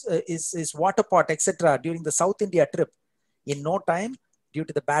his water pot, etc. during the South India trip. In no time, due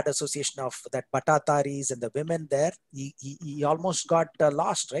to the bad association of that Bhattataris and the women there, he almost got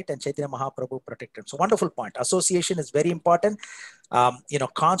lost, right? And Chaitanya Mahaprabhu protected him. So wonderful point. Association is very important.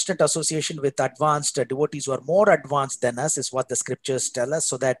 Constant association with advanced devotees who are more advanced than us is what the scriptures tell us,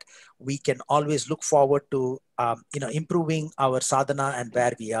 so that we can always look forward to, improving our sadhana and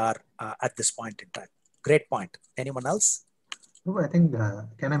where we are at this point in time. Great point. Anyone else? I think,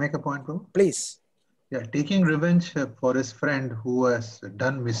 can I make a point, bro? Please. Yeah, taking revenge for his friend who has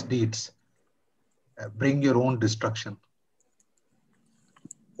done misdeeds, bring your own destruction.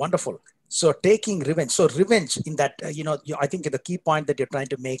 Wonderful. So taking revenge. So revenge in that, I think the key point that you're trying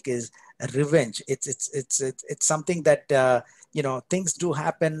to make is revenge. It's something that, things do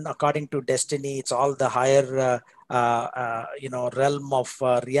happen according to destiny. It's all the higher, realm of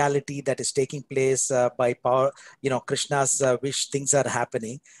reality that is taking place by power, Krishna's wish, things are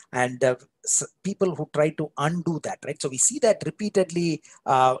happening. And people who try to undo that, right? So we see that repeatedly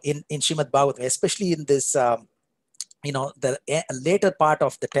in Srimad Bhagavatam, especially in this, the later part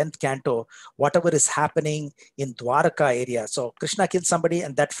of the 10th canto, whatever is happening in Dwaraka area. So Krishna kills somebody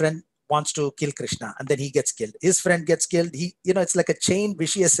and that friend wants to kill Krishna and then he gets killed. His friend gets killed. It's like a chain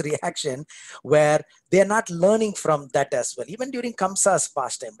vicious reaction where they're not learning from that as well. Even during Kamsa's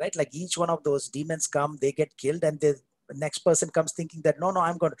pastime, right? Like each one of those demons come, they get killed and the next person comes thinking that, no,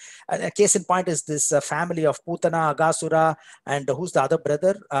 I'm going to. And a case in point is this family of Putana, Agasura, and who's the other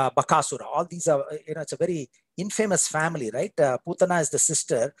brother? Bakasura. All these are, it's a very infamous family, right? Putana is the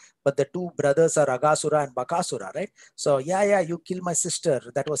sister, but the two brothers are Agasura and Bakasura, right? So you kill my sister.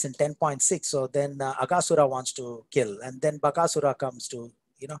 That was in 10.6. So then Agasura wants to kill, and then Bakasura comes to,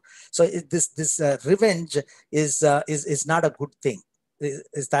 So this revenge is not a good thing.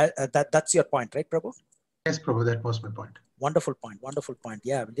 Is that's your point, right, Prabhu? Yes, Prabhu, that was my point. Wonderful point. Wonderful point.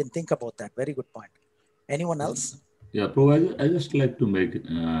 Yeah, we didn't think about that. Very good point. Anyone else? Yeah, Prabhu, I just like to make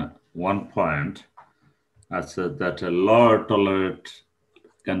one point. That a Lord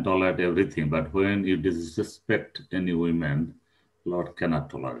can tolerate everything, but when you disrespect any women, Lord cannot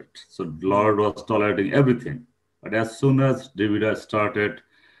tolerate. So Lord was tolerating everything. But as soon as Dvivida started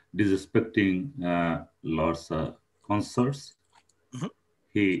disrespecting Lord's consorts,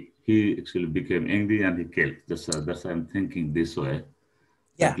 he actually became angry and he killed. That's why I'm thinking this way.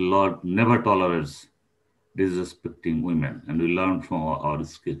 Yeah. That Lord never tolerates disrespecting women, and we learn from our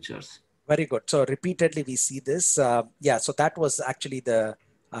scriptures. Very good. So repeatedly we see this. So that was actually the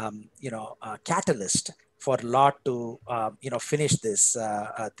catalyst for Lord to finish this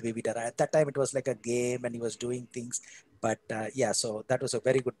Dvivida. At that time it was like a game and he was doing things. But so that was a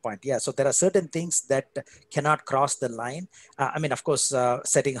very good point. Yeah, so there are certain things that cannot cross the line. Of course,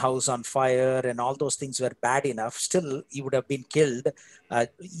 setting house on fire and all those things were bad enough. Still, he would have been killed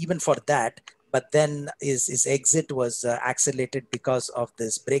even for that. But then his exit was accelerated because of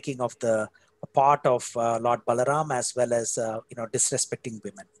this breaking of the part of Lord Balaram, as well as disrespecting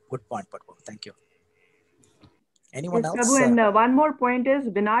women. Good point, Prabhu. Thank you. Anyone else? Prabhu, and one more point is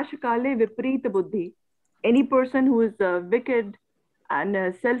Vinashakale Viparita Buddhi. Any person who is wicked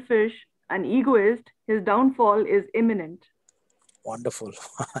and selfish and egoist, his downfall is imminent. Wonderful.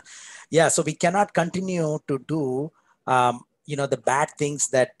 Yeah, so we cannot continue to do the bad things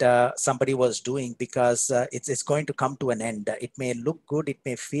that somebody was doing, because it's going to come to an end. It may look good, it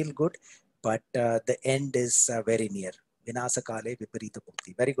may feel good, but the end is very near. Vinasakale viparita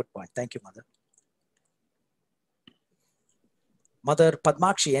bhukti. Very good point. Thank you, Mother. Mother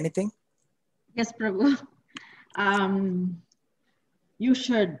Padmakshi, anything? Yes, Prabhu. You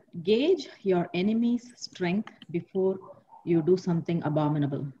should gauge your enemy's strength before you do something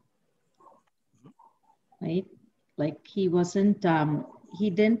abominable. Right? Like he wasn't,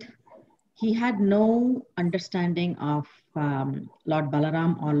 he had no understanding of Lord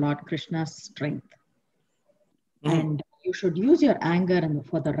Balaram or Lord Krishna's strength. And you should use your anger and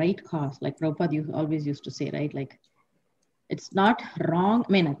for the right cause. Like Prabhupada you always used to say, right? Like, it's not wrong.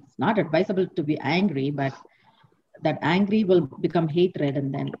 I mean, it's not advisable to be angry, but that angry will become hatred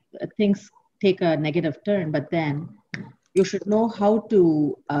and then things take a negative turn. But then you should know how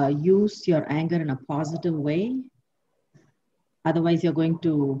to use your anger in a positive way. Otherwise, you're going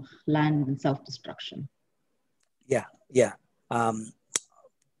to land in self-destruction. Yeah, yeah.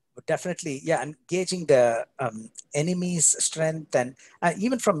 Definitely, yeah, and gauging the enemy's strength and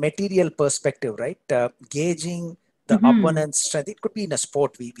even from material perspective, right? Gauging the opponent's strength. It could be in a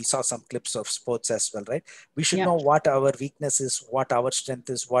sport. We saw some clips of sports as well, right? We should know what our weakness is, what our strength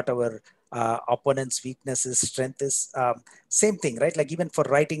is, what our opponent's weakness is, strength is. Same thing, right? Like even for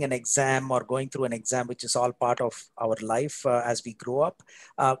writing an exam or going through an exam, which is all part of our life as we grow up,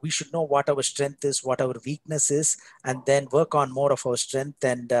 we should know what our strength is, what our weakness is, and then work on more of our strength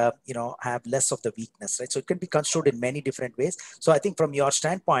and have less of the weakness, right? So it can be construed in many different ways. So I think from your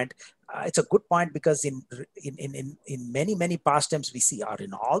standpoint, it's a good point, because in many pastimes we see, or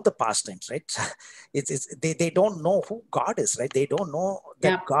in all the pastimes, right? They don't know who God is, right? They don't know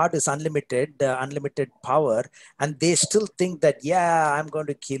that God is unlimited power, and they still think that I'm going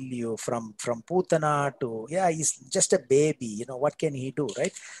to kill you from Putana to he's just a baby. What can he do,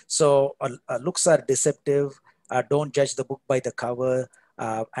 right? So looks are deceptive. Don't judge the book by the cover,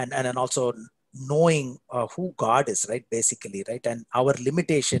 and also knowing who God is, right? Basically, right? And our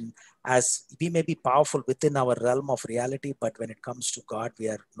limitation, as we may be powerful within our realm of reality, but when it comes to God, we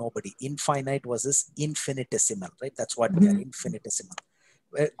are nobody. Infinite versus infinitesimal, right? That's what we are, infinitesimal.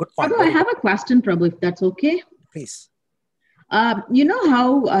 Good point. Prabhu, I have a question, Prabhu, if that's okay. Please. You know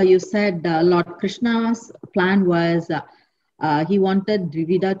how you said Lord Krishna's plan was he wanted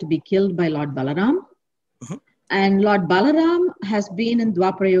Dvivida to be killed by Lord Balaram? And Lord Balaram has been in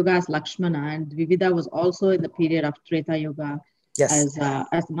Dwapara Yuga as Lakshmana, and Dvivida was also in the period of Treta Yuga as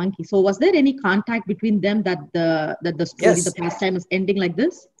the monkey. So was there any contact between them that the story, the pastime is ending like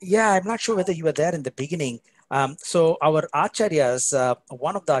this? Yeah, I'm not sure whether you were there in the beginning. So our acharyas,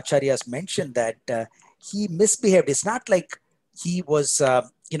 one of the acharyas mentioned that he misbehaved. It's not like he was,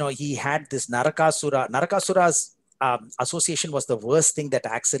 he had this Narakasura. Narakasura's association was the worst thing that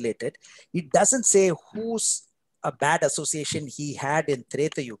accelerated. It doesn't say whose a bad association he had in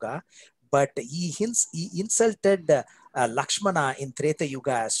Treta Yuga, but he insulted Lakshmana in Treta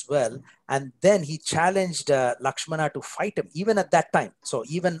Yuga as well. And then he challenged Lakshmana to fight him, even at that time. So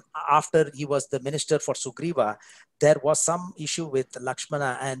even after he was the minister for Sugriva, there was some issue with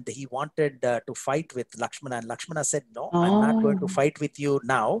Lakshmana, and he wanted to fight with Lakshmana. And Lakshmana said, no, I'm not going to fight with you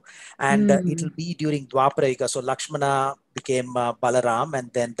now. And it'll be during Dwapara Yuga. So Lakshmana became Balaram,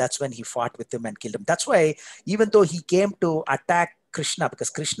 and then that's when he fought with him and killed him. That's why, even though he came to attack Krishna, because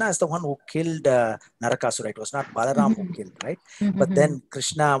Krishna is the one who killed Narakasura. It was not Balaram who killed, right? But then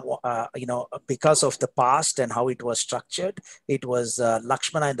Krishna, because of the past and how it was structured, it was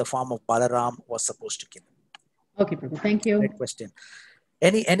Lakshmana in the form of Balaram was supposed to kill him. Okay, Prabhu. Thank you. Great question.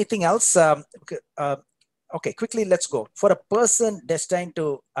 Anything else? Okay, quickly, let's go. For a person destined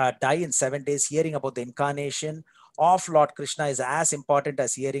to die in 7 days, hearing about the incarnation of Lord Krishna is as important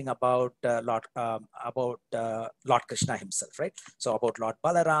as hearing about Lord Krishna himself, right? So about Lord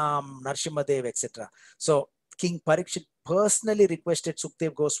Balaram, Narsimhadev, etc. So King Parikshit personally requested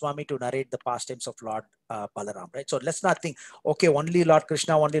Sukhdev Goswami to narrate the pastimes of Lord Balaram, right? So let's not think, okay, only Lord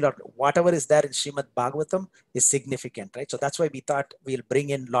Krishna, only Lord, whatever is there in Srimad Bhagavatam is significant, right? So that's why we thought we'll bring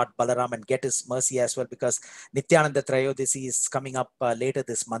in Lord Balaram and get his mercy as well, because Nityananda Trayodasi is coming up later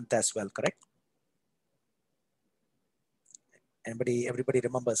this month as well, correct? Everybody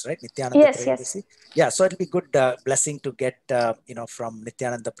remembers, right? Nityananda Trayodasi. Yeah, so it'll be good blessing to get, from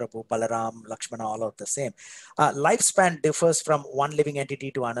Nityananda Prabhu, Balaram, Lakshmana, all of the same. Lifespan differs from one living entity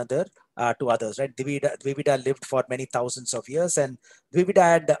to another, to others, right? Dvivida lived for many thousands of years, and Dvivida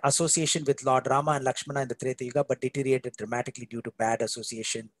had association with Lord Rama and Lakshmana in the Treta Yuga, but deteriorated dramatically due to bad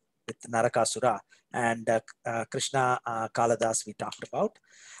association with Narakasura and Krishna Kaladas we talked about.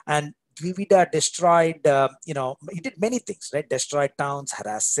 And Dvivida destroyed, he did many things, right? Destroyed towns,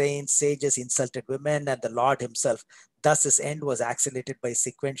 harassed saints, sages, insulted women, and the Lord himself. Thus, his end was accelerated by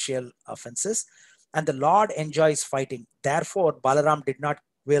sequential offenses. and the Lord enjoys fighting. Therefore, Balaram did not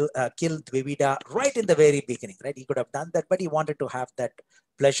kill Dvivida right in the very beginning, right? He could have done that, but he wanted to have that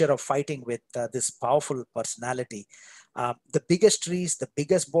pleasure of fighting with this powerful personality. The biggest trees, the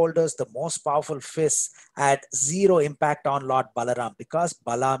biggest boulders, the most powerful fists had zero impact on Lord Balaram, because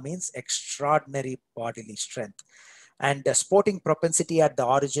Bala means extraordinary bodily strength. And the sporting propensity at the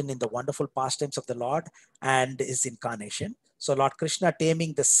origin in the wonderful pastimes of the Lord and his incarnation. So Lord Krishna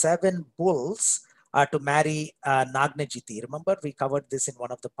taming the 7 bulls to marry Nagnajiti. Remember, we covered this in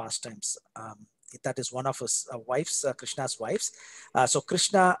one of the pastimes. That is one of his wives, Krishna's wives. So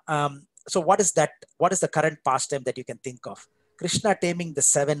Krishna, so what is that? What is the current pastime that you can think of? Krishna taming the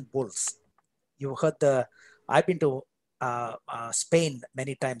 7 bulls. You heard I've been to Spain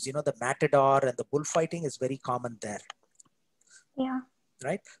many times. You know, the matador and the bullfighting is very common there. Yeah.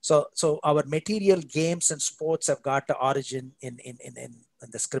 Right. So our material games and sports have got the origin in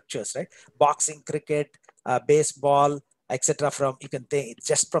the scriptures, right? Boxing, cricket, baseball, etc. From, you can think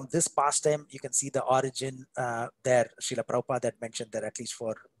just from this pastime, you can see the origin there. Srila Prabhupada had mentioned there, at least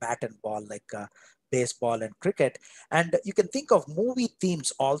for bat and ball, like baseball and cricket. And you can think of movie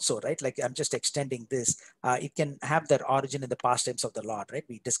themes also, right? Like, I'm just extending this. It can have their origin in the pastimes of the Lord, right?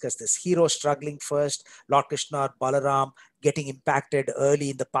 We discussed this hero struggling first, Lord Krishna or Balaram getting impacted early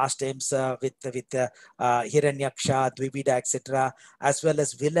in the pastimes with Hiranyaksha, Dvivida, etc., as well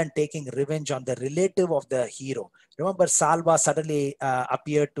as villain taking revenge on the relative of the hero. Remember, Salva suddenly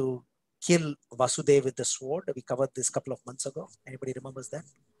appeared to kill Vasudeva with the sword. We covered this a couple of months ago. Anybody remembers that?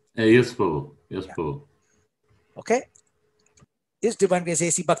 Yes, Prabhu. Yes, Prabhu. Okay. Is Divine Grace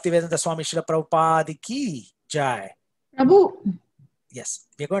A.C. Bhaktivedanta Swami Srila Prabhupada ki jai. Prabhu. Yes,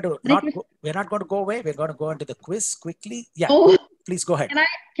 we're going to we're not going to go away. We're going to go into the quiz quickly. Yeah, please go ahead.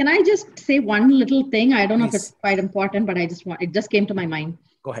 Can I just say one little thing? I don't know if it's quite important, but it just came to my mind.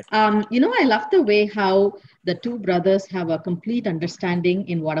 Go ahead. You know, I love the way how the 2 brothers have a complete understanding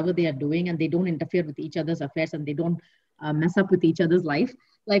in whatever they are doing, and they don't interfere with each other's affairs, and they don't mess up with each other's life.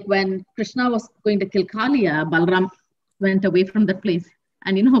 Like when Krishna was going to kill Kaliya, Balaram went away from that place,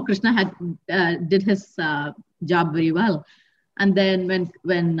 and you know, Krishna had did his job very well. And then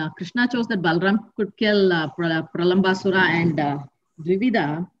when Krishna chose that Balaram could kill Pralambasura and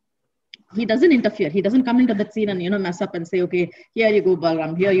Dvivida, he doesn't interfere. He doesn't come into that scene and, you know, mess up and say, okay, here you go,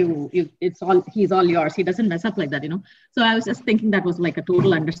 Balaram, here he's all yours. He doesn't mess up like that, you know. So I was just thinking that was like a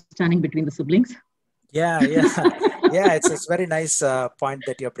total understanding between the siblings. Yeah. It's very nice point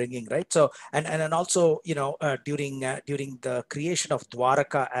that you're bringing, right? So and also, you know, during the creation of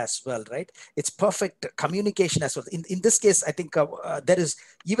Dwaraka as well, right? It's perfect communication as well. In this case, I think there is,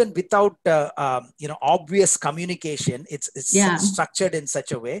 even without you know, obvious communication, it's structured in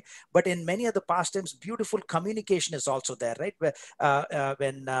such a way. But in many of the pastimes, beautiful communication is also there, right? Where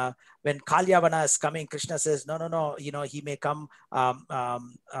when Kalyavana is coming, Krishna says, no, you know, he may come,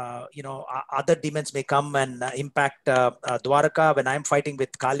 you know, other demons may come and impact Dwaraka. When I'm fighting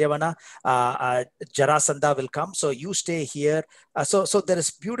with Kalyavana, Jarasandha will come. So you stay here. So there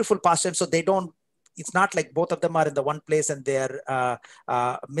is beautiful pastime. So they don't, it's not like both of them are in the one place and they're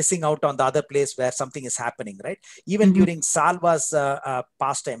missing out on the other place where something is happening, right? Even during Salva's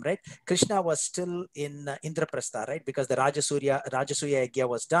pastime, right? Krishna was still in Indraprastha, right? Because the Rajasuya Yagya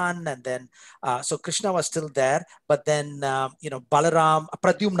was done, and then so Krishna was still there, but then you know, Balaram,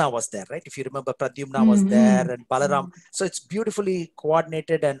 Pradyumna was there, right? If you remember, Pradyumna was there, and Balaram. So it's beautifully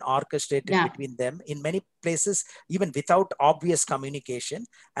coordinated and orchestrated between them in many places, even without obvious communication,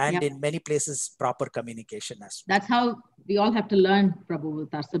 and in many places proper communication as well. That's how we all have to learn, Prabhu,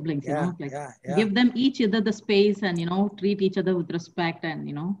 with our siblings, you know, like give them each other the space, and, you know, treat each other with respect, and,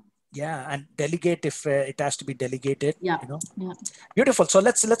 you know. Yeah, and delegate if it has to be delegated. Yeah. You know. Beautiful. So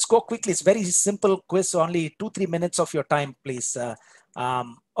let's go quickly. It's very simple quiz, only 2-3 minutes of your time, please.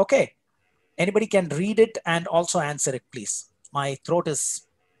 Okay. Anybody can read it and also answer it, please. My throat is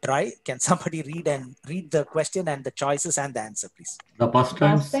dry. Can somebody read the question and the choices and the answer, please? The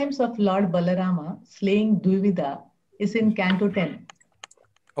pastimes of Lord Balarama slaying Dvivida is in Canto 10.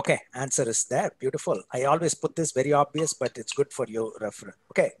 Okay, answer is there. Beautiful. I always put this very obvious, but it's good for you reference.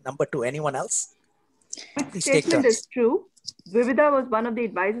 Okay, number 2. Anyone else? Which statement is true? Dvivida was one of the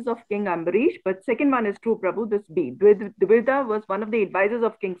advisors of King Ambarish, but second one is true, Prabhu. This B. Dvivida was one of the advisors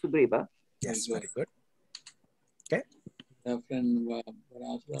of King Sugriva. Yes, very good. Okay. Friend,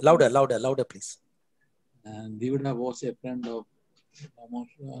 louder, please. And Dvivida was a friend of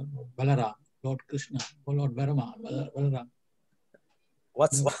Balaram, Lord Krishna, Lord Balaram.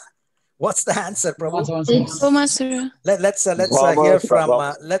 What's the answer, Prabhu?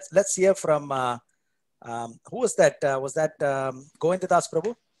 Let's hear from who was that? Was that Govindadas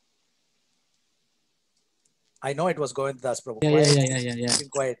Prabhu? I know it was Govindas, Prabhu. Yeah.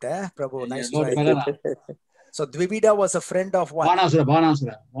 Quiet, eh? Prabhu, nice Lord try. Balaram. So Dvivida was a friend of what?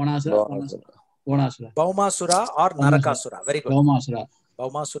 Baumasura. Baumasura or Narakasura. Very good. Baumasura.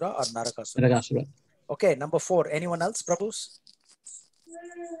 Baumasura or Narakasura. Okay, number 4. Anyone else, Prabhus?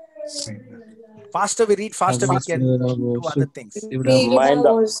 Faster we read, faster we can do other things.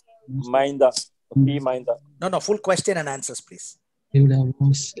 Mainda. No, full question and answers, please.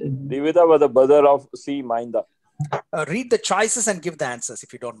 Dvivida was the brother of C. Mainda. Read the choices and give the answers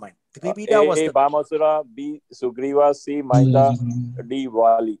if you don't mind. A. was the... Baumasura, B. Sugriva, C. Mainda, D.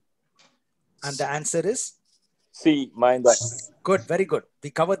 Vali. And the answer is? C. Mainda. Good, very good. We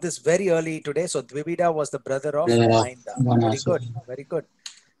covered this very early today. So Dvivida was the brother of Mainda. Very good, very good.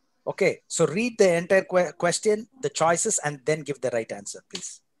 Okay, so read the entire question, the choices, and then give the right answer,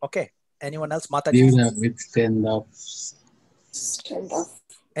 please. Okay, anyone else? Mataji? Dvivida with strength of.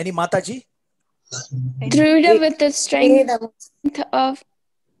 Any Mataji? Dvivida with the strength of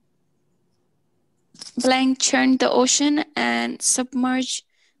blank churned the ocean and submerged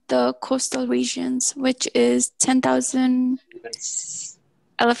the coastal regions, which is 10,000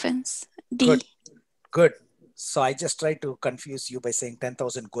 elephants. D. Good. So I just tried to confuse you by saying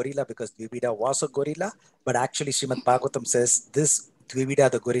 10,000 gorilla because Dvivida was a gorilla, but actually Srimad Bhagavatam says this Dvivida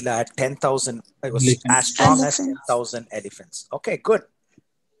the gorilla had 10,000, it was as strong as 10,000 elephants. Okay, good.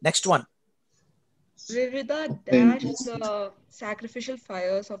 Next one. Dvivida dashed the sacrificial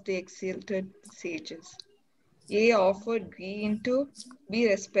fires of the exalted sages. A. Offered ghee into, B.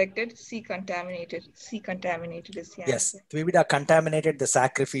 Respected, C. Contaminated. C. Contaminated is the Yes, answer. Dvivida contaminated the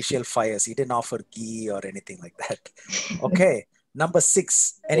sacrificial fires. He didn't offer ghee or anything like that. Okay, number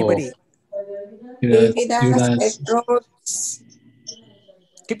 6. Anybody?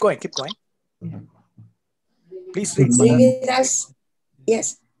 Keep going. Please read.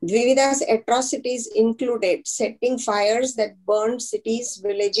 Dvivida's atrocities included setting fires that burned cities,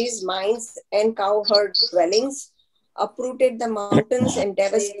 villages, mines, and cowherd dwellings, uprooted the mountains and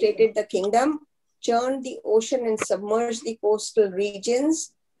devastated the kingdom, churned the ocean and submerged the coastal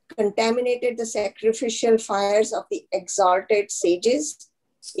regions, contaminated the sacrificial fires of the exalted sages,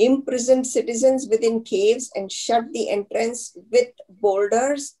 imprisoned citizens within caves and shut the entrance with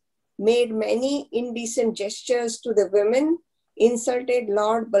boulders, made many indecent gestures to the women, insulted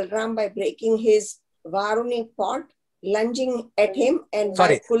Lord Balaram by breaking his Varuni pot, lunging at him and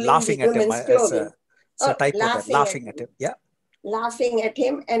by pulling the women's clothing. Laughing at him. Yeah. Laughing at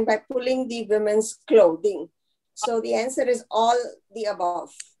him and by pulling the women's clothing. So the answer is all the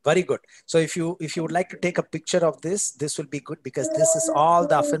above. Very good. So if you would like to take a picture of this will be good because this is all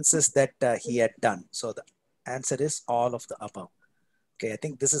the offenses that he had done. So the answer is all of the above. Okay, I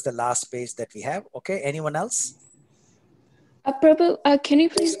think this is the last page that we have. Okay, anyone else? Prabhu, can you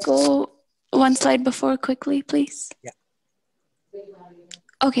please go one slide before quickly, please? Yeah.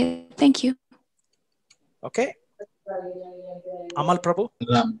 Okay, thank you. Okay. Amal Prabhu?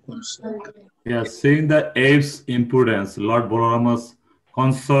 Yeah, seeing the apes' impudence, Lord Balarama's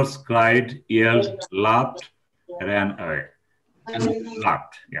consorts cried, yelled, laughed, ran away. And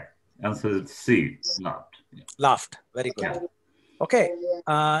laughed, yeah. Answer is C, laughed. Yeah. Laughed, very good. Yeah. Okay,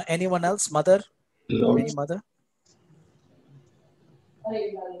 anyone else? Mother? Any mother?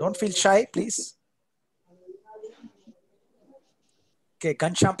 Don't feel shy, please. Okay,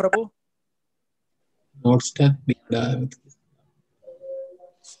 Gansham Prabhu?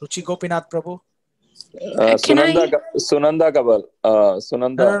 Ruchi Gopinath Prabhu? Sunanda Kabal.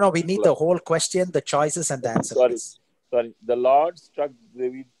 Sunanda. No. We need the whole question, the choices, and the answer. Sorry. The Lord struck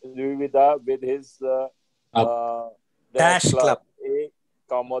Dvivida with his dash club. A.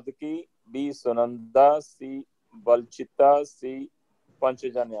 Kaumodaki, B. Sunanda, C. Balchita, C.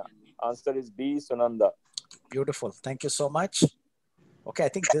 Panchajanya. Answer is B. Sunanda. Beautiful. Thank you so much. Okay, I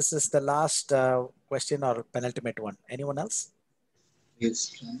think this is the last question or penultimate one. Anyone else?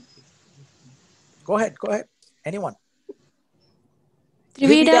 Yes. Go ahead. Anyone?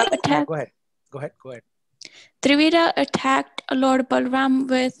 Dvivida attacked. Go ahead. Dvivida attacked Lord Balaram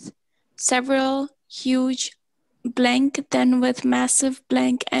with several huge blank, then with massive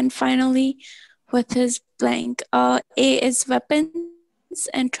blank, and finally with his blank. A is weapons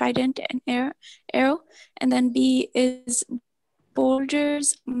and trident and arrow, and then B is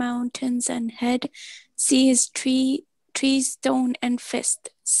boulders, mountains, and head. C is tree, stone, and fist.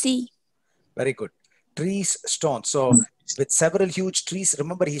 C. Very good. Trees, stones. So with several huge trees,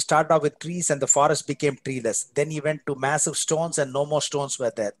 remember he started off with trees and the forest became treeless. Then he went to massive stones and no more stones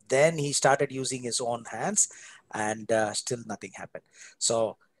were there. Then he started using his own hands and still nothing happened.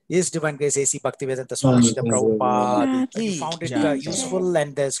 So Is Divine Grace A.C. Bhaktivedanta Swami Srila Prabhupada. You found it Jai. useful,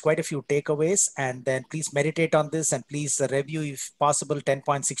 and there's quite a few takeaways. And then please meditate on this, and please review, if possible,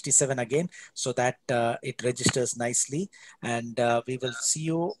 10.67 again, so that it registers nicely. And we will see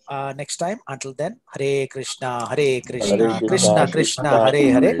you next time. Until then, Hare Krishna, Hare Krishna, Krishna Krishna,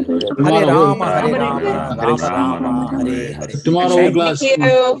 Hare Hare, Hare Rama, Hare Rama, Rama Rama, Hare Hare. Tomorrow Thank class.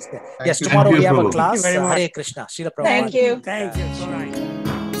 you. Yes, tomorrow we have a Thank you class. very much. Hare Krishna. Srila Prabhupada. Thank you. Thank you. All right.